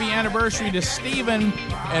 and happy anniversary to Stephen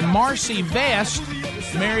and Marcy Vest,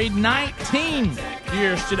 married 19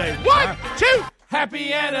 years today. 1, 2.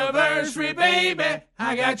 Happy anniversary, baby.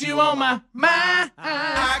 I got you on my mind.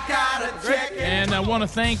 I got a check. And I want to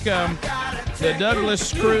thank the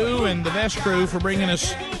Douglas crew and the Vest crew for bringing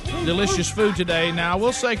us delicious food today. Now, I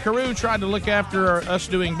will say Carew tried to look after us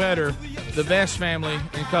doing better. The Vest family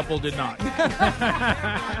and couple did not.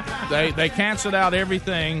 They canceled out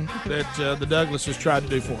everything that the Douglases tried to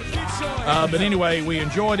do for us. But anyway, we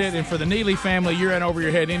enjoyed it. And for the Neely family, you're in over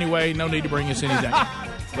your head anyway. No need to bring us anything.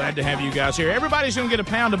 Glad to have you guys here. Everybody's going to get a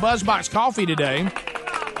pound of BuzzBox coffee today.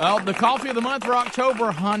 The coffee of the month for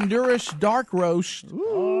October, Honduras Dark Roast.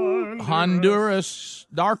 Honduras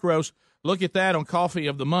Dark Roast. Look at that on Coffee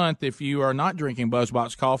of the Month. If you are not drinking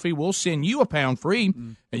BuzzBox coffee, we'll send you a pound free,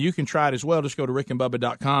 and you can try it as well. Just go to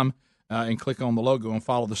rickandbubba.com and click on the logo and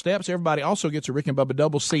follow the steps. Everybody also gets a Rick and Bubba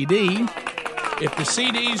double CD. If the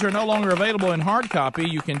CDs are no longer available in hard copy,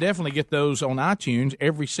 you can definitely get those on iTunes.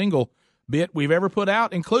 Every single bit we've ever put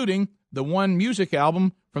out, including the one music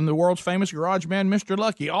album from the world's famous garage band, Mr.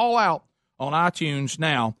 Lucky, all out on iTunes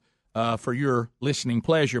now. For your listening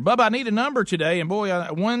pleasure. Bubba, I need a number today, and boy,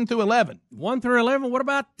 1 through 11. 1 through 11. What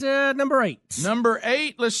about number 8? Number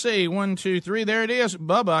 8, let's see. 1, 2, 3. There it is.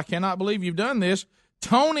 Bubba, I cannot believe you've done this.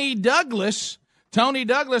 Tony Douglas. Tony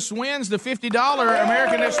Douglas wins the $50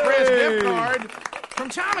 American Express gift card from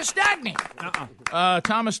Thomas Dudney.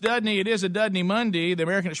 Thomas Dudney, it is a Dudney Monday. The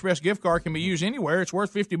American Express gift card can be used anywhere. It's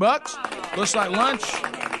worth $50. Looks like lunch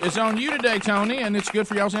is on you today, Tony, and it's good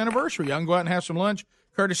for y'all's anniversary. Y'all can go out and have some lunch.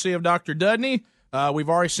 Courtesy of Dr. Dudney. We've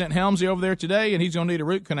already sent Helmsy over there today, and he's going to need a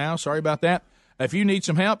root canal. Sorry about that. If you need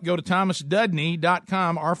some help, go to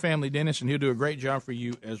thomasdudney.com, our family dentist, and he'll do a great job for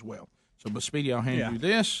you as well. So, but Speedy, I'll hand you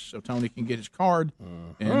this so Tony can get his card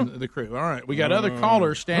and the crew. All right, we got other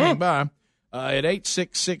callers standing by. at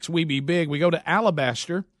 866-WE-BE-BIG. We go to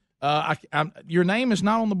Alabaster. Your name is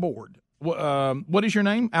not on the board. What is your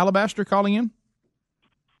name? Alabaster calling in?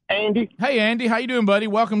 Andy. Hey, Andy. How you doing, buddy?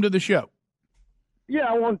 Welcome to the show. Yeah,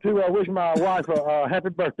 I want to wish my wife a happy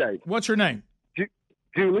birthday. What's her name?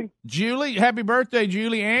 Julie. Julie. Happy birthday,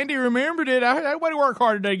 Julie. Andy remembered it. I had to work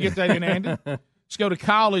hard today to get that in, Andy. Let's go to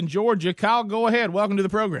Kyle in Georgia. Kyle, go ahead. Welcome to the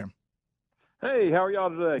program. Hey, how are y'all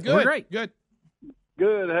today? Good. Great. Good.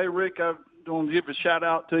 Good. Hey, Rick, I want to give a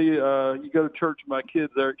shout-out to you. You go to church with my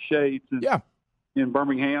kids there at Shades in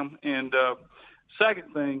Birmingham. And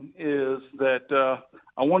second thing is that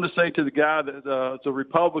I want to say to the guy that's a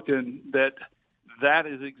Republican that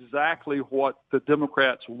is exactly what the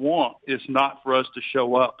Democrats want. It's not for us to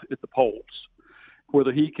show up at the polls.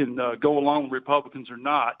 Whether he can go along with Republicans or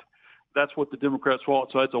not, that's what the Democrats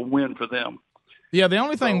want, so it's a win for them. Yeah, the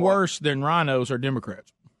only thing worse than rhinos are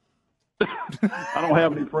Democrats. I don't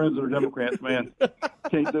have any friends that are Democrats, man.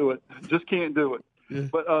 Can't do it. Just can't do it. Yeah.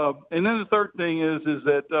 But and then the third thing is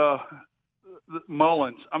that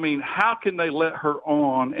Mullins, I mean, how can they let her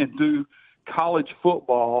on and do college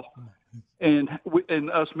football and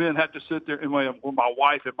us men have to sit there and with my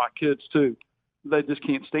wife and my kids too? They just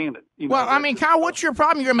can't stand it. Well, I mean, Kyle, what's your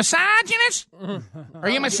problem? You're a misogynist? Are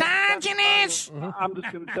you a misogynist? I'm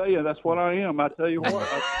just going to tell you, that's what I am. I tell you what.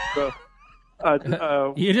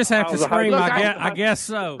 You just have to scream, I guess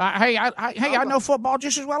so. I know football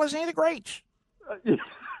just as well as any of the greats.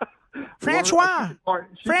 Francois,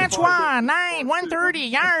 130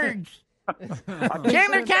 yards.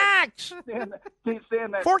 Chandler Cox,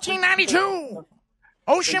 1492.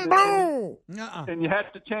 Ocean Blue. And you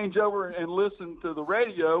have to change over and listen to the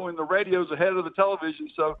radio, and the radio's ahead of the television,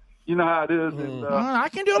 so you know how it is. And, I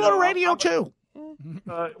can do a little radio, too.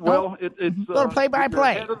 Well, it's a little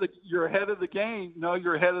play-by-play. You're ahead of the game. No,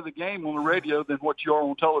 you're ahead of the game on the radio than what you are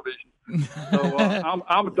on television. So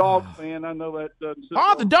I'm a dog fan. I know that. The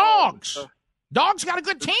Dogs. Dogs got a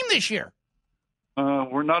good team this year.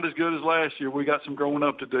 We're not as good as last year. We got some growing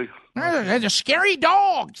up to do. They're the scary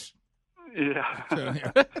Dogs. Yeah.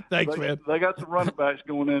 Thanks, man. They got some running backs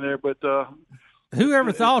going in there, but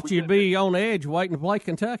whoever thought you'd be on edge waiting to play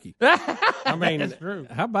Kentucky? I mean, that's true.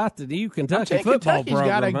 How about the new Kentucky football Kentucky's program?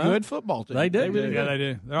 Got a good football team. They do. They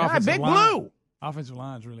do. Their Big Blue. Offensive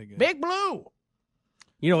line's really good. Big Blue.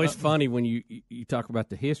 You know, it's funny when you talk about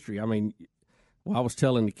the history. I mean, I was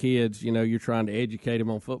telling the kids, you know, you're trying to educate them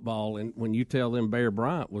on football, and when you tell them Bear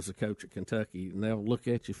Bryant was the coach at Kentucky, and they'll look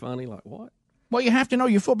at you funny like, what? Well, you have to know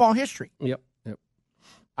your football history. Yep.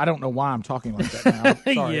 I don't know why I'm talking like that now. I'm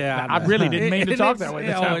sorry. Yeah, I really didn't mean to talk that way.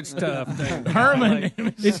 It's tough. Herman.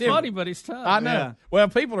 It's funny, but it's tough. I know. Yeah. Well,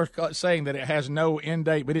 people are saying that it has no end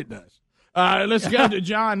date, but it does. Let's go to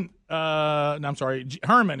John. I'm sorry,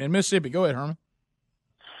 Herman in Mississippi. Go ahead, Herman.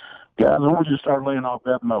 Guys, I want you to start laying off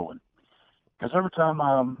Beth Mowin. Because every time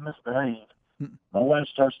I misbehave, my wife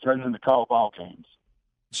starts threatening to call ball games.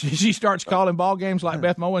 She starts calling ball games like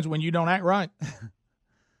Beth Mowins when you don't act right?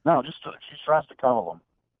 No, just she tries to call them.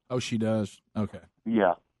 Oh, she does? Okay.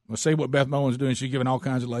 Yeah. Well, see what Beth Mowins doing. She's giving all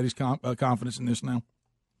kinds of ladies confidence in this now.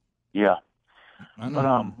 Yeah. I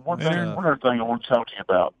know. But one other thing I want to talk to you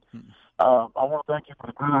about. I want to thank you for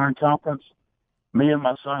the Gridiron Conference. Me and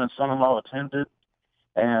my son and son-in-law attended,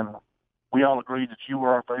 and we all agreed that you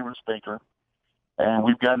were our favorite speaker. And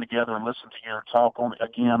we've gotten together and listened to your talk on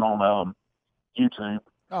YouTube.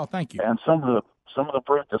 Oh, thank you. And some of the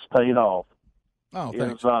fruit that's paid off. Oh,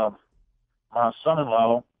 thanks. My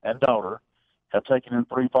son-in-law and daughter have taken in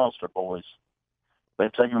 3 foster boys.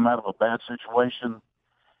 They've taken them out of a bad situation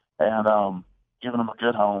and given them a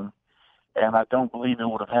good home. And I don't believe it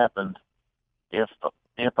would have happened if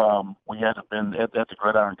we hadn't been at the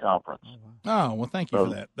Gridiron Conference. Oh, well, thank you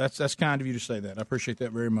for that. That's kind of you to say that. I appreciate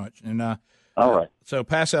that very much. And all right. So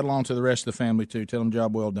pass that along to the rest of the family too. Tell them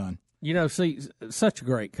job well done. You know, see, such a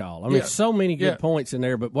great call. I mean, so many good points in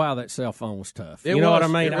there, but wow, that cell phone was tough. You know what I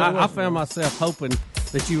mean? I found myself hoping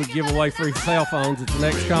that you would give away free cell phones at the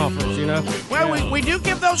next conference, you know? Well, we do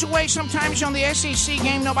give those away sometimes on the SEC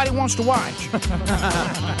game nobody wants to watch.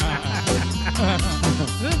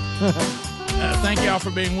 Thank you all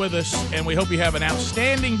for being with us, and we hope you have an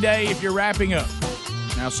outstanding day if you're wrapping up.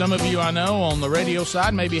 Now, some of you I know on the radio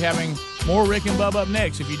side may be having more Rick and Bubba up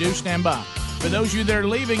next. If you do, stand by. For those of you that are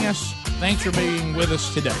leaving us, thanks for being with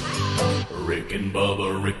us today. Rick and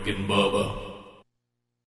Bubba, Rick and Bubba.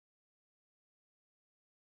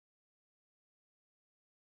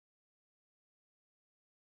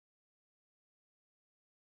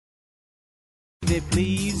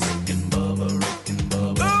 Please. Rick and Bubba, Rick and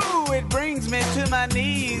Bubba. Ooh, it brings me to my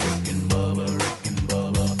knees. Rick and Bubba, Rick and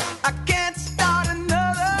Bubba. I can't start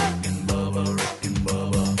another. Rick and Bubba,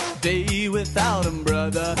 without him,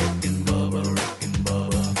 brother.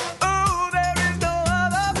 Oh, there is no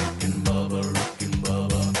other.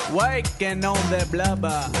 Waking on their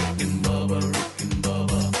blubber.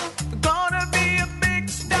 Gonna be a big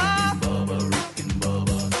star.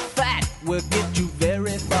 Fat will get you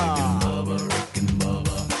very far.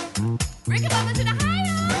 Rick and Bubba's in the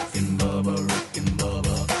house.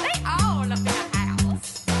 They all up in the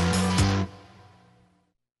house.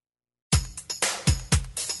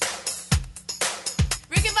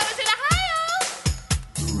 Rick and Bubba's in the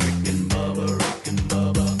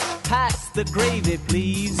house. Pass the gravy,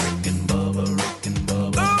 please.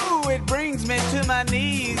 Ooh, it brings me to my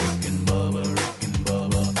knees.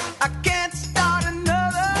 I can't start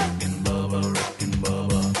another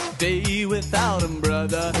day without him,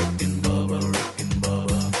 brother.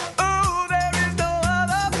 Oh, there is no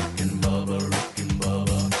other.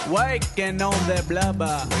 Waking on their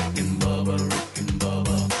blubber.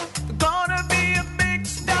 Gonna be a big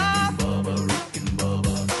star.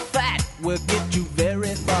 Fat will get you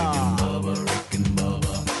very far.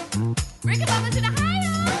 Rick and Bubba's in the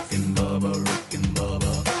house.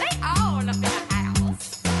 They all up in the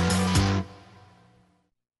house.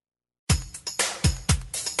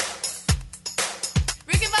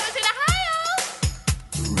 Rick and Bubba's in the house.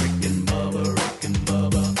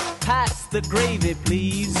 Pass the gravy,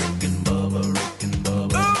 please.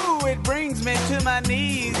 Ooh, it brings me to my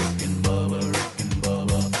knees.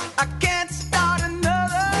 I can't start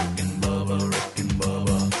another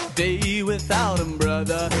day without him,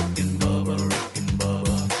 brother.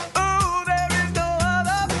 Oh, there is no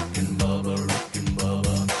other.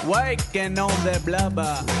 Waking on their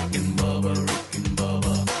blubber.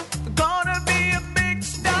 Gonna be a big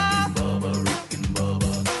star.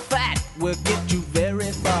 Fat will get you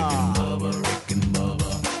very far.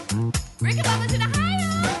 Rick and Bubba's in the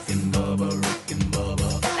house.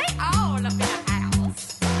 They all up in the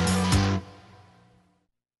house.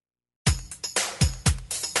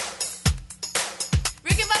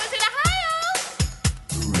 Rick and Bubba's in the house.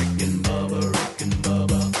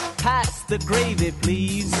 Pass the gravy,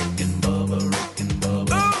 please.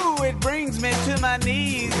 Ooh, it brings me to my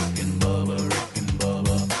knees.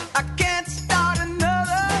 I can't start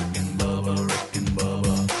another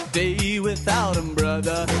day without him,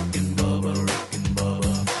 brother.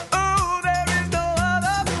 Oh, there is no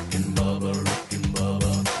other.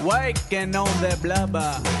 Waking on their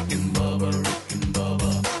blubber.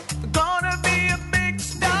 Gonna be a big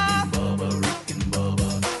star.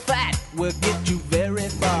 Fat will get you very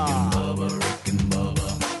far.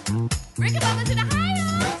 Rick and Bubba's in the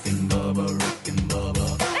house.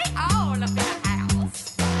 They all up in the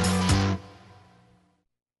house.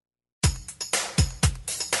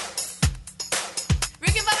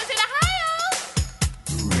 Rick and Bubba's in the house.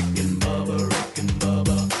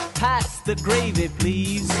 Pass the gravy,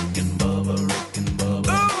 please.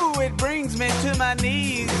 Ooh, it brings me to my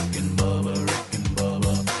knees.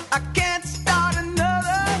 I can't start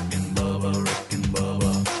another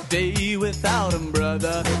day without him,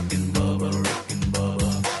 brother.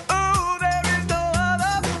 Oh, there is no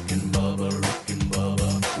other.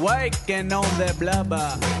 Waking on their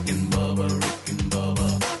blubber.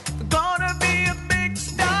 Gonna be a big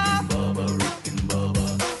star.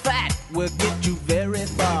 Fat will get you very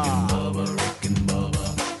far.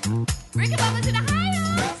 Rick and Bubba's in the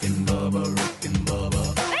house.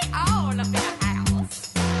 They all up in the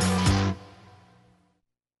house.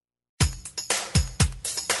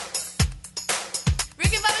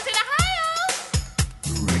 Rick and Bubba's in the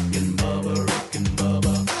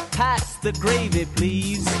house. Pass the gravy,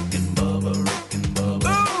 please.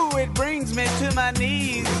 Ooh, it brings me to my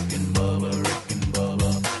knees.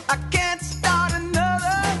 I can't start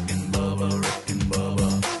another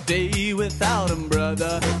day without him,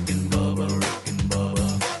 brother.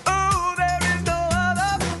 Oh, there is no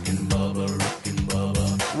other.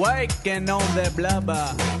 Waking on their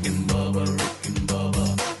blubber.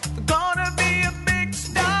 Gonna be a big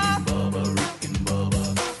star.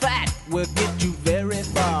 Fat will get you very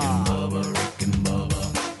far.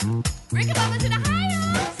 Rick and Bubba's in the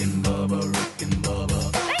house.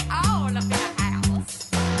 They all up in the house.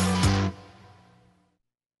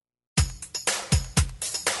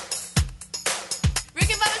 Rick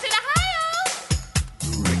and Bubba's in the house.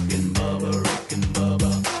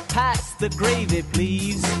 Pass the gravy,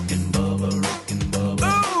 please.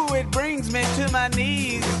 Ooh, it brings me to my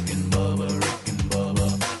knees.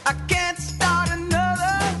 I can't start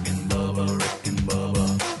another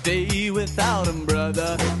day without him,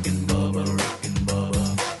 brother.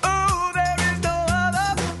 Oh, there is no other.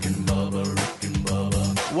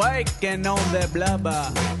 Waking on their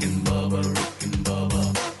blubber.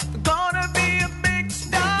 Gonna be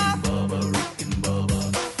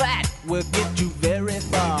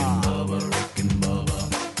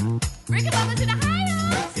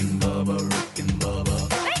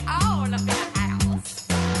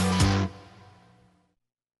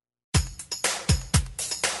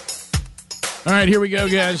All right, here we go,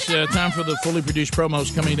 guys. Time for the fully produced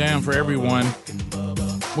promos coming down for everyone.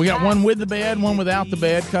 We got one with the bed, one without the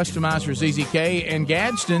bed, customized for ZZK. And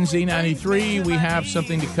Gadsden Z93, we have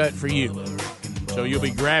something to cut for you. So you'll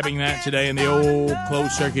be grabbing that today in the old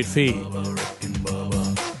closed-circuit feed.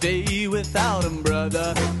 Day without him,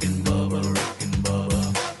 brother.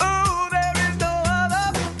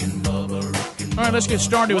 All right, let's get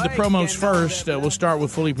started with the promos first. We'll start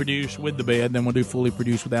with fully produced with the bed, then we'll do fully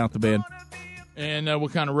produced without the bed. And we'll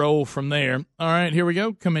kind of roll from there. All right, here we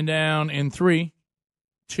go. Coming down in 3,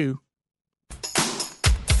 2.